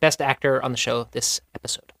best actor on the show this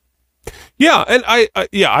episode. Yeah, and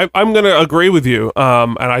I'm going to agree with you.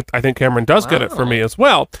 And I think Cameron does get it for me as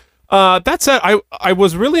well. That said, I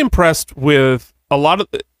was really impressed with a lot of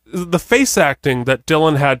the face acting that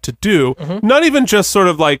Dylan had to do. Not even just sort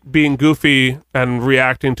of like being goofy and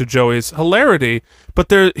reacting to Joey's hilarity,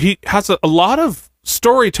 but he has a lot of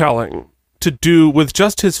storytelling to do with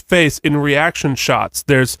just his face in reaction shots.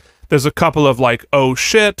 There's a couple of like, oh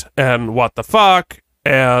shit, and what the fuck,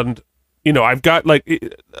 and I've got like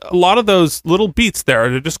a lot of those little beats there.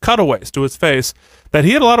 They're just cutaways to his face that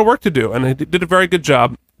he had a lot of work to do, and he did a very good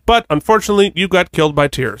job. But unfortunately, you got killed by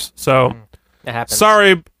tears. So, It happens.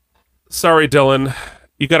 sorry, Dylan.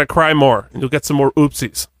 You got to cry more, and you'll get some more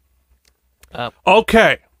oopsies.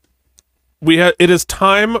 Okay, it is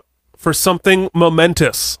time for something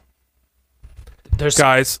momentous.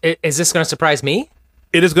 Guys, is this going to surprise me?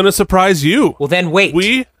 It is going to surprise you. Well, then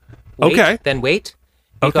wait. Okay. Then wait.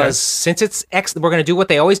 Because since it's we're going to do what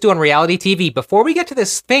they always do on reality TV. Before we get to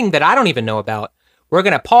this thing that I don't even know about, we're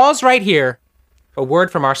going to pause right here. A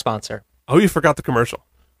word from our sponsor. Oh, you forgot the commercial.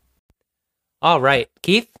 All right.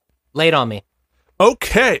 Keith, lay it on me.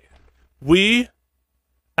 Okay. We,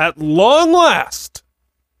 at long last,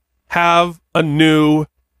 have a new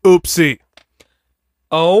oopsie.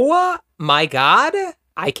 Oh, my God.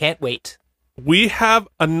 I can't wait. We have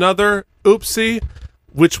another oopsie,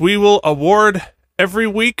 which we will award every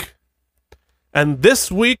week. And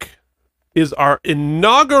this week is our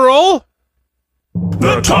inaugural...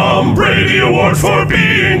 The Tom Brady Award for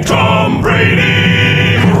being Tom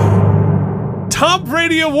Brady. Tom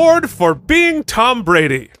Brady Award for being Tom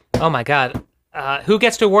Brady. Oh my God. Who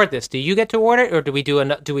gets to award this? Do you get to award it, or do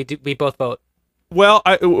we both vote? Well,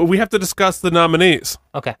 we have to discuss the nominees.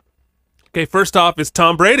 Okay. Okay, first off is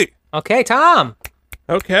Tom Brady. Okay, Tom.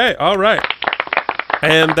 Okay, all right.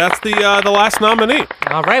 And that's the last nominee.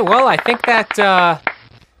 All right, well, I think that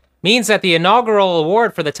means that the inaugural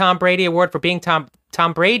award for the Tom Brady Award for being Tom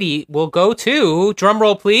Brady will go to,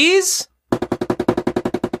 drumroll please,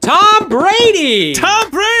 Tom Brady!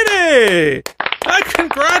 Tom Brady!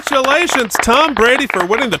 Congratulations, Tom Brady, for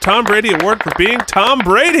winning the Tom Brady Award for being Tom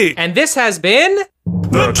Brady. And this has been...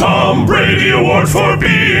 The Tom Brady Award for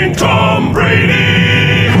being Tom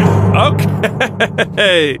Brady.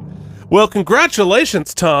 Okay. Well,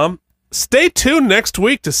 congratulations, Tom. Stay tuned next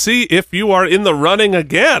week to see if you are in the running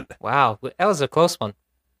again. Wow, that was a close one.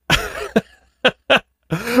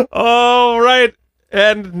 All right,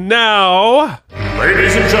 and now...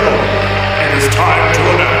 Ladies and gentlemen, it is time to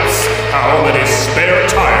announce how many spare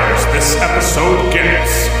tires this episode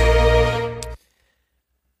gets.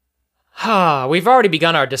 We've already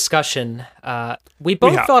begun our discussion. We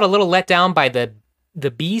both felt a little let down by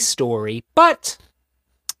the B story, but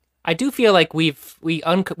I do feel like we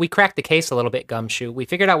cracked the case a little bit, Gumshoe. We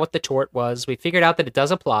figured out what the tort was. We figured out that it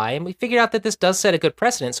does apply, and we figured out that this does set a good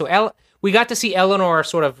precedent. So we got to see Eleanor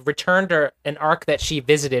sort of return to an arc that she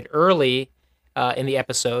visited early in the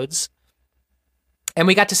episodes. And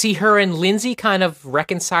we got to see her and Lindsay kind of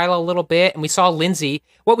reconcile a little bit. And we saw Lindsay.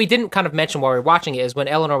 What we didn't kind of mention while we were watching it is when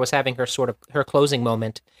Eleanor was having her sort of her closing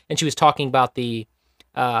moment, and she was talking about the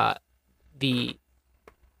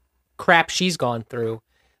crap she's gone through.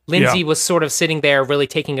 Lindsay was sort of sitting there really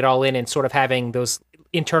taking it all in and sort of having those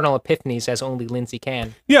internal epiphanies as only Lindsay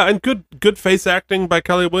can. Yeah, and good face acting by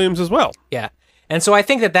Kelly Williams as well. Yeah. And so I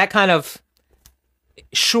think that kind of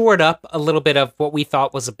shored up a little bit of what we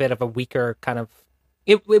thought was a bit of a weaker kind of...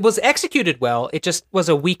 It was executed well. It just was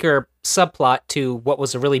a weaker subplot to what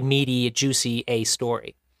was a really meaty, juicy A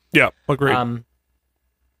story. Yeah, agreed.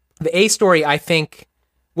 The A story, I think,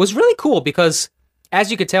 was really cool because... As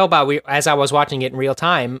you could tell as I was watching it in real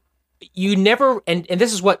time, you never, and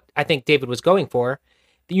this is what I think David was going for,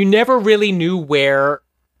 you never really knew where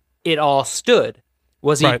it all stood.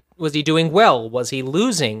 Was he doing well? Was he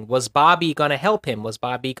losing? Was Bobby going to help him? Was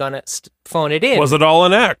Bobby going to phone it in? Was it all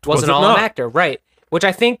an act? Was it all an actor? Right. Which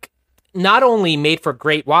I think not only made for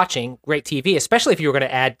great watching, great TV, especially if you were going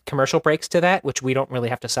to add commercial breaks to that, which we don't really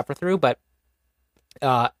have to suffer through, but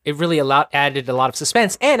it really added a lot of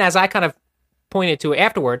suspense. And as I kind of pointed to it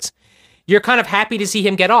afterwards, you're kind of happy to see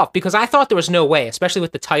him get off, because I thought there was no way, especially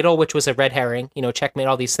with the title, which was a red herring, checkmate,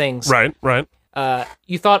 all these things. Right.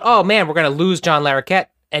 You thought, oh man, we're going to lose John Larroquette,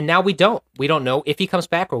 and now we don't. We don't know if he comes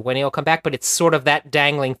back or when he'll come back, but it's sort of that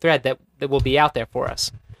dangling thread that will be out there for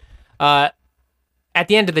us. At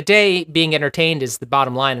the end of the day, being entertained is the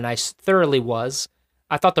bottom line, and I thoroughly was.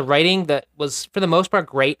 I thought the writing that was, for the most part,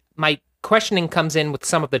 great. My questioning comes in with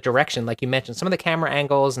some of the direction, like you mentioned. Some of the camera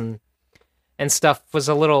angles and stuff was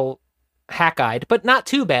a little hack-eyed, but not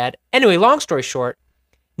too bad. Anyway, long story short,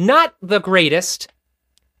 not the greatest,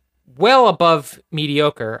 well above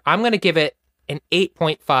mediocre. I'm going to give it an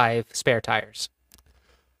 8.5 spare tires.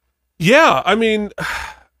 Yeah, I mean,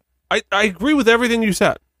 I agree with everything you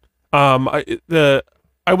said. I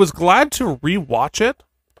was glad to rewatch it.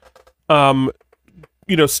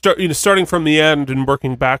 Starting from the end and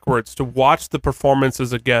working backwards to watch the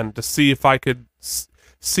performances again to see if I could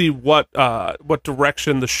see what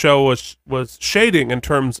direction the show was shading in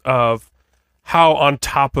terms of how on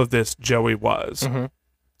top of this Joey was. Mm-hmm.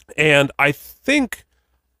 And I think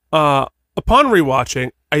upon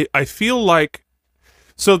rewatching, I feel like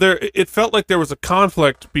it felt like there was a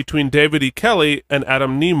conflict between David E. Kelley and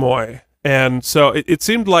Adam Nimoy. And so it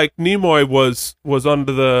seemed like Nimoy was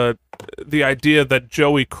under the idea that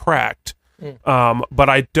Joey cracked. But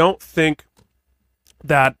I don't think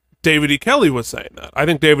that David E. Kelley was saying that. I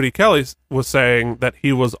think David E. Kelley was saying that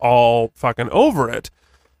he was all fucking over it.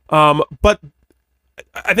 But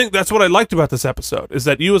I think that's what I liked about this episode, is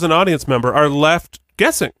that you as an audience member are left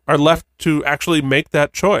guessing, are left to actually make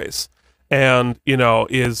that choice. And,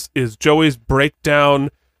 is Joey's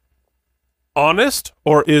breakdown honest,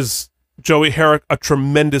 or is Joey Herrick a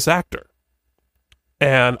tremendous actor?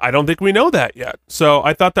 And I don't think we know that yet. So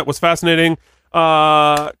I thought that was fascinating.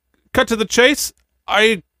 Cut to the chase.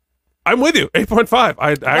 I'm with you. 8.5.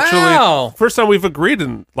 I actually, first time we've agreed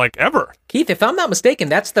in ever. Keith, if I'm not mistaken,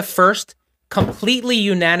 that's the first completely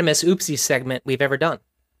unanimous oopsie segment we've ever done.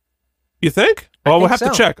 You think? Well, we'll have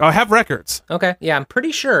to check. I have records. Okay. Yeah, I'm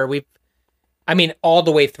pretty sure all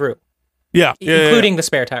the way through. Yeah. Including the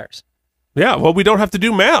spare tires. Yeah, well, we don't have to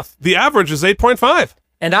do math. The average is 8.5.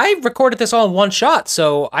 And I recorded this all in one shot,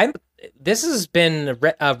 so this has been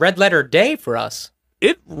a red letter day for us.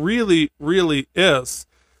 It really, really is.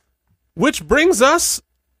 Which brings us,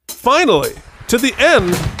 finally, to the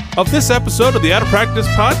end of this episode of the Out of Practice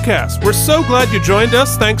podcast. We're so glad you joined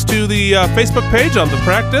us. Thanks to the Facebook page on The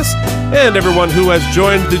Practice and everyone who has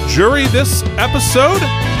joined the jury this episode.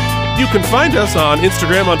 You can find us on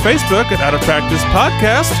Instagram, on Facebook at Out of Practice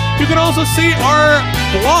Podcast. You can also see our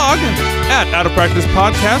blog at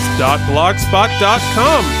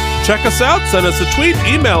outofpracticepodcast.blogspot.com. Check us out, send us a tweet,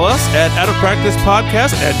 email us at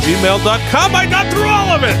outofpracticepodcast@gmail.com. I got through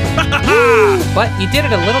all of it! But you did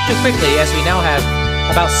it a little too quickly, as we now have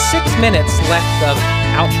about 6 minutes left of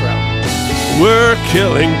outro. We're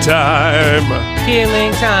killing time.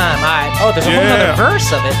 Killing time. There's a whole other verse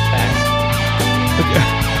of it, in fact.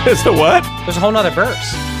 Is it what? There's a whole nother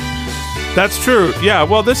verse. That's true. Yeah,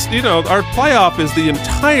 well, this, our playoff is the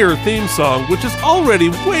entire theme song, which is already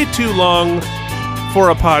way too long for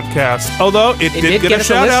a podcast. Although it did get a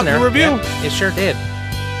shout out in the review. Yeah, it sure did.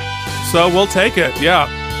 So we'll take it, yeah.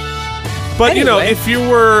 But, anyway, if you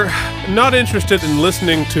were not interested in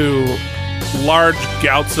listening to large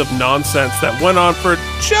gouts of nonsense that went on for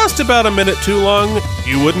just about a minute too long,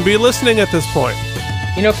 you wouldn't be listening at this point.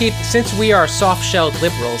 Keith, since we are soft-shelled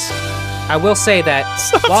liberals, I will say that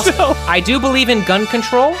whilst I do believe in gun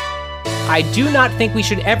control, I do not think we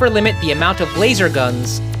should ever limit the amount of laser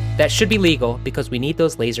guns that should be legal, because we need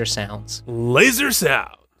those laser sounds. Laser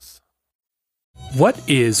sounds. What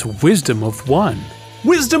is Wisdom of One?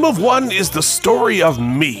 Wisdom of One is the story of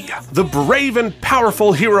me, the brave and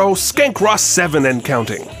powerful hero Skankross 7 and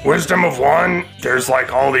counting. Wisdom of One, there's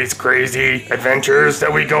all these crazy adventures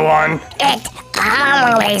that we go on. It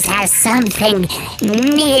always has something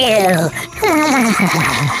new.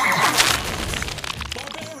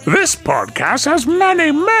 This podcast has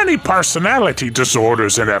many, many personality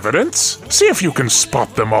disorders in evidence. See if you can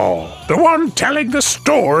spot them all. The one telling the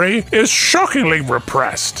story is shockingly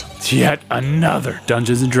repressed. Yet another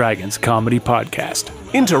Dungeons & Dragons comedy podcast.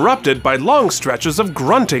 Interrupted by long stretches of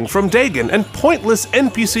grunting from Dagon and pointless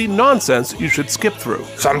NPC nonsense you should skip through.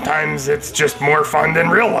 Sometimes it's just more fun than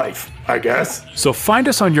real life, I guess. So find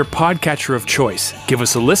us on your podcatcher of choice. Give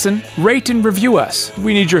us a listen, rate and review us.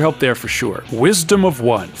 We need your help there for sure. Wisdom of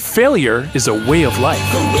One. Failure is a way of life.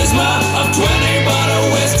 Charisma of 20